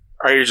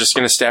 Are you just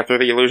going to stab through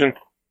the illusion?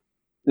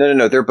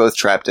 No, they're both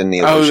trapped in the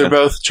illusion. Oh, they're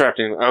both trapped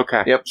in.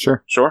 Okay. Yep.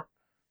 Sure.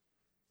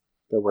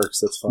 That works.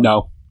 That's fine.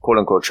 No. Quote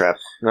unquote trap.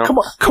 No.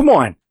 Come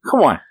on.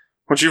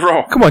 What'd you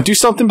roll? Come on, do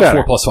something better.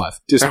 4 plus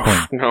 5.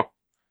 Disappointing. No.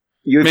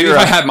 Maybe if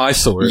I had my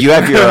sword. You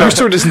have your Your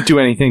sword doesn't do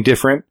anything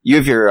different. you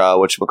have your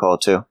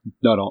whatchamacallit too.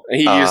 No.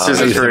 He used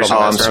his Oh, inspiration. I'm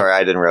last round. sorry,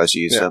 I didn't realize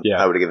you used it.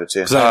 Yeah. I would have given it to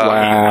you. Because I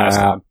last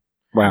time.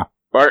 Wow.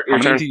 Bart, your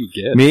How turn. many do you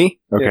get? Me?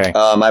 Okay.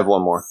 I have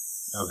one more.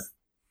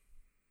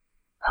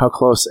 How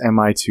close am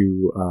I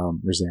to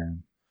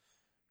Rosarin?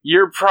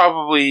 You're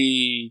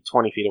probably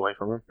 20 feet away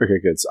from him. Okay,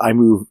 good. So I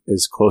move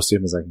as close to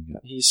him as I can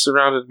get. He's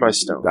surrounded by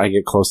stone. I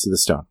get close to the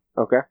stone.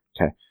 Okay.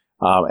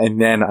 And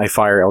then I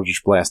fire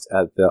Eldritch Blast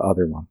at the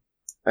other one.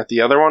 At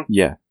the other one?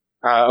 Yeah.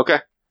 Okay.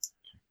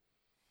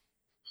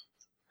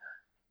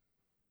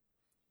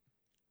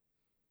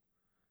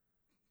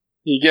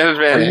 You get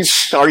advantage.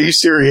 Are you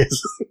serious?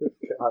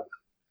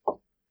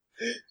 I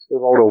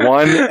rolled a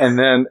 1 and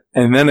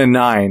then a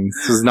 9.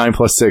 This is 9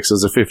 plus 6, so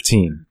it's a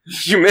 15.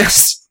 You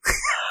miss.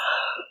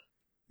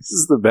 This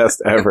is the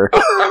best ever.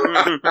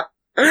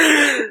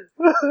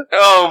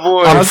 Oh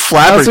boy. I'm How's a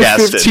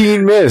flabbergasted.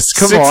 15 miss?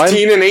 Come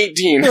 16 and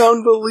 18. on.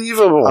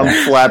 Unbelievable.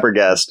 I'm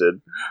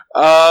flabbergasted.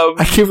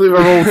 I can't believe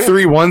I rolled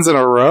 3 1s in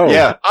a row.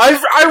 Yeah.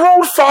 I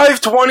rolled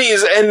 5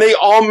 20s and they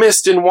all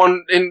missed in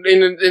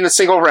a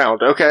single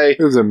round, okay?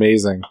 It was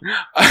amazing.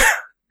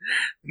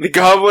 The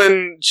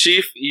Goblin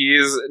Chief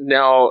is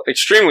now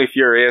extremely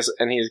furious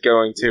and he's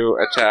going to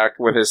attack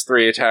with his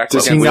 3 attacks.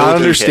 Does he against not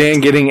Wielded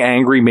understand getting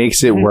angry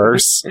makes it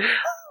worse?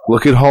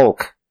 Look at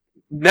Hulk.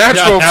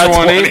 Natural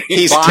 20.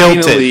 He's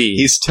Finally. tilted.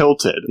 He's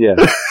tilted. Yeah.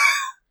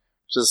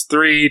 Just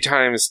 3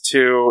 times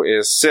 2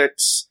 is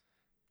 6.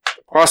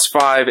 Plus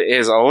 5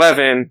 is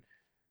 11.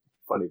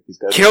 Funny if these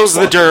guys Kills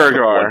the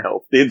Duragar. one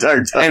health the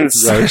entire time. And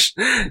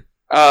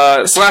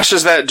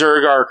slashes that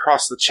Duragar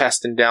across the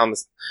chest and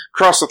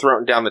across the throat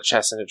and down the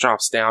chest, and it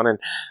drops down. And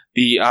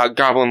the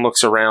goblin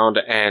looks around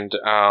and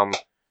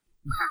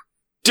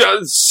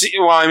does see.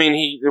 Well, I mean,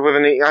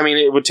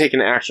 it would take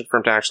an action for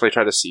him to actually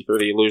try to see through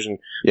the illusion,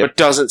 but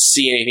doesn't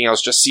see anything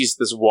else. Just sees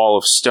this wall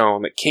of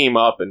stone that came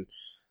up. And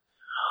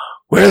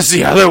where's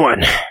the other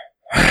one?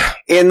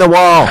 In the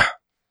wall.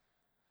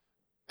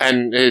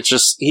 And it's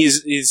just,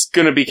 he's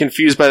gonna be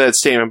confused by that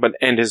statement, but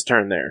end his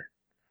turn there.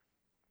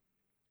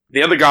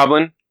 The other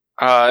goblin,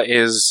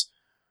 is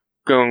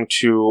going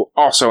to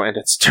also end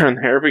its turn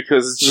there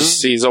because it just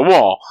sees a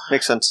wall.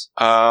 Makes sense.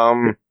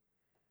 That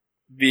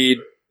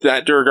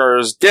Durgar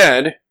is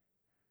dead.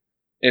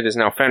 It is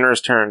now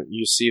Fenrir's turn.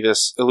 You see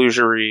this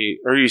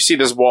you see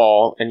this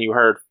wall, and you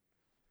heard,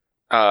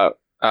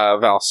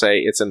 Val say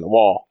it's in the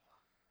wall.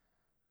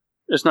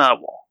 It's not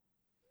a wall.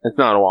 It's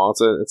not a wall.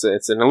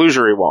 It's an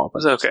illusory wall.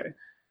 It's okay.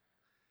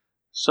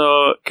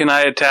 So, can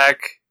I attack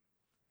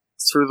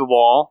through the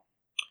wall?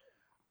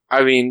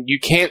 I mean, you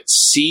can't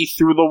see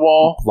through the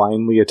wall.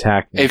 Blindly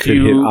attack. If could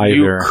hit you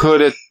either.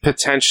 could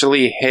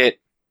potentially hit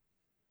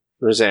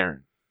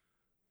Rosarin.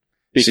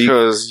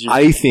 Because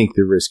I think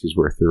the risk is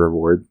worth the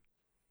reward.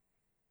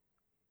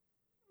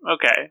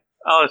 Okay.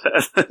 I'll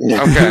attack. Okay.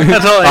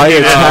 That's all I I need.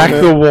 attack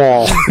the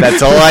wall.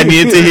 That's all I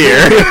need to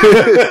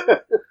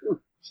hear.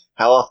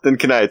 How often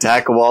can I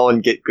attack a wall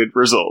and get good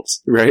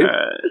results? Right?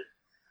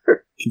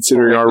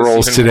 Considering our This is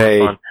rolls even more today.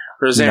 fun.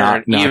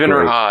 Rosarin, not even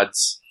or great.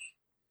 odds?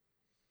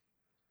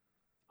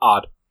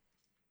 Odd.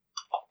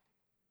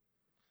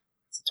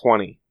 It's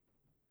 20.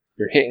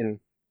 You're hitting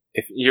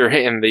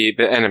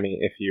the enemy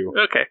if you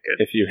Okay,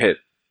 good. hit.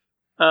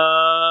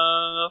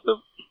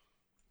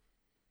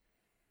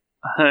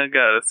 I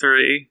got a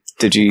 3.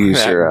 Did you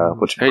use your,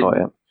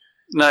 whatchamacallit?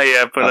 Not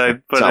yet, but Okay.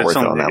 It's not worth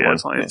it on that one.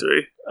 it's only Yeah.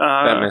 3.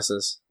 That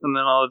misses. And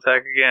then I'll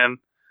attack again.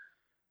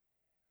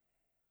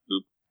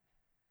 Oop.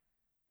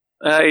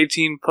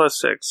 18 plus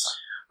 6.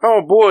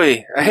 Oh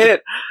boy, a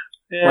hit.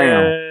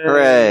 Yay.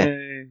 Hooray.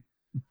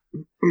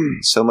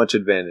 So much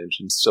advantage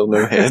and still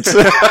no hits.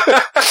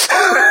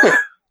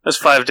 That's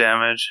 5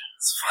 damage.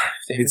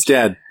 He's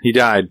dead. He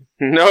died.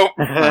 Nope.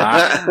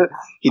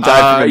 He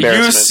died from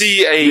embarrassment. You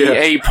see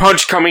a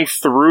punch coming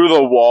through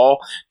the wall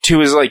to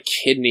his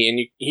kidney, and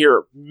you hear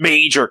a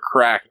major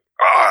crack.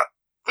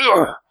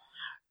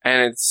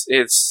 And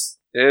it's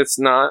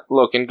not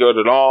looking good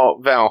at all.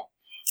 Val.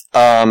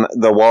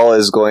 The wall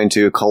is going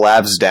to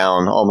collapse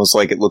down, almost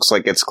like it looks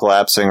like it's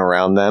collapsing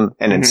around them,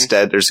 and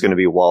instead there's going to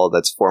be a wall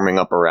that's forming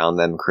up around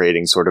them,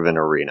 creating sort of an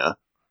arena.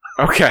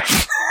 Okay.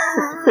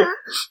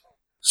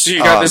 So you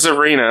got this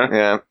arena.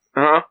 Yeah.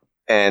 Uh-huh.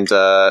 And,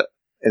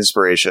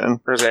 inspiration.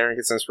 Rosarin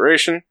gets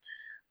inspiration.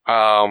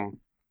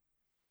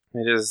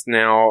 It is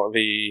now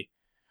the...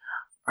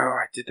 Oh,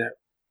 I did that.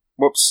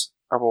 Whoops.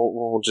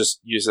 We'll just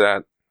use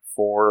that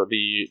for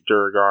the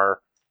Durgar.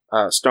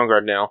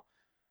 Stoneguard now.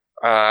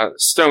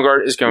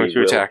 Stoneguard is going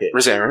to attack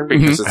Rosarin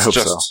because I it's hope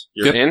just... so.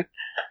 You're in.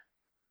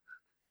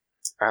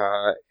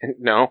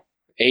 No.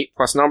 8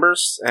 plus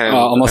numbers. And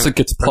Unless it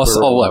gets plus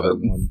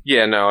 11.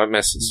 Yeah, no, it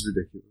misses.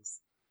 Ridiculous.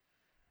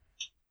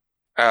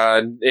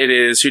 It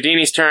is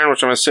Houdini's turn,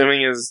 which I'm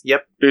assuming is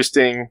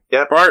boosting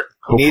Bart.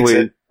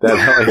 Hopefully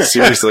that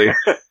seriously.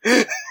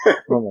 Oh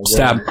my God.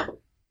 Stab.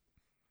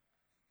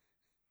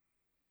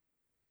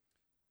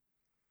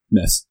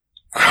 Miss.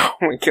 Oh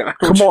my god.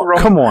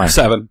 Come on.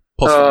 7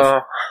 plus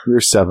 5.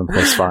 You're 7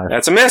 plus 5.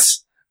 That's a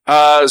miss.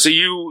 So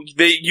you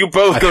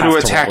both I go have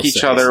to to attack roll each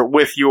saves. other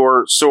with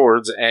your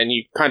swords, and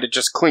you kind of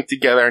just clink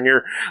together, and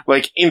you're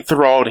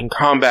enthralled in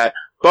combat.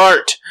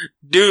 Bart,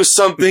 do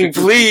something,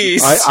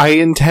 please. I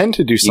intend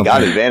to do You something.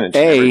 got advantage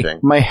and everything.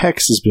 My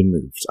hex has been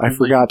moved. I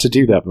forgot to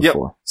do that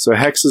before. So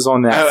hex is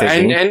on that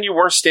thing. and you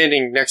were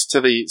standing next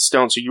to the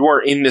stone, so you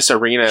are in this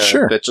arena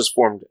that just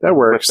formed. That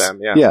works. With them,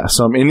 Yeah,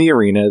 so I'm in the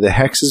arena. The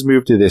hex is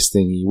moved to this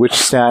thingy. Which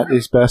stat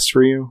is best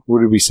for you?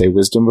 What did we say?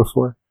 Wisdom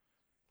before?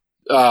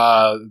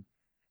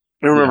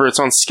 Remember, it's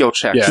on skill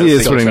checks. Yeah,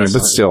 That's what I mean,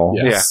 but still.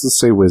 Yeah. Let's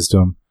say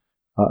wisdom.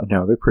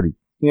 No, they're pretty...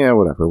 Yeah,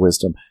 whatever.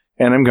 Wisdom.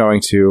 And I'm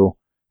going to...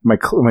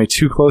 Am I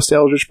too close to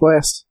Eldritch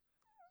Blast?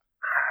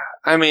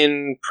 I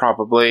mean,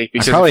 probably.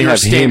 Because probably if you're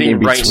have him standing in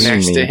right between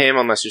next me. to him,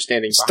 unless you're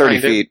standing It's behind 30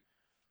 him, feet.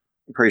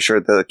 I'm pretty sure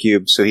the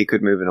cube, so he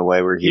could move in a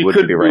way where he you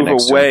wouldn't could be right move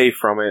next to him. away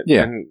from it.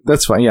 Yeah, and-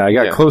 that's fine. Yeah, I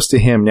got Yeah. close to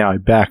him. Now I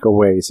back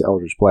away to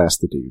Eldritch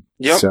Blast the dude.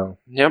 Yep. So,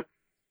 Yep.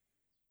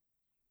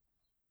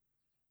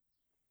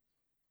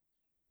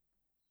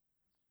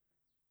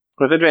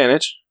 With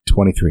advantage.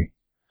 23.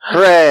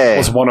 Hooray!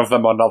 Was one of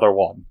them another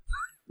one?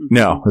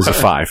 No, it was a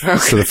 5. Okay,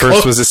 So the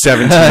first was a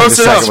 17, Close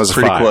the enough. second was a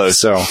Pretty 5. close.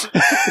 So,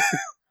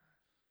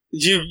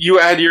 You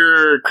add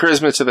your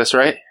charisma to this,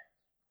 right?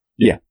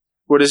 Yeah.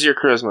 What is your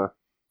charisma?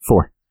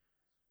 4.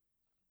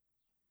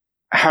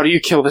 How do you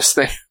kill this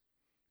thing?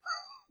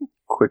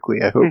 Quickly,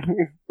 I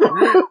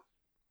hope.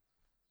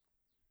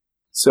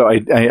 So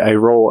I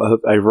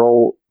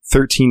roll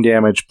 13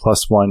 damage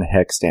plus 1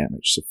 hex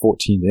damage, so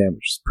 14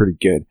 damage is pretty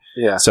good.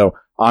 Yeah. So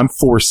I'm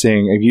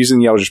using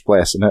the Eldritch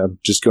Blast, and I'm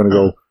just going to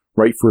go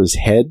right for his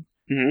head,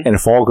 Mhm. and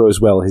if all goes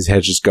well, his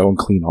head's just going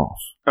clean off,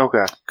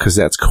 Okay. because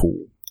that's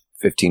cool.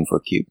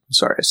 15-foot cube.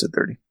 Sorry, I said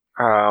 30.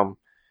 I'm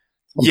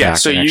Yeah, back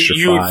so an extra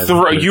you 5,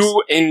 throw but it's-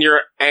 you in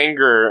your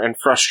anger and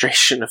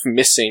frustration of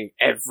missing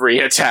every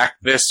attack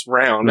this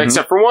round, Mhm.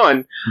 except for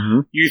one,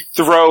 Mhm. you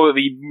throw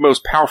the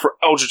most powerful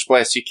Eldritch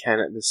Blast you can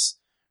at this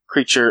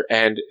creature,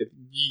 and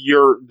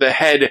the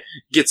head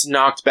gets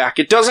knocked back.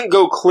 It doesn't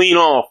go clean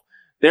off.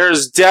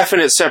 there's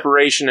definite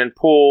separation and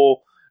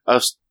pull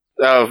of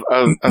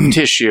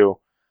tissue,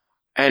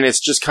 and it's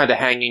just kind of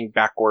hanging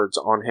backwards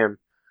on him.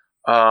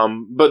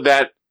 But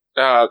that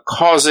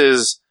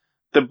causes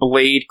the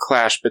blade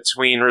clash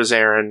between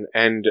Rosarin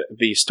and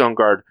the Stone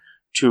Guard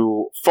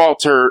to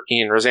falter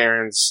in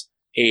Rosarin's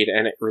aid,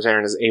 and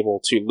Rosarin is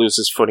able to lose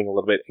his footing a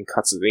little bit and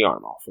cuts the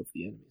arm off of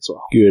the enemy as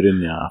well. Good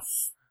enough.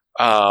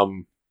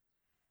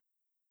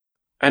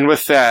 And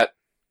with that,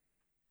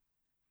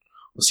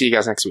 we'll see you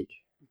guys next week.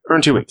 Or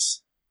in 2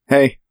 weeks.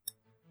 Hey.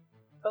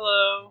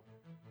 Hello.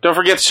 Don't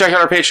forget to check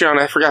out our Patreon.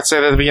 I forgot to say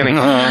that at the beginning.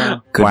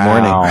 Good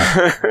morning.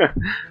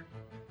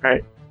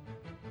 Alright.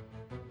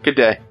 Good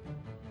day.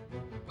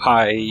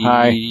 Hi.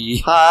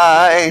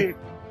 Hi.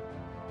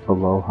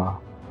 Aloha.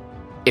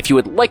 If you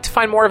would like to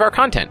find more of our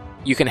content,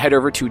 you can head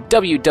over to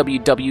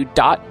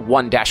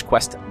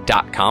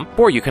www.one-quest.com,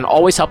 or you can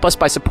always help us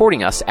by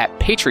supporting us at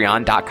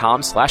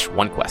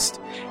patreon.com/onequest.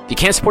 If you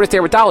can't support us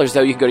there with dollars,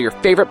 though, you can go to your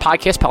favorite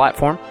podcast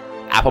platform,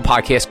 Apple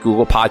Podcasts,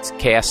 Google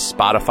Podcasts,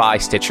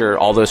 Spotify, Stitcher,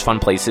 all those fun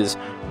places.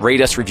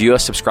 Rate us, review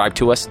us, subscribe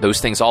to us.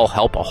 Those things all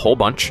help a whole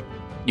bunch.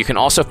 You can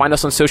also find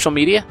us on social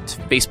media. It's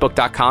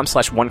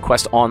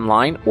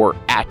facebook.com/onequestonline or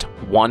at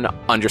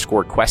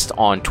 @one_quest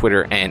on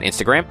Twitter and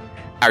Instagram.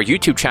 Our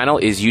YouTube channel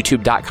is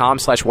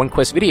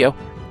youtube.com/onequestvideo,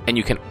 and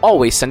you can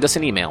always send us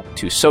an email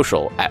to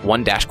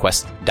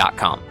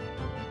social@one-quest.com.